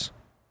ourselves.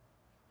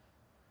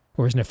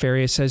 Or as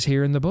Nefarious says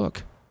here in the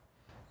book,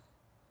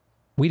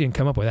 we didn't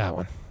come up with that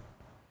one.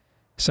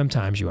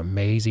 Sometimes you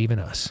amaze even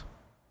us.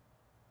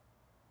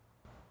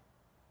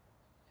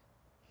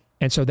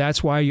 And so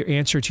that's why your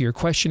answer to your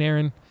question,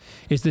 Aaron,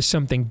 is this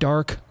something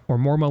dark or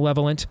more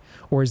malevolent,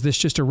 or is this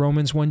just a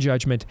Romans 1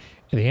 judgment?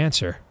 And the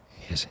answer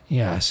is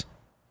yes.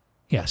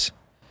 Yes.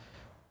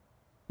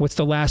 What's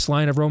the last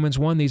line of Romans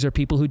 1? These are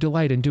people who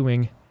delight in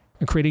doing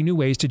and creating new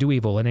ways to do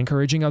evil and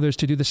encouraging others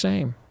to do the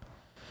same.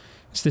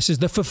 So this is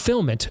the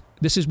fulfillment.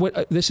 This is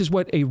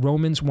what a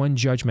Romans 1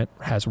 judgment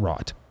has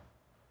wrought.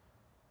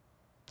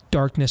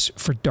 Darkness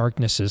for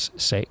darkness's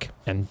sake.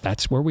 And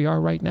that's where we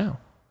are right now.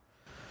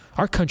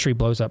 Our country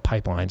blows up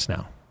pipelines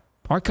now.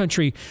 Our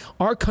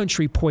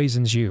country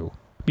poisons you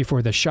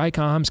before the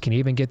Chi-Coms can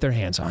even get their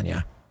hands on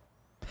you.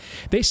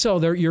 They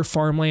sell your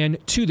farmland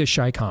to the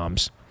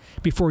Chi-Coms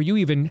before you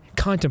even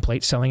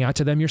contemplate selling out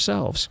to them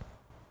yourselves.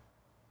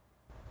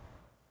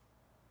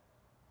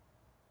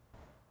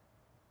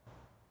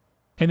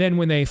 And then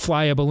when they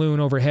fly a balloon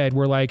overhead,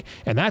 we're like,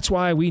 and that's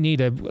why we need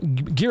to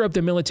gear up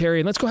the military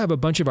and let's go have a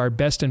bunch of our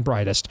best and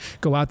brightest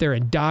go out there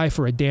and die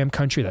for a damn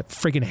country that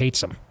friggin'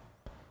 hates them.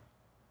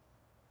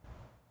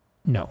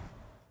 No.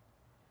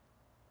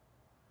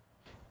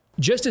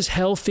 Just as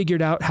hell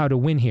figured out how to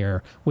win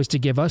here was to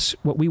give us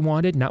what we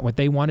wanted, not what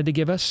they wanted to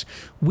give us,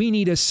 we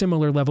need a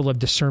similar level of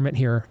discernment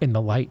here in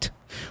the light.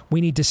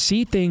 We need to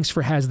see things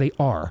for as they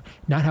are,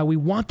 not how we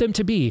want them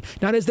to be,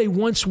 not as they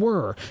once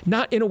were,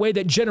 not in a way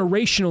that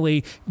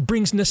generationally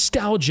brings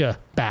nostalgia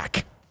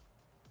back,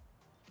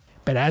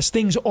 but as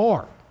things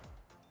are.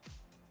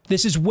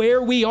 This is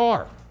where we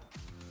are.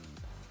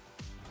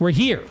 We're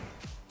here.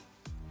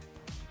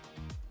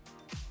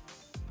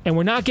 And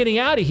we're not getting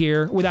out of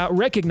here without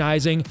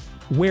recognizing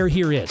where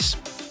here is.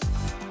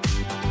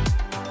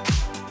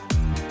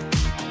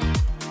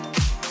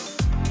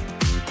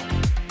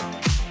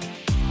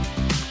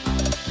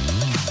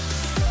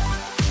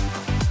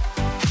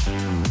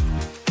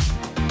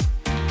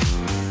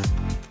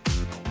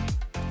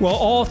 Well,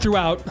 all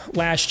throughout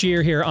last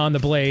year here on The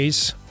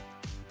Blaze,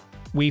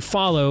 we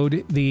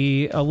followed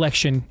the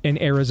election in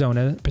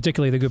Arizona,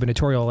 particularly the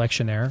gubernatorial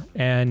election there.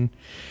 And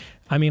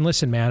I mean,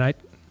 listen, man,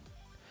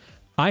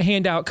 I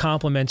hand out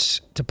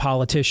compliments to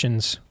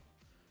politicians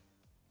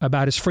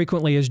about as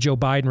frequently as Joe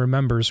Biden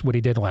remembers what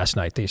he did last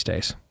night these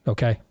days,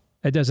 okay?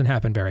 It doesn't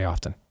happen very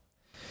often.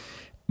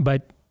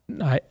 But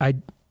I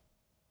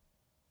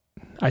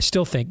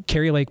still think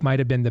Kari Lake might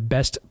have been the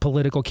best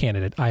political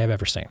candidate I have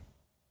ever seen,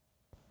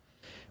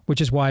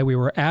 which is why we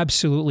were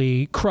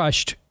absolutely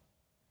crushed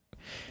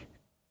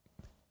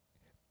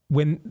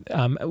when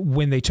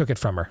they took it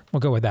from her. We'll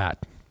go with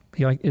that.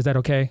 Is that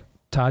okay?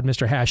 Todd,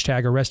 Mr.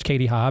 Hashtag arrest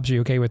Katie Hobbs. Are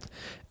you okay with?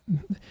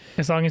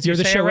 As long as you're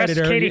the show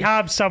editor, Katie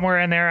Hobbs somewhere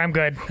in there, I'm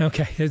good.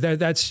 Okay,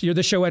 you're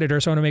the show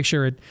editor, so I want to make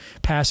sure it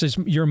passes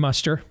your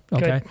muster.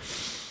 Okay.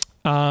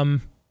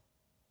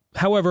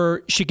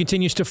 However, she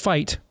continues to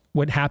fight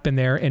what happened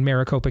there in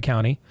Maricopa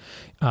County,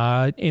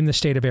 in the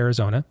state of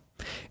Arizona,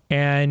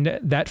 and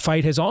that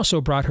fight has also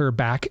brought her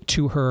back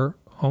to her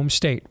home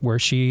state where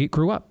she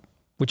grew up,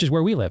 which is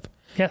where we live.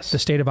 Yes. The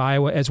state of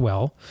Iowa as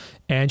well.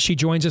 And she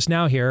joins us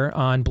now here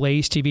on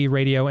Blaze TV,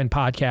 radio, and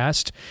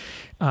podcast.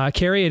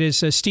 Kari, it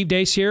is Steve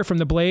Deace here from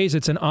The Blaze.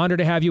 It's an honor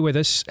to have you with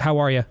us. How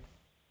are you?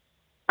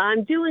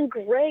 I'm doing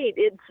great.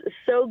 It's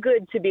so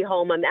good to be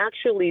home. I'm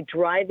actually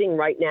driving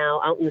right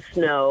now out in the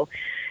snow,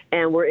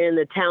 and we're in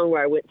the town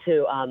where I went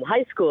to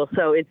high school.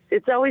 So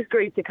it's always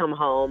great to come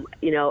home.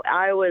 You know,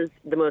 Iowa's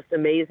the most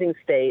amazing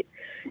state,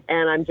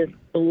 and I'm just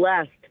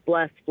blessed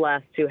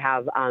to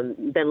have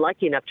been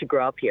lucky enough to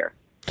grow up here.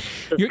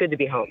 So it's good to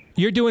be home.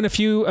 You're doing a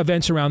few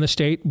events around the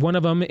state, one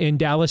of them in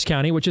Dallas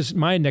County, which is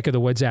my neck of the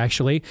woods,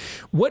 actually.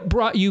 What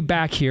brought you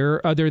back here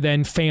other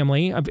than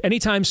family?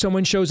 Anytime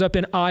someone shows up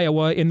in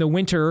Iowa in the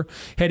winter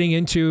heading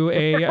into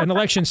an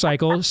election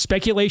cycle,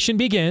 speculation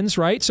begins,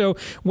 right? So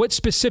what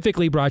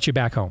specifically brought you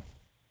back home?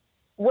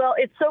 Well,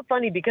 it's so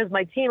funny because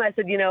my team, I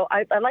said, you know,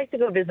 I'd like to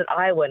go visit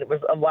Iowa. And it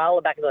was a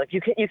while back. They're like, you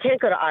can't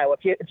go to Iowa.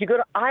 If you go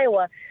to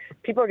Iowa,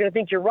 people are going to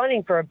think you're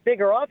running for a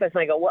bigger office.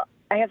 And I go, well,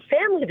 I have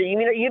family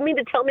there. You mean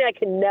to tell me I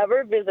can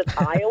never visit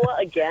Iowa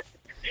again?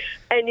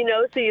 And, you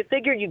know, so you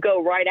figure you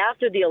go right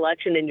after the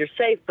election and you're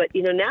safe. But,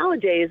 you know,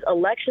 nowadays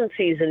election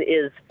season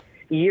is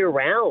year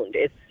round.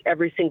 It's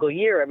every single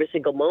year, every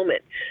single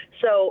moment.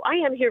 So I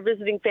am here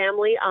visiting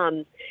family.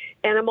 And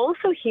I'm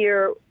also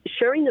here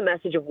sharing the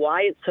message of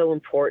why it's so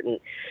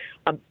important.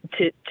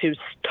 to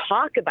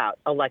talk about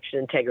election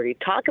integrity,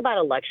 talk about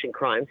election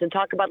crimes, and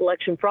talk about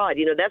election fraud.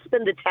 That's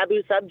been the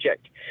taboo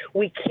subject.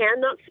 We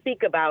cannot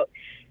speak about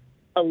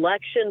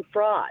election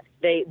fraud.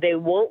 They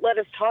won't let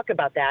us talk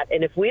about that.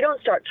 And if we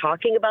don't start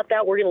talking about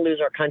that, we're going to lose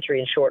our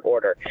country in short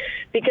order.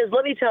 Because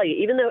let me tell you,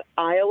 even though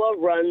Iowa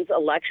runs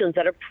elections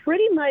that are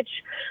pretty much,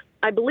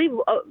 I believe,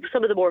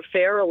 some of the more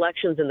fair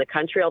elections in the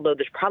country, although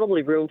there's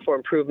probably room for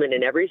improvement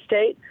in every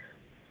state,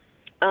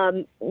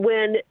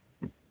 when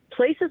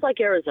places like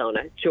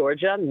Arizona,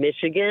 Georgia,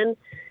 Michigan,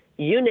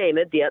 you name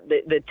it,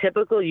 the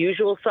typical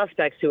usual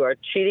suspects who are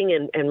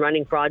cheating and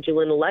running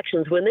fraudulent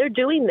elections, when they're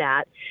doing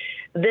that,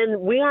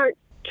 then we aren't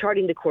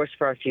charting the course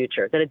for our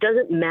future. That it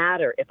doesn't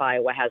matter if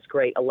Iowa has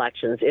great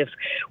elections. If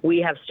we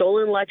have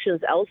stolen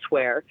elections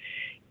elsewhere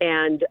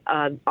and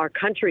our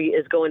country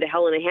is going to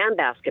hell in a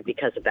handbasket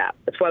because of that.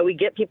 That's why we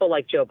get people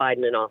like Joe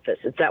Biden in office.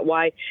 It's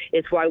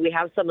why we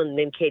have someone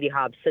named Katie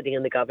Hobbs sitting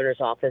in the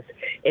governor's office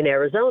in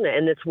Arizona.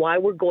 And it's why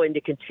we're going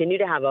to continue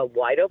to have a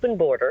wide open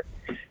border,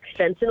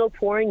 fentanyl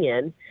pouring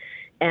in,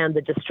 and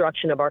the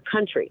destruction of our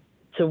country.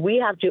 So we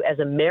have to, as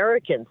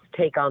Americans,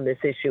 take on this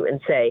issue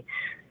and say,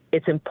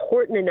 it's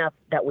important enough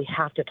that we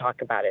have to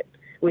talk about it.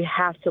 We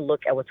have to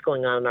look at what's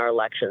going on in our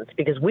elections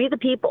because we, the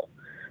people,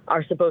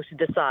 are supposed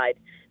to decide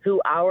who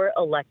our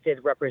elected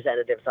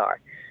representatives are.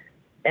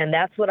 And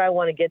that's what I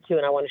want to get to,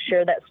 and I want to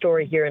share that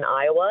story here in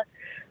Iowa.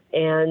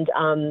 And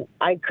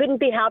I couldn't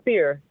be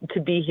happier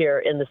to be here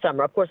in the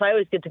summer. Of course, I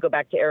always get to go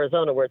back to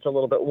Arizona where it's a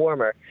little bit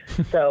warmer.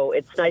 So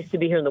it's nice to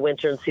be here in the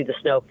winter and see the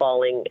snow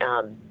falling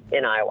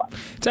in Iowa.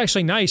 It's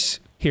actually nice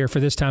here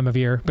for this time of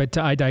year, but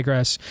I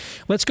digress.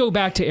 Let's go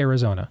back to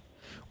Arizona.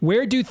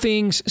 Where do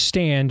things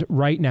stand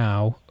right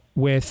now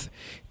with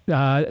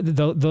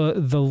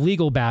the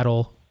legal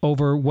battle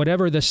over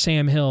whatever the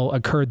Sam Hill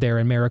occurred there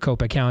in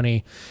Maricopa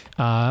County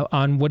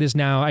on what is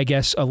now, I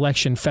guess,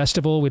 election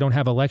festival? We don't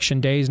have election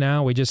days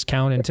now. We just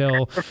count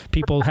until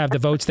people have the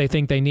votes they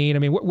think they need. I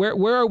mean,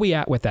 where are we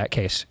at with that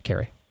case,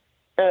 Carrie?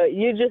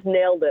 You just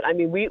nailed it. I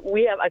mean,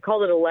 we have, I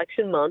call it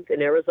election month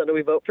in Arizona.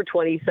 We vote for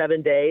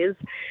 27 days,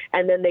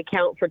 and then they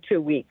count for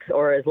 2 weeks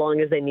or as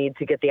long as they need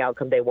to get the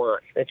outcome they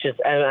want. It's just,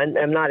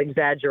 I'm not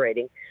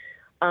exaggerating.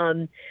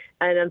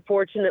 And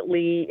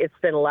unfortunately, it's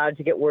been allowed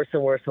to get worse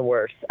and worse and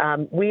worse.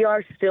 We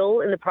are still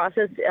in the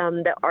process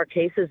that our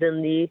case is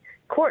in the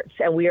courts,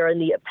 and we are in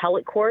the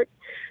appellate court.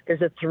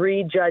 There's a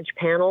 3-judge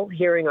panel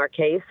hearing our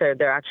case.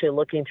 They're actually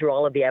looking through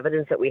all of the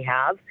evidence that we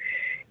have.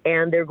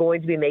 And they're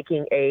going to be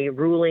making a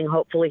ruling,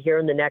 hopefully here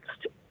in the next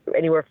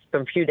anywhere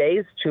from a few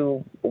days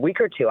to a week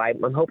or two.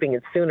 I'm hoping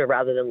it's sooner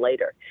rather than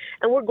later.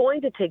 And we're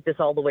going to take this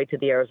all the way to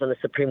the Arizona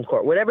Supreme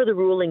Court. Whatever the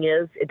ruling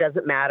is, it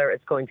doesn't matter.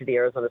 It's going to the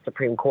Arizona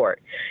Supreme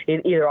Court.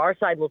 Either our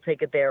side will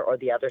take it there or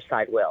the other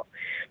side will.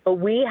 But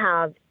we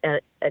have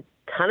a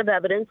ton of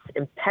evidence,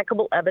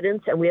 impeccable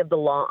evidence, and we have the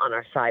law on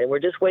our side. And we're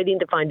just waiting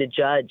to find a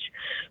judge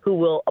who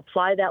will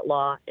apply that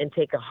law and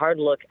take a hard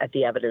look at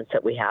the evidence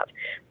that we have.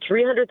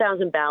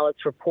 300,000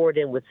 ballots were poured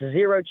in with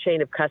 0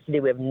 chain of custody.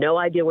 We have no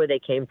idea where they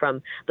came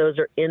from. Those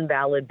are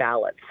invalid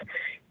ballots.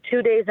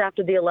 2 days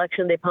after the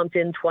election, they pumped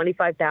in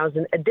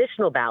 25,000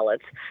 additional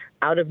ballots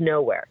out of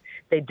nowhere.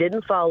 They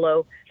didn't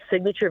follow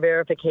signature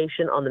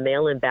verification on the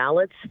mail-in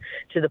ballots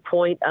to the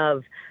point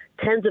of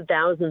tens of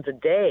thousands a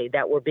day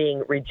that were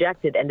being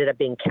rejected ended up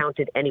being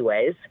counted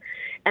anyways.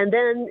 And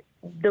then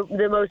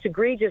the most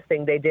egregious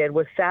thing they did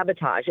was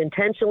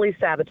intentionally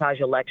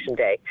sabotage Election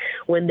Day.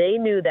 When they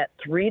knew that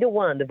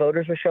 3-1, the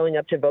voters were showing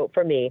up to vote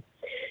for me,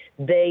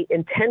 they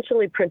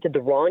intentionally printed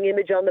the wrong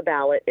image on the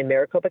ballot in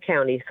Maricopa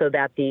County so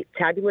that the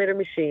tabulator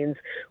machines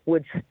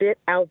would spit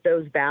out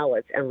those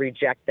ballots and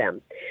reject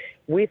them.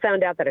 We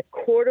found out that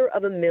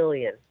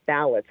 250,000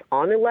 ballots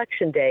on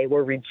Election Day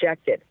were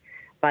rejected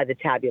by the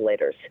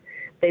tabulators.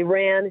 They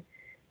ran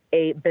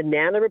a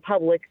Banana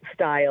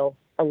Republic-style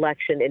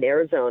election in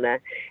Arizona,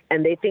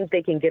 and they think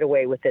they can get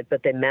away with it,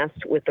 but they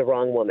messed with the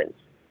wrong woman.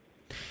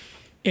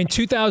 In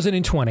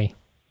 2020,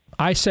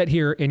 I sat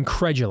here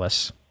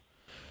incredulous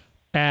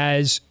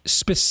as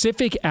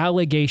specific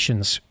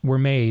allegations were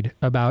made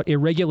about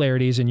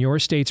irregularities in your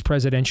state's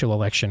presidential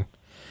election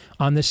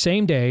on the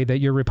same day that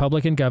your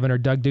Republican governor,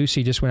 Doug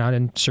Ducey, just went out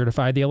and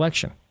certified the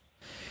election.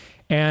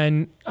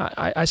 And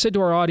I said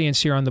to our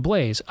audience here on The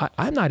Blaze,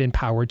 I'm not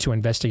empowered to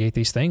investigate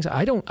these things.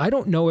 I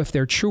don't know if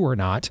they're true or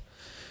not.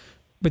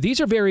 But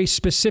these are very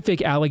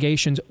specific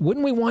allegations.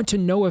 Wouldn't we want to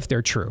know if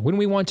they're true? Wouldn't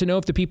we want to know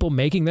if the people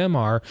making them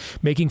are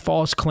making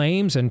false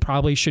claims and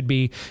probably should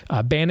be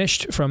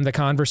banished from the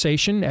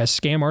conversation as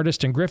scam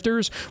artists and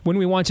grifters? Wouldn't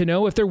we want to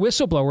know if they're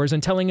whistleblowers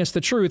and telling us the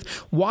truth?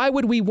 Why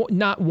would we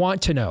not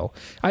want to know?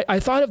 I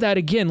thought of that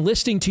again,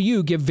 listening to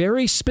you give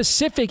very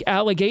specific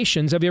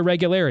allegations of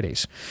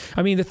irregularities.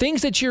 I mean, the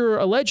things that you're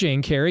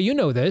alleging, Carrie, you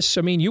know this.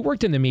 I mean, you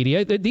worked in the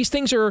media. These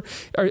things are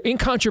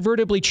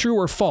incontrovertibly true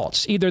or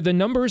false. Either the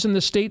numbers and the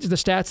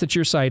stats stats that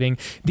you're citing,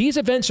 these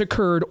events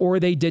occurred or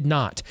they did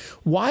not.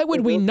 Why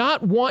would we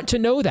not want to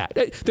know that?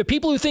 The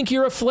people who think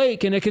you're a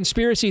flake and a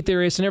conspiracy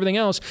theorist and everything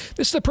else,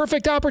 this is the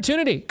perfect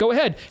opportunity. Go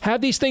ahead.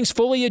 Have these things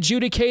fully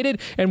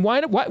adjudicated. And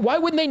why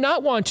wouldn't they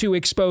not want to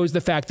expose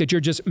the fact that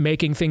you're just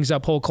making things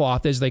up whole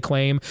cloth, as they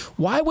claim?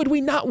 Why would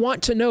we not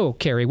want to know,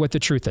 Carrie, what the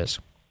truth is?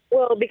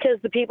 Well, because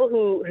the people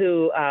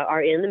who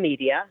are in the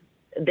media,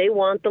 they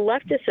want the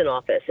leftists in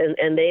office,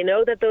 and they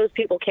know that those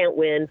people can't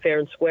win fair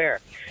and square,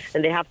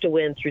 and they have to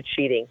win through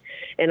cheating.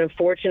 And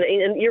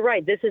unfortunately, and you're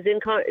right, these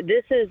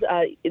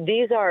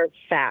are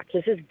facts.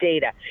 This is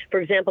data.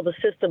 For example, the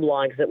system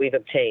logs that we've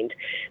obtained,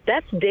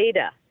 that's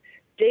data,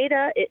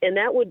 and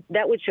that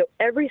would show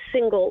every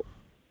single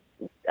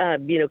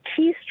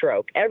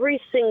keystroke,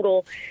 every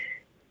single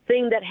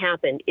thing that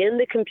happened in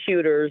the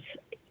computers,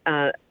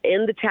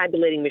 in the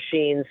tabulating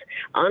machines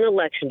on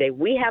Election Day.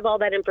 We have all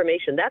that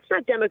information. That's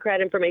not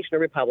Democrat information or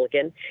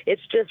Republican.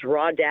 It's just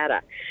raw data.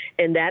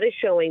 And that is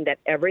showing that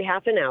every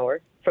half an hour,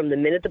 from the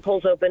minute the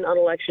polls opened on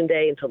Election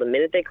Day until the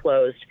minute they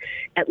closed,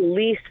 at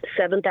least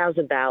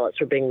 7,000 ballots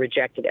were being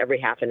rejected every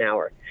half an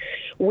hour.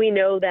 We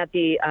know that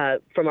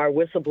from our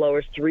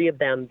whistleblowers, 3 of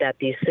them, that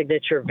the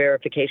signature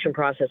verification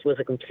process was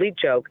a complete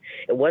joke.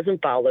 It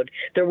wasn't followed.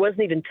 There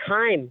wasn't even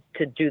time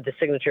to do the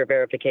signature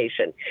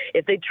verification.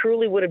 If they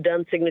truly would have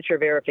done signature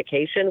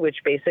verification, which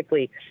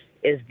basically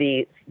is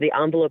the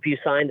envelope you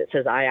sign that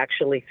says, I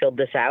actually filled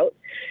this out.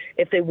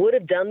 If they would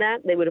have done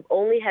that, they would have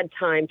only had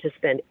time to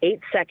spend 8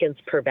 seconds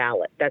per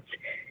ballot. That's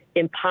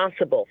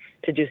impossible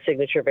to do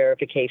signature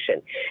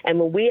verification. And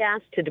when we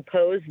asked to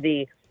depose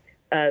the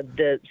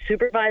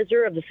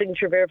supervisor of the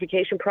signature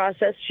verification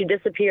process, she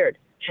disappeared.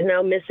 She's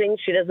now missing.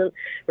 She doesn't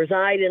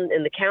reside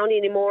in the county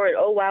anymore. And,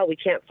 oh, wow, we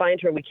can't find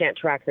her. We can't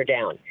track her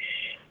down.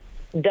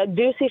 Doug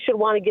Ducey should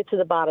want to get to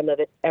the bottom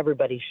of it.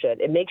 Everybody should.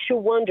 It makes you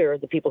wonder,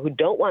 the people who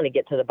don't want to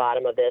get to the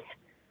bottom of this,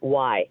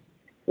 why?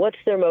 What's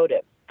their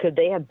motive? Could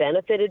they have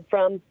benefited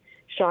from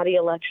shoddy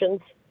elections?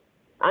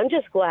 I'm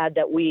just glad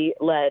that we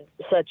led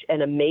such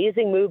an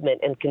amazing movement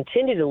and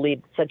continue to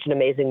lead such an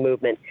amazing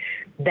movement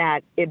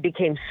that it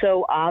became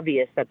so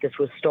obvious that this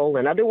was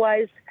stolen.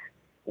 Otherwise,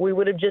 we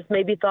would have just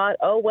maybe thought,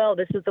 oh, well,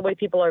 this is the way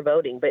people are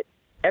voting. But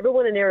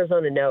everyone in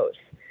Arizona knows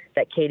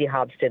that Katie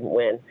Hobbs didn't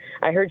win.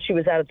 I heard she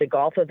was out at the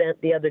golf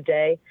event the other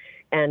day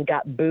and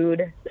got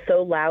booed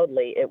so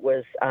loudly it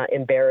was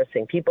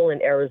embarrassing. People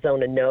in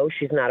Arizona know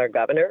she's not our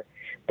governor.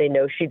 They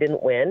know she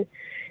didn't win,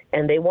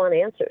 and they want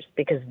answers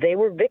because they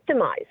were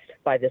victimized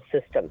by this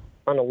system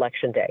on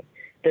Election Day.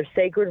 Their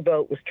sacred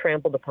vote was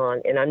trampled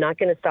upon, and I'm not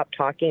going to stop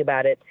talking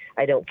about it.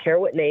 I don't care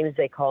what names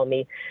they call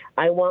me.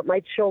 I want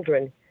my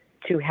children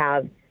to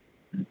have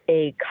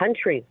a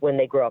country when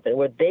they grow up and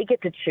where they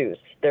get to choose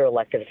their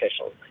elected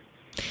officials.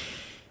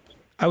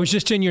 I was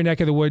just in your neck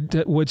of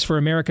the woods for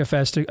America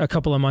Fest a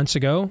couple of months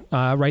ago,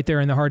 right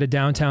there in the heart of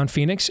downtown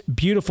Phoenix.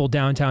 Beautiful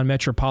downtown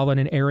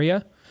metropolitan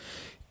area.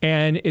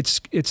 And it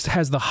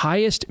has the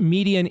highest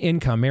median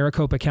income,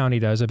 Maricopa County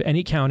does, of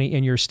any county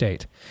in your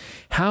state.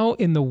 How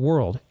in the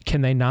world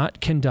can they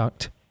not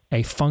conduct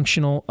a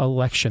functional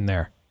election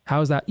there? How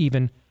is that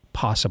even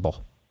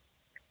possible?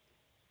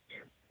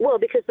 Well,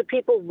 because the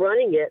people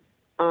running it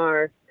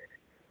are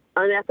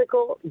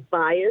unethical,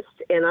 biased,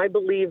 and I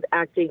believe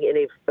acting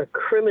in a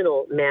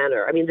criminal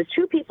manner. I mean, the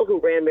 2 people who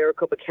ran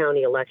Maricopa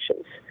County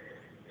elections,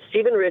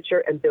 Stephen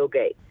Richer and Bill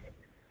Gates,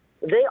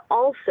 they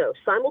also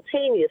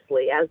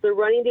simultaneously, as they're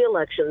running the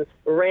elections,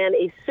 ran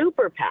a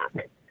super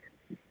PAC,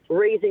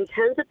 raising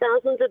tens of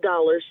thousands of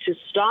dollars to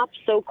stop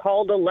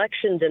so-called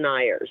election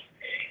deniers.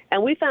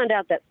 And we found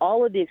out that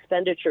all of the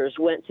expenditures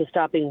went to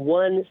stopping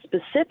one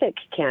specific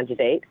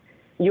candidate,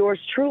 yours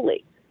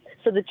truly.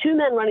 So the 2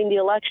 men running the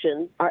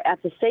election are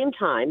at the same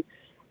time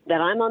that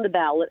I'm on the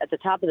ballot, at the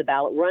top of the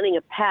ballot, running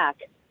a PAC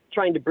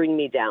trying to bring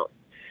me down.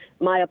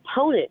 My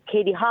opponent,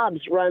 Katie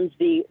Hobbs, runs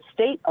the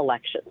state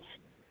elections.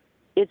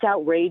 It's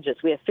outrageous.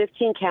 We have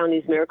 15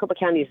 counties. Maricopa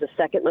County is the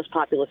second most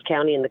populous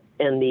county in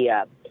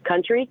the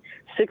country.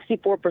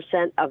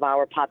 64% of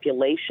our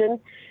population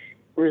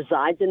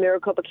resides in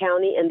Maricopa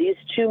County, and these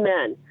 2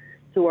 men,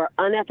 who are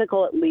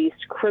unethical at least,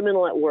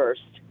 criminal at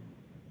worst,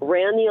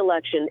 ran the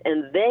election,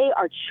 and they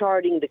are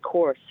charting the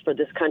course for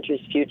this country's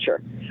future.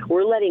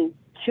 We're letting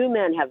 2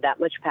 men have that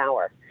much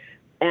power.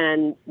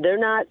 And they're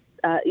not,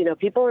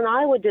 people in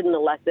Iowa didn't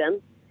elect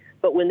them,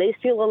 but when they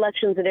steal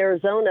elections in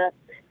Arizona,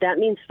 that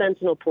means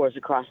fentanyl pours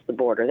across the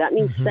border. That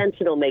means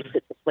fentanyl makes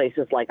it to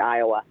places like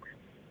Iowa.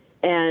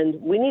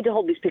 And we need to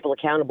hold these people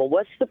accountable.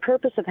 What's the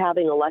purpose of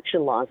having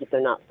election laws if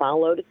they're not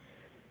followed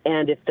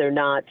and if they're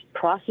not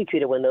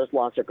prosecuted when those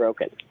laws are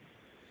broken?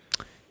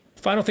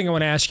 Final thing I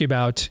want to ask you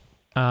about,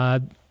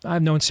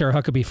 I've known Sarah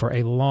Huckabee for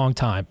a long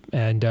time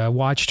and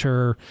watched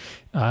her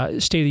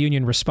State of the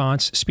Union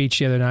response speech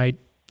the other night.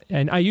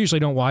 And I usually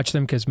don't watch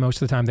them because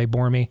most of the time they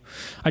bore me.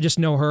 I just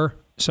know her.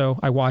 So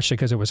I watched it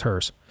because it was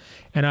hers.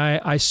 And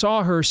I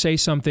saw her say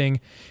something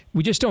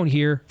we just don't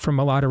hear from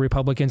a lot of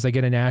Republicans that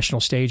get a national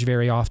stage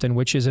very often,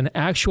 which is an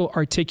actual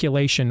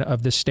articulation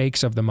of the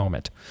stakes of the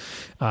moment.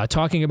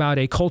 Talking about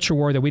a culture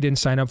war that we didn't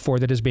sign up for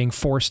that is being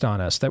forced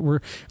on us, that we're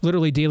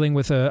literally dealing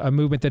with a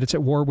movement that it's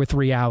at war with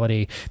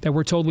reality, that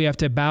we're told we have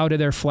to bow to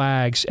their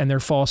flags and their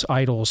false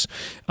idols.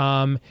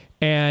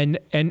 And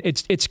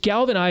it's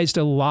galvanized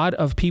a lot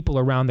of people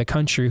around the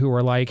country who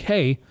are like,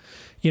 hey,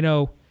 you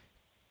know,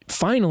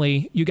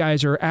 finally, you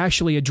guys are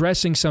actually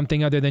addressing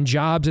something other than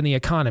jobs and the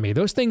economy.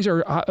 Those things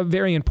are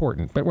very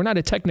important, but we're not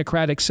a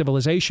technocratic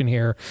civilization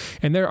here,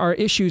 and there are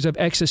issues of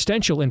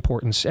existential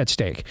importance at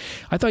stake.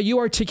 I thought you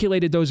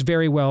articulated those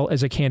very well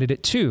as a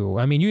candidate too.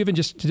 I mean, you even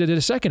just did it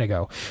a second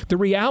ago. The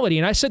reality,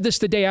 and I said this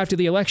the day after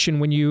the election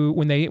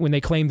when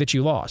they claimed that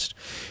you lost.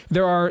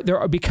 There are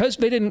because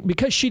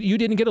you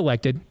didn't get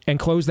elected and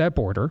close that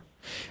border.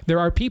 There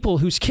are people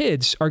whose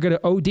kids are going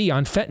to OD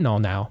on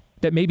fentanyl now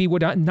that maybe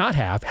would not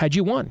have had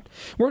you won.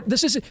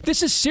 This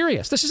is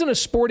serious. This isn't a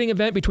sporting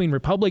event between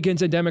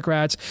Republicans and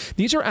Democrats.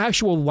 These are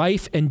actual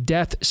life and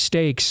death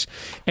stakes.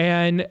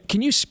 And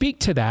can you speak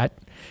to that?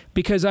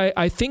 Because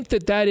I think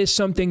that is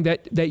something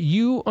that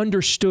you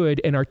understood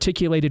and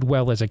articulated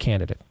well as a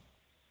candidate.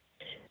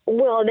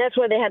 Well, and that's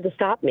why they had to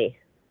stop me.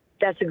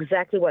 That's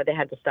exactly why they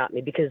had to stop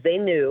me, because they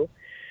knew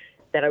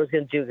that I was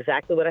going to do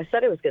exactly what I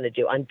said I was going to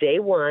do. On day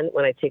one,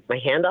 when I take my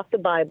hand off the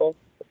Bible,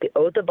 the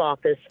oath of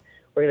office,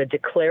 we're going to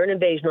declare an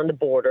invasion on the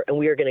border, and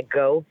we are going to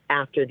go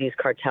after these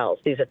cartels.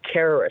 These are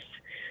terrorists.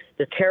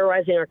 They're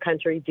terrorizing our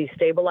country,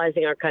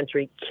 destabilizing our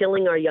country,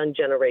 killing our young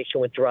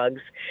generation with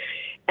drugs.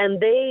 And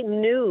they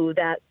knew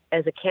that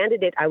as a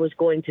candidate, I was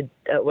going to,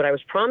 what I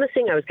was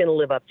promising, I was going to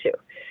live up to.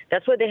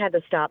 That's why they had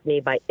to stop me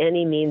by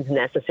any means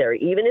necessary,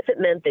 even if it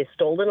meant they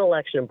stole an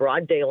election in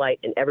broad daylight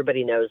and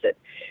everybody knows it.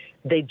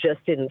 They just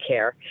didn't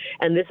care.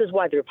 And this is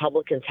why the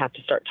Republicans have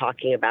to start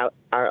talking about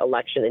our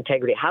election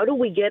integrity. How do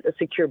we get a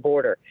secure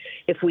border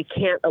if we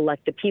can't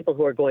elect the people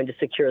who are going to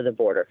secure the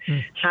border?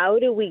 How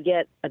do we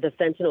get the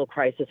fentanyl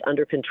crisis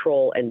under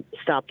control and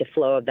stop the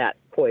flow of that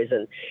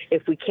poison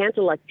if we can't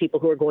elect people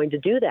who are going to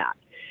do that?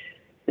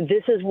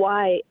 This is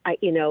why,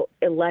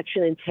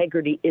 election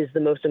integrity is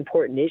the most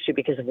important issue,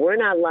 because if we're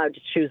not allowed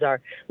to choose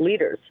our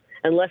leaders,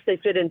 unless they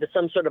fit into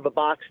some sort of a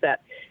box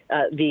that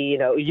the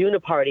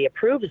Uniparty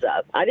approves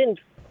of. I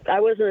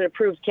wasn't an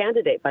approved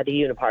candidate by the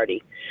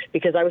Uniparty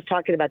because I was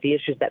talking about the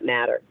issues that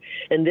matter.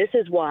 And this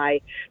is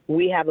why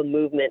we have a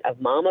movement of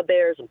mama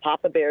bears and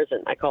papa bears,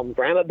 and I call them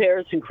grandma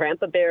bears and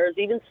grandpa bears.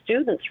 Even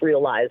students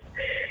realize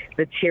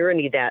the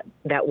tyranny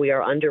that we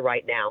are under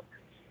right now.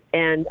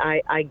 And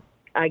I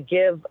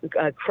give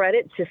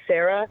credit to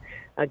Sarah,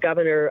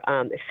 Governor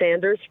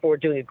Sanders, for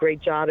doing a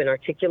great job in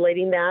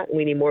articulating that.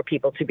 We need more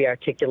people to be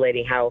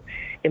articulating how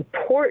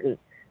important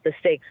the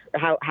stakes,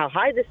 how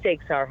high the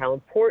stakes are, how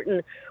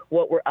important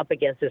what we're up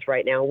against is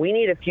right now. We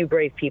need a few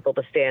brave people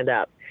to stand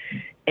up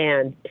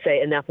and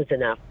say enough is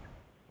enough.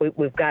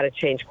 We've got to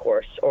change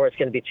course or it's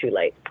going to be too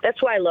late.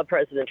 That's why I love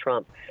President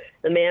Trump.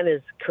 The man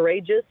is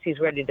courageous. He's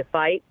ready to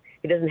fight.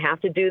 He doesn't have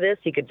to do this.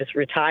 He could just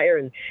retire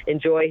and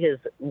enjoy his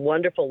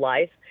wonderful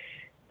life.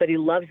 But he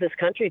loves this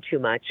country too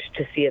much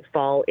to see it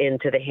fall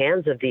into the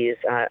hands of these,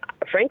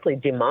 frankly,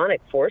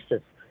 demonic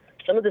forces.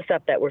 Some of the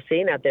stuff that we're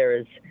seeing out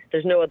there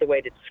there's no other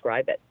way to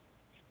describe it.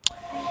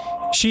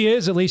 She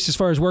is, at least as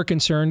far as we're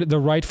concerned, the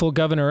rightful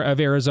governor of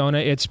Arizona.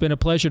 It's been a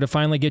pleasure to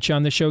finally get you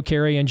on the show,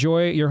 Carrie.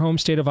 Enjoy your home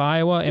state of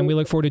Iowa, and we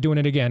look forward to doing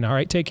it again. All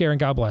right, take care and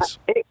God bless.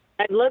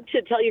 I'd love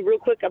to tell you real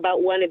quick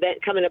about one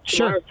event coming up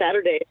tomorrow, sure.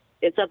 Saturday.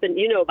 It's up in,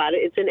 about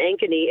it. It's in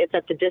Ankeny. It's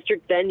at the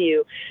district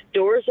venue.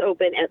 Doors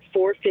open at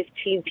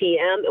 4:15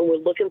 p.m., and we're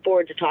looking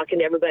forward to talking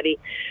to everybody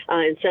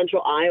in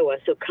central Iowa.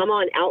 So come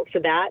on out for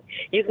that.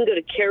 You can go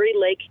to Carrie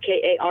Lake,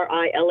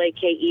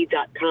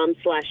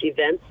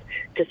 KARILAKE.com/events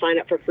to sign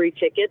up for free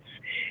tickets.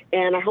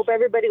 And I hope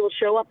everybody will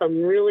show up.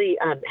 I'm really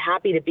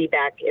happy to be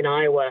back in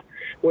Iowa,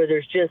 where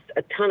there's just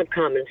a ton of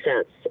common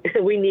sense.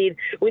 We need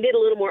a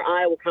little more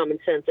Iowa common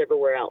sense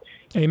everywhere else.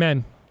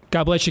 Amen.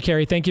 God bless you,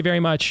 Carrie. Thank you very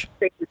much.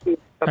 Thank you, Steve.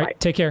 Bye-bye. All right,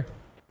 take care.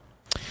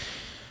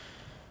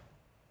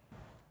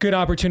 Good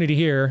opportunity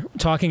here,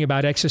 talking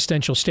about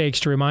existential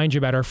stakes, to remind you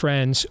about our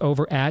friends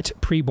over at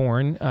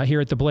Preborn. Here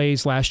at The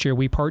Blaze last year,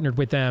 we partnered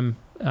with them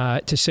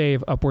to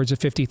save upwards of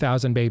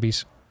 50,000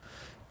 babies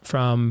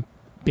from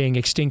being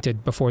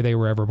extincted before they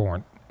were ever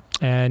born.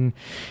 And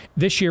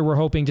this year, we're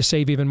hoping to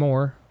save even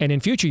more. And in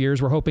future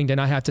years, we're hoping to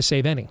not have to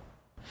save any.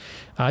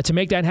 To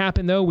make that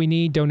happen, though, we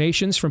need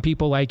donations from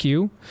people like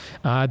you.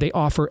 They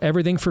offer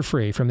everything for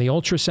free, from the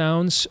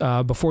ultrasounds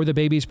before the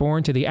baby's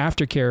born to the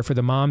aftercare for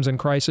the moms in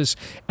crisis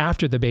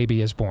after the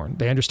baby is born.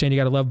 They understand you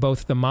got to love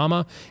both the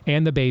mama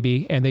and the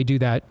baby, and they do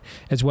that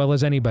as well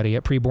as anybody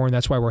at Preborn.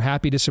 That's why we're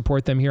happy to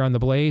support them here on The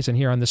Blaze and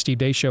here on the Steve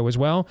Deace Show as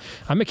well.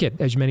 I'm a kid,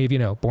 as many of you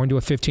know, born to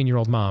a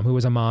 15-year-old mom who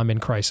was a mom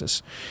in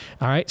crisis.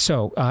 All right,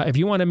 so if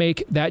you want to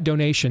make that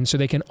donation so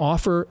they can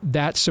offer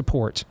that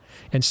support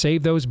and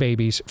save those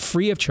babies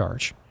free of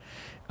charge,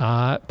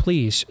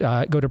 please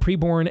go to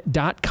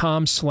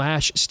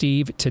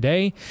preborn.com/Steve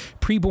today,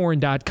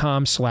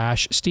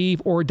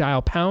 preborn.com/Steve, or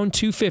dial pound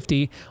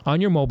 250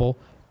 on your mobile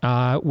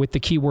with the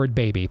keyword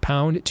baby.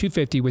 Pound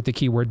 250 with the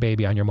keyword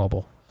baby on your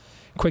mobile.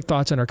 Quick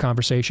thoughts on our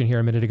conversation here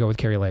a minute ago with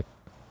Kari Lake.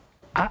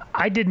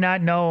 I did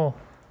not know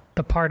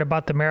the part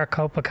about the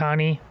Maricopa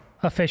County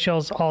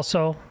officials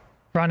also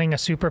running a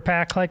super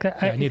PAC like that.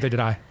 Yeah, neither did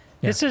I.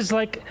 Yeah. This is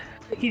like,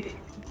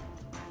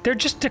 they're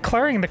just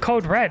declaring the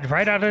code red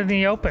right out in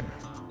the open.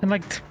 And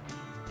like,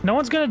 no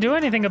one's going to do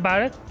anything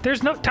about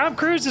it. Tom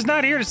Cruise is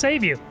not here to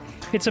save you.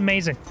 It's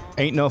amazing.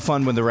 Ain't no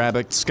fun when the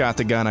rabbit's got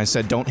the gun. I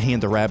said, don't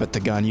hand the rabbit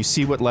the gun. You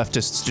see what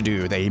leftists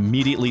do. They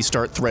immediately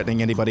start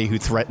threatening anybody who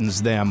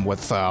threatens them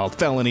with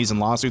felonies and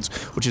lawsuits,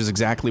 which is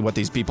exactly what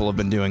these people have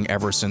been doing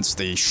ever since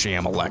the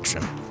sham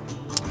election.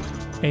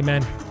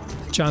 Amen.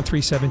 John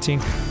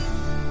 3:17.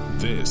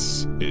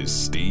 This is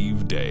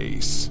Steve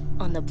Deace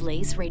on the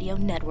Blaze Radio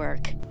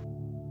Network.